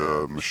tagged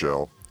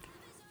Michelle.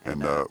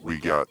 And we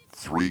got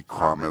 3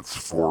 comments,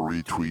 4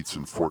 retweets,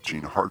 and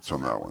 14 hearts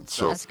on that one.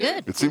 So that's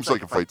good. It seems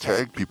like if I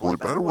tag people in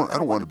it, but I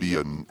don't want to be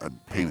a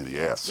pain in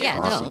the ass. Yeah,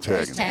 no,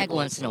 just tag people.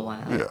 once in a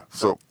while. Yeah,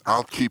 so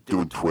I'll keep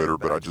doing Twitter,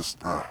 but I just...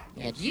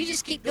 Yeah, you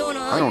just keep going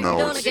on. I don't know.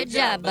 You're doing a good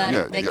job, buddy.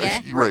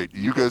 Yeah, right.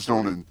 You guys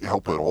don't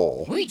help at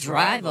all. We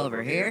drive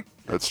over here.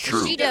 That's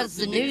true. She does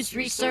the news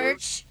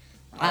research.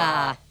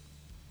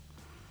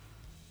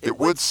 It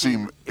would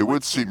seem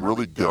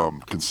really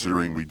dumb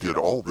considering we did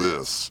all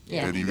this,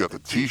 and you got the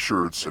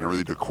T-shirts and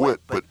everything to quit.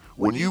 But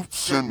when you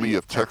send me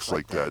a text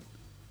like that,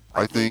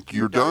 I think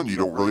you're done. You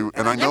don't really,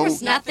 and I know there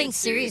was nothing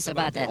serious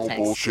about that text.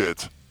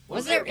 Bullshit.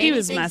 Was there anything? He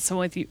was messing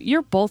with you.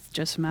 You're both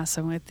just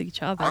messing with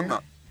each other. I'm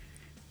not.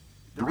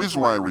 The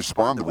reason why I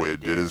respond the way I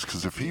did is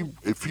because if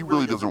he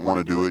really doesn't want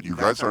to do it, you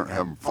guys aren't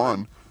having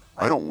fun.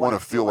 I don't want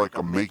to feel like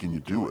I'm making you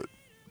do it.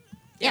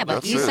 Yeah, but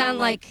That's you it. sound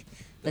like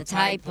the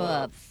type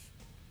of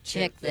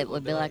chick that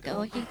would be like,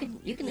 "Oh,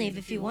 you can leave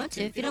if you want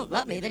to. If you don't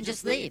love me, then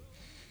just leave."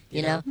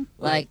 You know,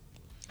 like,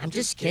 I'm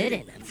just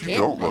kidding. If you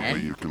don't love me,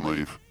 you can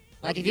leave.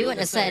 Like, if you wouldn't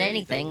have said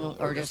anything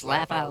or just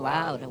laugh out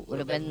loud, it would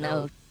have been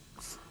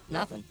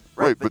nothing.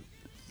 Right, but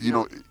you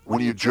know,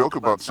 when you joke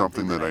about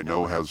something that I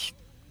know has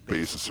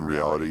basis in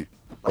reality,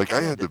 like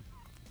I had to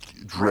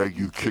drag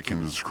you kicking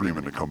and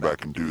screaming to come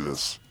back and do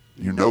this.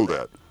 You know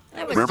that.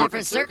 That was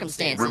different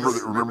circumstances.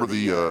 Remember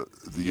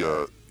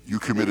the you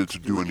committed to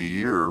doing a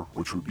year,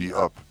 which would be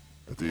up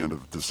at the end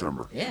of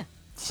December. Yeah.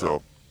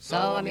 So,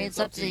 I mean, it's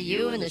up to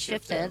you and the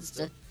Shiftheads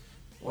to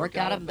work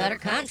out a better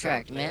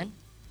contract, man.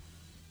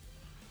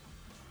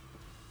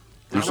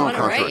 There's I no want a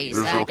contract. raise.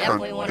 I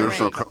definitely want a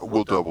raise.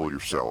 We'll double your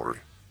salary.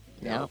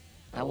 No,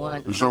 I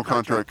want... There's no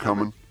contract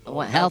coming. I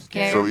want health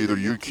care. So either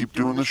you keep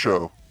doing the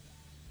show,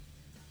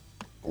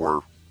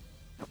 or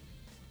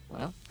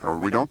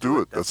we don't do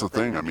it. That's the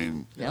thing. I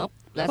mean... Nope,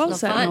 that's what no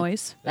was that fun.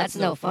 noise? That's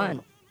no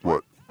fun.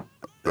 What?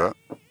 That?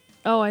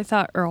 Oh, I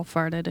thought Earl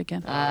farted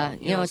again.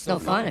 It's no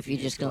fun if you're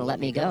just going to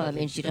let me go. That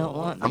means you don't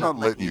want me. I'm not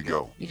letting you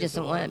go. You just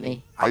don't want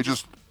me. I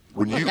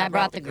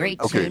brought the great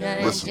tuna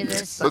into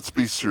this. Let's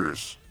be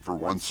serious for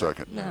 1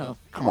 second. No.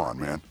 Come on,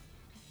 man.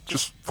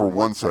 Just for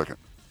 1 second.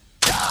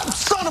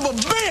 Son of a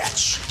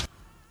bitch!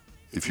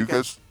 If you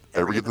guys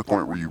ever get to the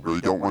point where you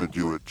really don't want to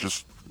do it,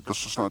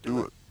 let's just not do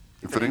it.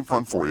 If it ain't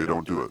fun for you,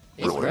 don't do it.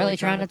 He's really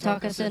trying to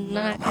talk us into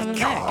not coming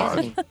back,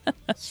 isn't he?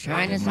 He's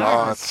trying his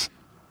hardest.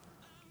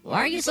 Why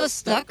are you so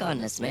stuck on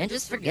this, man?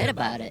 Just forget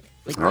about it.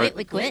 We quit,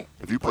 we quit.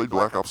 Have you played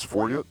Black Ops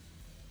 4 yet?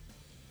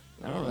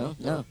 I don't know,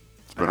 no.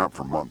 It's been out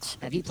for months.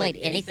 Have you played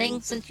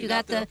anything since you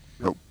got the...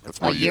 Nope.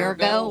 That's a year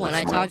ago when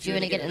I talked you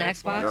into getting an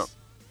Xbox?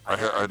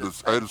 Yeah. I had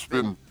to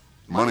spend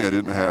money I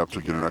didn't have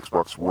to get an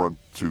Xbox One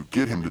to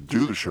get him to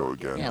do the show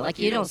again. Yeah, like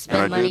you don't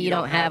spend money you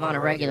don't have on a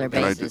regular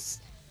basis.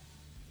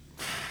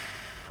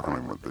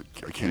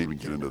 I can't even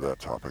get into that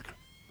topic.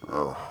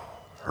 Oh,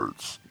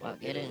 hurts. Well,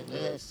 get into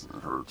this.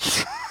 It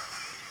hurts.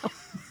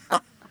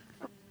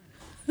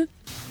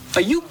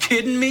 Are you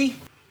kidding me?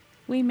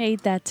 We made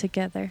that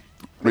together.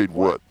 Made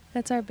what?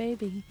 That's our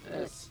baby.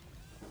 Yes.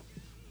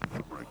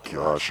 Oh my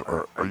gosh.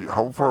 Are you?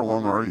 How far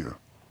along are you?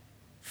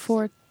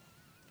 4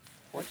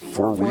 weeks?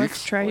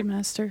 Fourth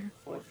trimester.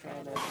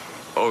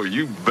 Oh,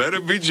 you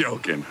better be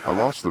joking. I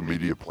lost the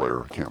media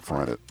player. I can't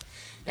find it.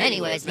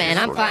 Anyways, man,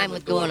 I'm fine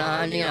with going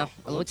on.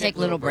 We'll take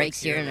little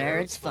breaks here and there.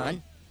 It's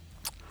fun.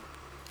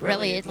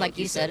 Really, it's like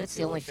you said, it's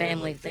the only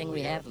family thing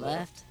we have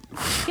left.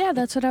 Yeah,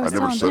 that's what I was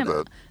telling him.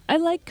 That. I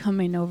like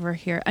coming over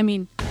here. I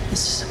mean,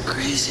 this is a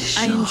crazy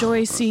show. I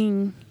enjoy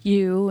seeing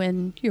you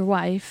and your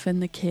wife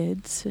and the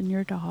kids and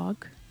your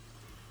dog.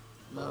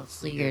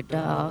 Mostly your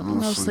dog.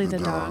 Mostly the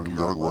dog. The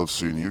dog loves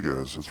seeing you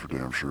guys, that's for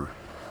damn sure.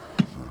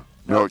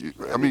 No,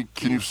 I mean,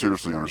 can you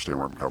seriously understand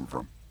where I'm coming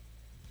from?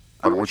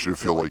 I don't want you to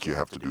feel like you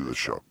have to do this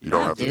show. You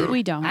don't have to do it.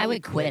 We don't. I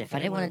would quit. If I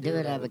didn't want to do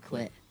it, I would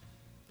quit.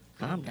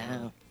 Calm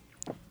down.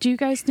 Do you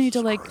guys need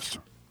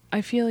to,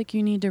 I feel like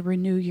you need to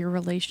renew your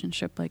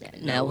relationship,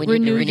 no, we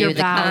need to renew your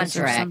the vows contract.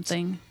 Or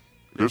something.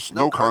 There's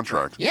no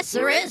contract. Yes,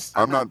 there is.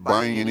 I'm not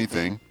buying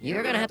anything.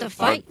 You're going to have to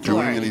fight I'm not for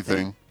doing it.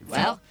 anything.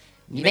 Well,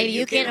 maybe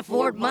you can't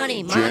afford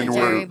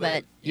monetary,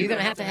 but you're going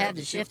to have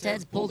the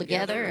Shiftheads pull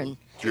together, and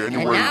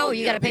now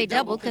you got to pay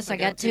double because I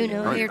got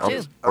tuna here,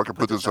 too. I can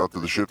put this out to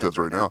the Shiftheads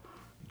right now.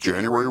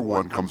 January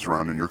 1 comes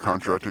around and your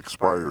contract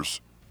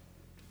expires.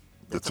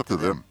 It's up to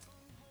them.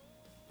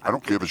 I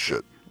don't give a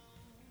shit.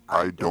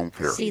 I don't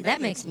care. See, that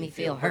makes me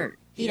feel hurt.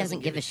 He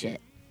doesn't give a shit.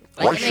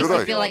 Why it should makes I?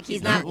 me feel like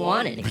he's not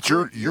wanted. But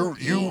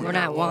we're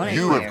not wanted.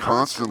 You have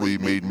constantly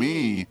made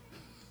me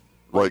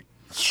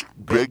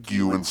beg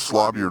you and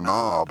slob your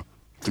knob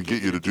to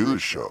get you to do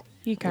this show.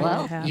 You kind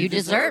of have. You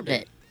deserved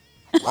it.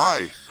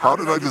 Why? How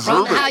did I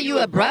deserve From it? how you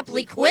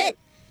abruptly quit.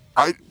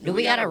 Do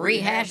we got to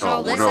rehash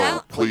all this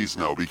out? Please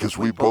no, because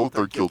we both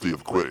are guilty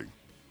of quitting.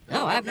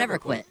 No, I've never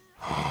quit.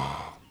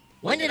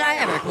 When did I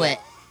ever quit?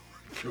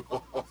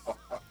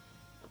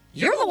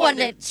 You're the one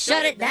that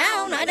shut it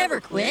down. I never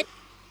quit.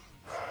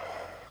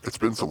 It's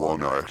been so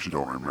long now, I actually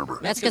don't remember.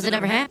 That's because it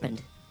never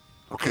happened.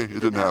 Okay, it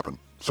didn't happen.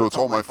 So it's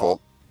all my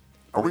fault.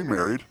 Are we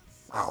married?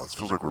 Wow, it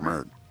feels like we're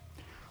married.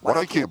 What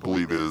I can't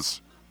believe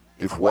is,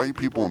 if white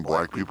people and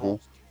black people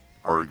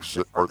are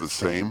the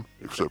same,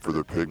 except for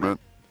their pigment,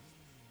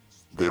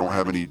 they don't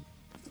have any,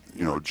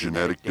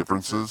 genetic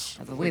differences.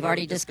 We've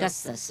already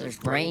discussed this. There's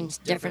brains,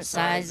 different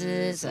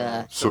sizes.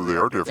 So they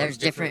are different. There's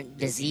different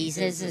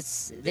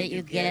diseases that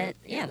you get.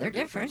 Yeah, they're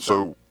different.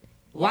 So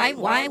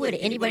why would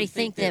anybody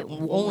think that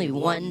only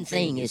one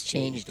thing is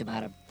changed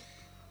about a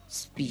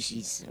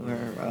species or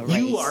a race?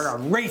 You are a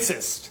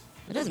racist.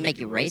 It doesn't make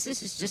you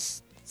racist. It's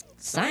just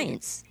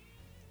science.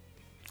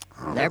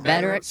 They're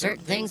better at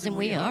certain things than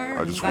we are,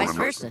 and vice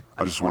versa.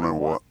 I just want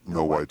to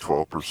know why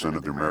 12%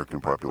 of the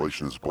American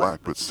population is black,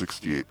 but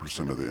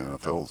 68% of the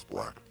NFL is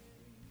black.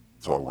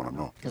 That's all I want to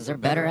know. Because they're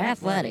better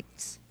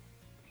athletics.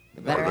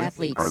 They're better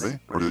athletes. Are they?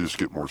 Or do they just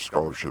get more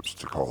scholarships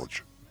to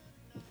college?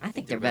 I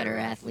think they're better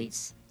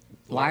athletes.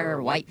 Why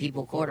are white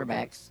people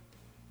quarterbacks?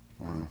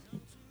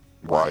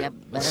 Why? They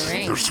got better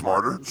aim. They're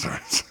smarter?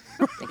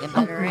 They got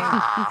better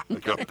aim. They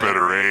got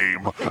better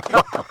aim.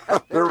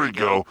 There we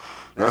go.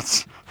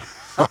 That's...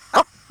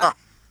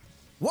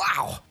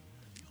 Wow.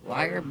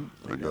 Why are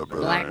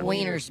black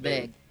wieners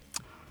big?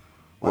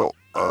 Well,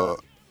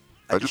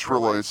 I just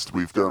realized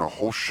we've done a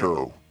whole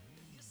show,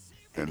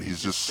 and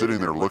he's just sitting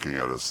there looking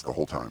at us the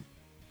whole time.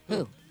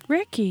 Who?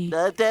 Ricky.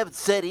 I haven't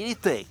said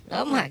anything.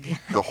 Oh, my God.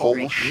 The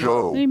whole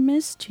show. We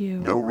missed you.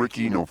 No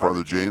Ricky, no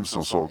Father James,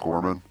 no Saul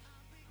Gorman.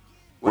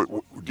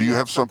 Do you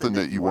have something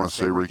that you want to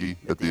say, Ricky,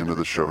 at the end of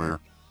the show here?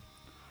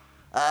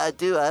 I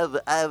do. I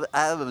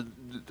have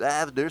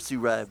a nursery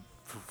rhyme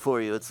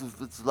for you.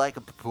 It's like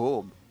a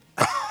poem.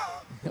 A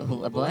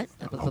what?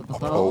 A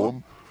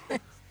poem?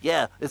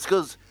 Yeah, it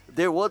goes,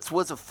 there once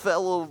was a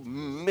fellow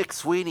Mick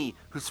Sweeney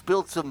who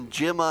spilled some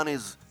gin on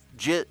his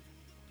gin.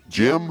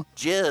 Jim?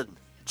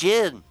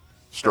 Gin.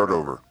 Start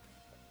over.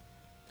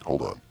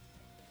 Hold on.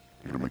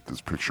 I'm going to make this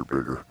picture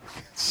bigger.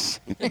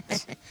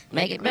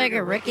 Make it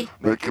bigger, Ricky.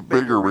 Make it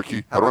bigger,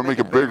 Ricky. How do I make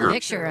it bigger?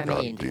 Picture, I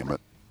mean. God damn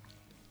it.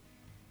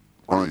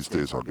 One of these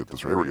days I'll get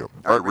this right. Here we go.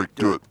 All right, Rick,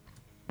 do it.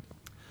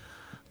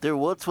 There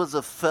once was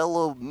a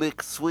fellow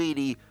Mick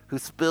Sweeney who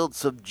spilled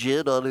some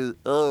gin on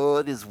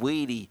his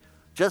weenie.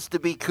 Just to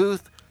be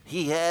couth,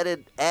 he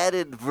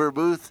added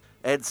vermouth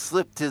and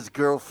slipped his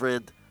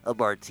girlfriend a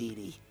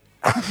martini.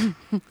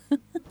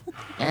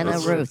 And a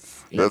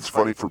Ruth. That's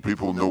funny for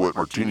people who know what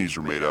martinis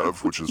are made out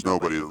of, which is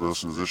nobody that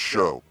listens to this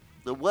show.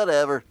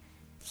 Whatever.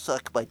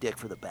 Suck my dick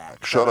for the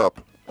back. Shut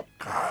up.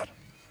 God.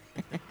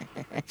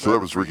 So that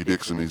was Ricky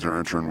Dixon. He's our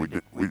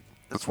intern.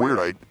 That's weird.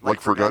 I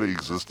forgot he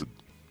existed.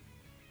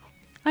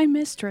 I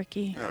missed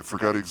Ricky. Yeah, I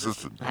forgot he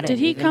existed. Did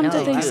he come to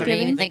Thanksgiving? I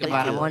didn't even think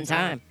about him one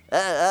time.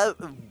 I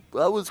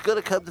was going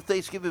to come to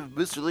Thanksgiving if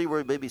Mr.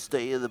 LeRoy made me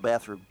stay in the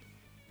bathroom.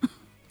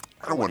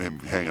 I don't want him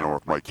hanging out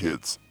with my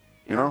kids.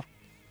 You know?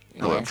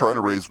 No, I'm trying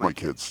to raise my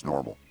kids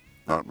normal,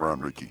 not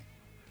around Ricky.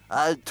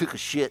 I took a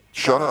shit.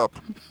 Shut up.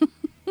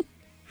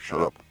 Shut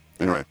up.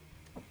 Anyway,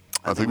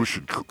 I think we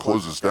should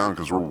close this down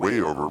because we're way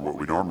over what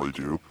we normally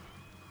do.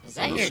 Is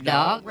that your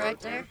dog right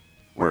there?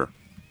 Where?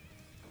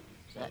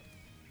 Is that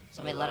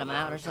somebody let him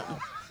out or something?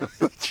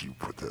 You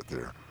put that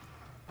there.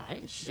 I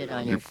didn't shit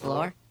on your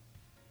floor.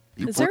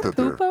 Is there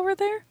poop over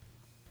there?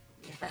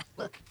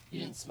 Look, you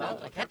didn't smell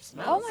it. I kept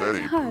smelling it. That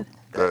ain't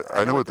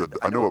poop.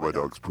 I know what my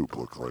dog's poop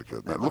looks like.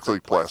 It looks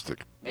like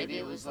plastic. Maybe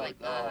it was like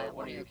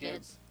one of your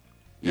kids.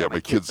 Yeah,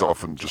 my kids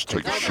often just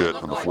take a shit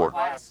on the floor.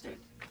 Plastic.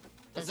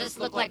 Does this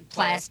look like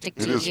plastic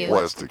to you? It is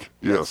plastic,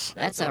 yes.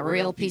 That's a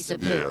real piece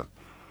of poop.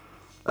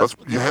 Yeah.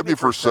 You had me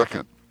for a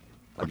second.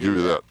 I'll give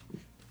you that.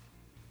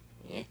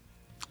 Yeah.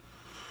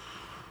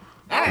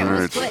 All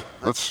right, let's quit.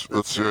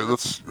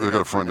 Let's. I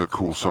gotta find a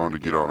cool song to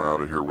get on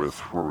out of here with.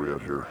 Where are we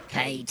at here?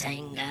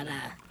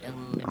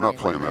 I'm not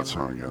playing that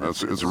song again.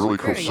 It's a really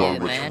cool song,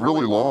 but it's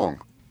really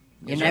long.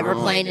 You're never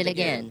playing it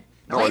again.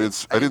 No, I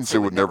didn't say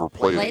we'd never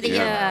play it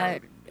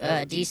again. Play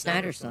the Dee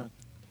Snider song.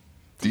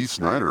 Dee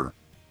Snider?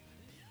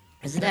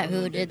 Isn't that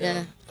who did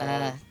the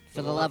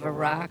For the Love of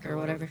Rock or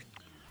whatever?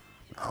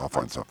 I'll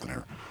find something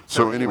here.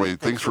 So anyway,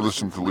 thanks for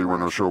listening to the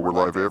LeRoy Show. We're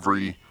live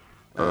every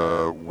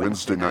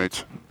Wednesday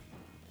night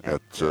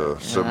at 7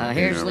 p.m.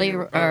 Here's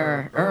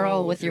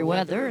Earl with your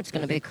weather. It's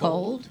going to be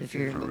cold if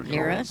you're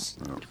near us.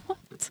 Yeah.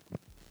 What?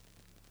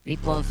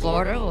 People in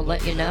Florida will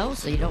let you know,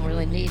 so you don't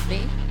really need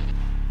me.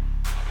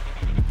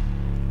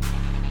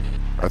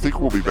 I think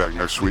we'll be back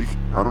next week.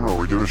 I don't know.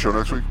 Are we doing a show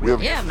next week?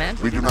 Yeah, man.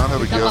 We do not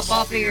have a guest. Come up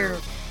off of your...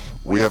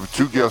 We have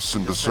 2 guests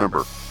in December.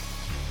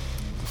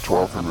 The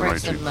 12th and the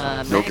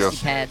 19th. No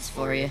guests. Pads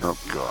for you. Oh,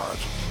 God.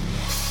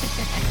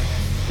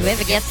 Do we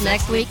have a guest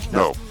next week?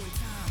 No.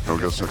 No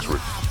guest next week.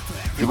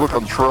 If you look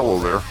on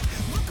Trello there.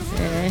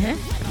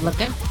 I'm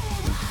looking.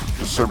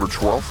 December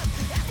 12th.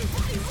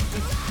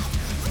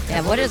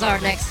 Yeah, what is our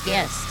next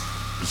guest?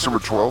 December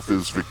 12th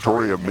is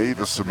Victoria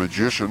Mavis, a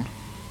magician.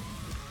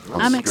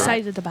 I'm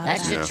excited about that.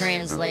 That should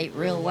translate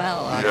real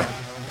well.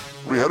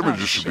 We had a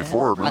magician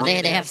before, remember?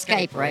 Well, they have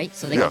Skype, right?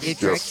 So they can do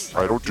tricks? Yes.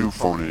 I don't do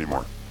phone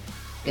anymore.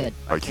 Good.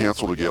 I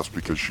canceled a guest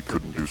because she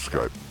couldn't do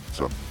Skype.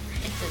 So.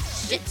 It's a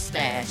shit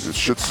stash. It's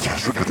shit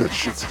stash. Look at that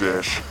shit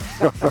stash.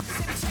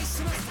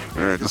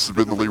 All right, this has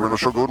been the LeRoy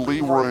Show. Go to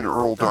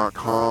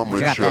LeRoyandEarl.com,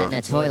 Drop that in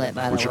the toilet,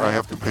 by the way. Which I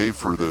have to pay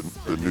for the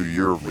new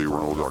year of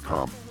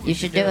LeRoyandEarl.com. You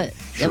should do it.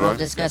 Then we'll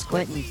discuss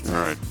quitting.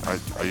 All right.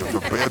 I have a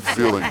bad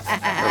feeling,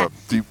 a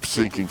deep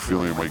sinking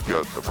feeling in my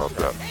gut about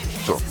that.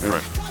 So,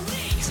 anyway.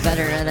 It's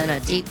better than a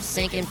deep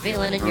sinking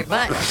feeling in your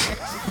butt.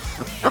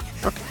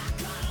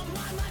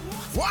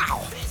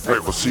 Wow. All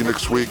right, we'll see you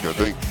next week, I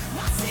think.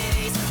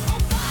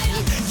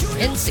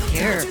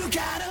 Insecure.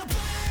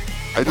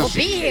 We'll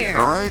be here.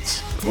 All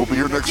right. We'll be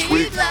here next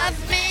week. Do you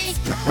love me?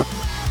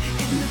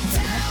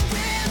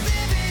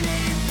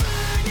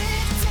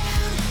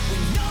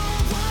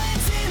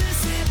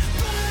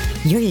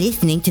 You're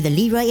listening to the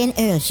LeRoy and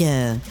Earl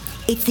Show.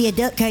 It's the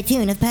adult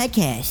cartoon of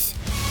podcasts.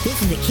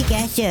 This is a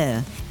kick-ass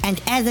show,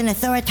 and as an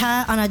authority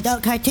on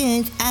adult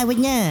cartoons, I would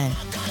know.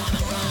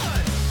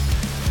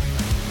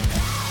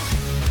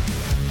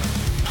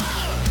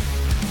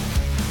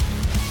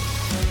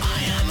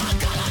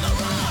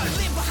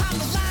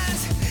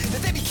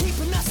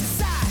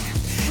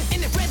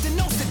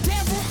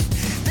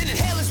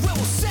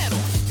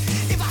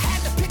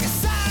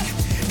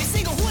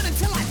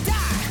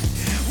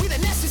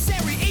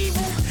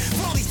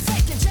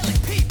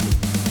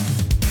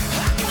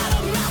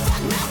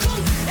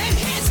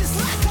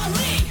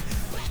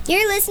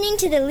 You're listening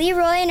to the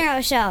LeRoy and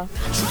Earl Show.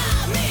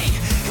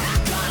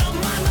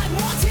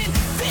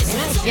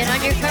 Shit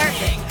on your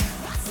carpet.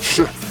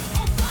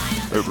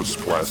 It was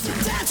plastic.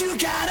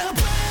 God.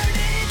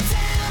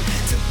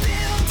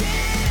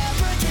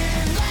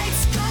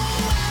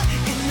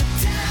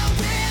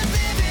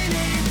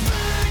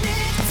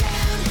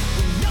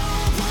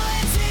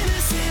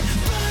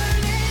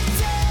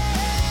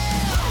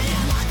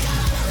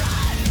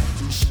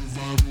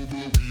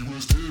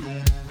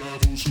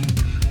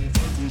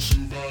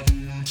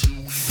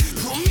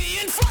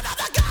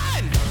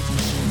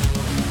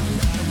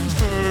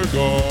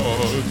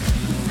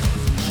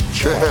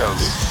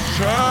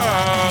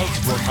 Chaz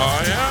from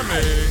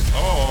Miami.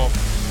 Oh,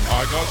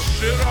 I got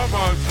shit on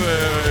my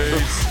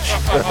face.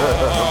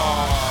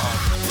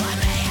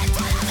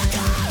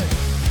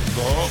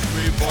 Don't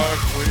be black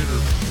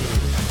waiters too.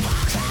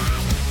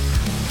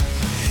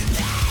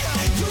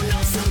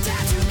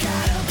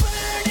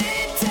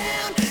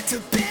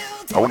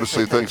 I want to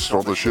say thanks to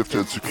all the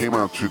Shiftheads who came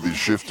out to the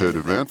Shifthead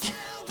event.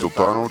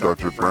 Diltano,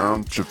 Dr.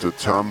 Brown, Shifthead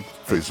Tom,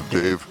 Face of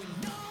Dave,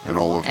 and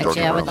all of Dr.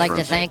 Actually, I would Brown's like to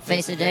friends. thank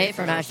Face of Day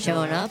for not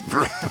showing up.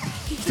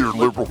 Your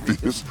liberal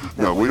views.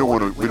 No, we don't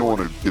want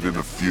to get in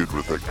a feud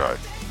with that guy.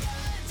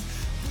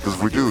 Because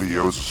if we do, he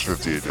owes us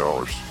 $58.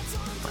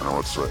 I don't know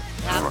what to say.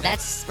 Anyway,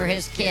 That's for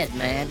his kid,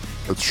 man.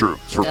 that's true.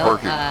 It's for So,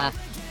 parking.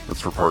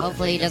 That's for parking.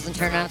 Hopefully he doesn't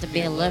turn out to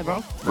be a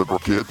liberal. Liberal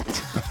kid.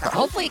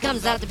 Hopefully he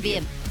comes out to be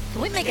a...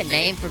 Can we make a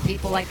name for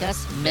people like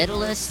us?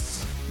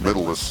 Middleists?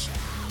 Middleist.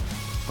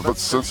 How about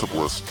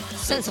sensiblist?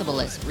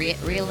 Sensibilists.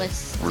 Realists?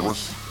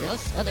 Realist?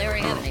 Realists? Oh, they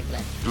already have a name for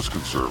that. Just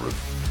conservative.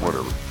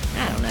 Whatever.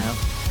 I don't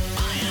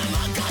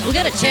know. We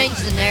gotta change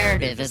the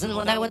narrative. Isn't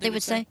that what they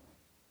would say?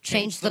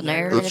 Change the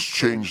narrative? Let's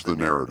change the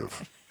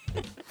narrative.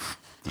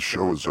 The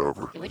show is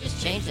over. Can we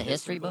just change the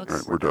history books? All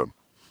right, we're done.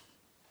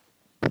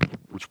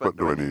 Which button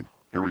do I need?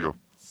 Here we go.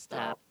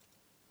 Stop.